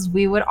because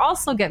we would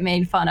also get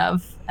made fun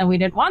of, and we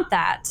didn't want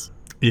that.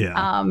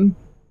 Yeah.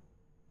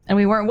 And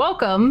we weren't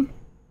welcome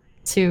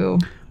to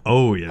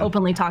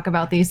openly talk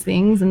about these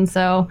things. And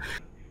so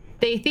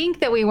they think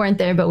that we weren't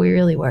there, but we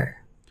really were.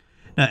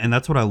 And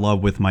that's what I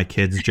love with my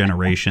kids'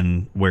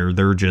 generation, where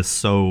they're just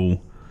so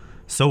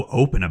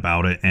open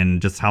about it,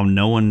 and just how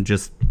no one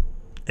just,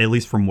 at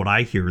least from what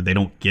I hear, they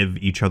don't give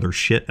each other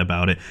shit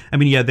about it. I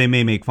mean, yeah, they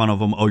may make fun of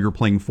them. Oh, you're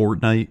playing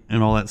Fortnite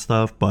and all that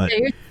stuff, but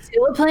you're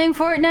still playing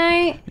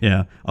Fortnite?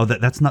 Yeah. Oh,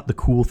 that's not the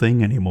cool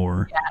thing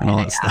anymore, and all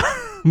that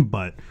stuff.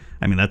 But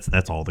I mean,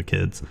 that's all the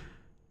kids.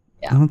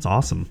 Yeah. Oh, that's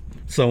awesome.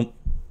 So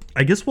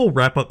I guess we'll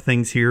wrap up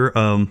things here.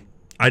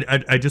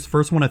 I just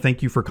first want to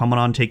thank you for coming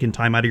on, taking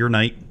time out of your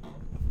night.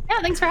 Yeah,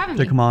 thanks for having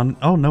to me. Come on.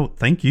 Oh, no,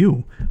 thank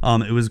you.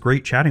 It was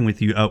great chatting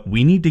with you.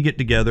 We need to get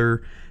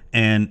together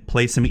and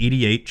play some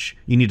EDH.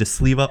 You need to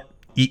sleeve up,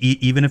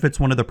 even if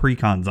it's one of the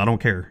pre-cons. I don't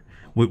care.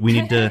 We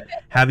need to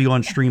have you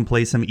on stream,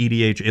 play some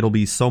EDH. It'll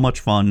be so much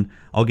fun.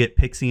 I'll get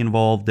Pixie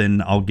involved,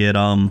 and I'll get,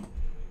 I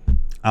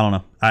don't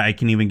know. I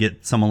can even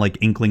get someone like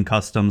Inkling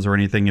Customs or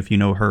anything if you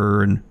know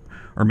her,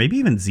 or maybe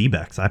even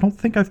Zebex. I don't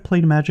think I've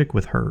played Magic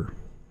with her.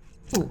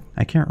 Ooh.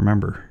 I can't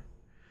remember.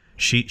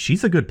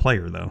 She's a good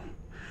player, though.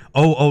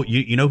 Oh,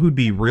 you know who'd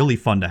be really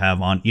fun to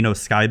have on? You know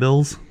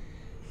Skybills?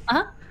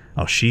 Uh-huh.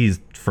 Oh,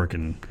 she's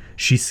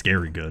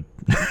scary good.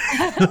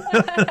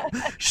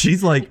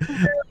 She's like...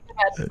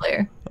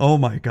 player. Oh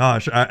my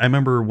gosh. I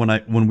remember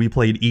when we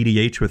played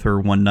EDH with her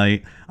one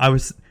night,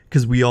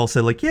 because we all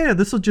said like, yeah,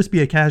 this will just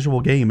be a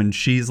casual game. And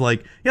she's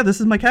like, yeah,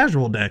 this is my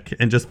casual deck.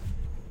 And just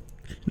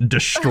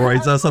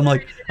destroys us. I'm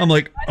like,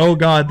 oh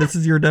God, this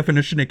is your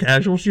definition of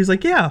casual? She's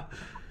like, yeah.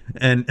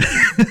 And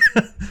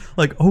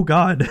like, oh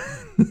God.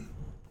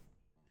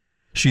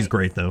 She's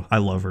great though. I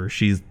love her.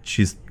 She's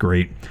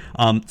great.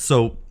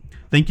 So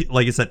thank you.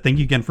 Like I said, thank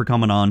you again for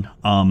coming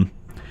on.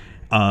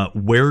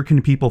 Where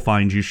can people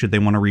find you should they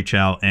want to reach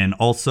out? And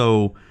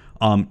also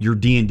your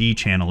D&D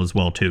channel as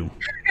well too.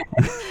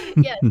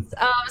 Yes.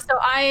 So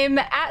I'm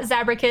at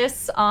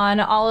Zabracus on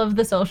all of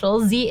the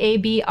socials,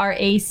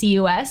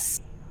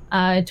 ZABRACUS,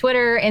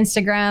 Twitter,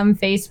 Instagram,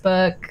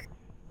 Facebook.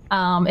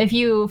 If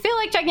you feel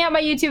like checking out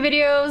my YouTube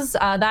videos,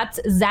 that's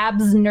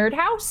Zab's Nerd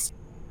House.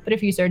 But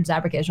if you search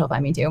Zabracus, you'll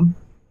find me too.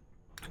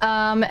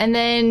 And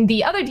then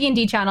the other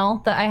D&D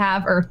channel that I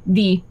have, or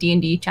the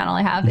D&D channel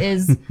I have,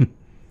 is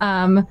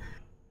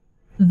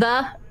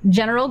The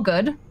General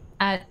Good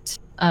at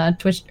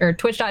Twitch or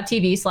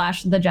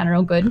twitch.tv/The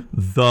General Good.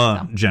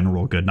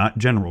 General Good, not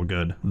General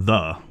Good.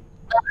 The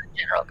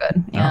General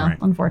Good. Yeah, right.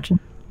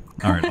 Unfortunately.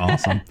 All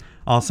right,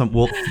 awesome.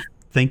 Well,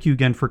 thank you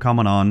again for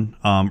coming on.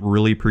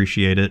 Really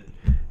appreciate it.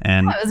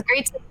 And it was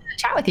great to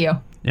chat with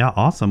you. Yeah,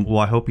 awesome. Well,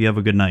 I hope you have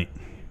a good night.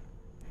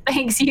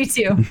 Thanks, you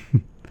too.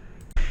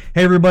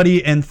 Hey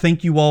everybody, and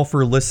thank you all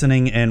for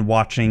listening and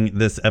watching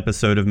this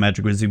episode of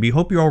Magic with Zuby.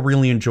 Hope you all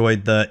really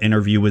enjoyed the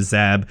interview with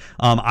Zab.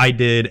 I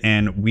did,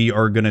 and we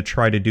are going to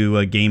try to do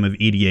a game of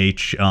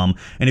EDH.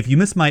 And if you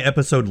missed my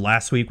episode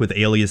last week with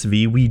Alias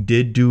V, we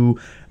did do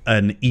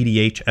an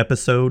EDH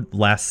episode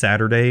last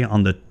Saturday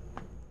on the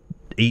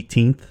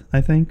 18th,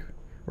 I think,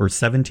 or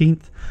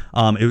 17th.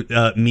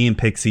 Me and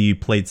Pixie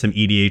played some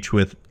EDH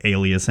with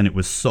Alias, and it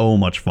was so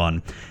much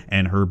fun,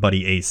 and her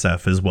buddy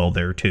Asef as well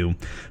there too.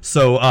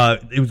 So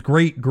it was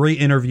great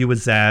interview with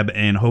Zab,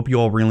 and hope you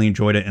all really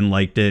enjoyed it and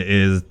liked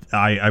it.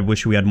 I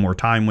wish we had more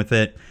time with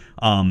it.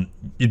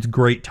 It's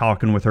great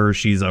talking with her.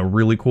 She's a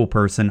really cool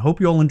person. Hope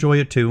you all enjoy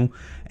it too,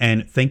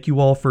 and thank you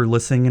all for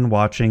listening and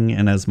watching.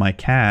 And as my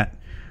cat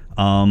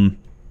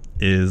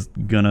is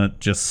gonna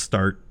just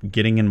start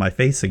getting in my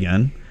face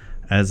again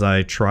as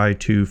I try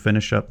to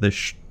finish up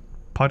this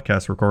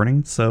podcast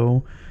recording.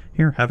 So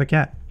here, have a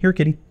cat. Here,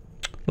 kitty.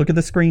 Look at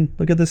the screen.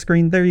 Look at the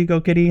screen. There you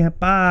go, kitty.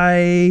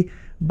 Bye.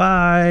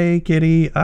 Bye, kitty.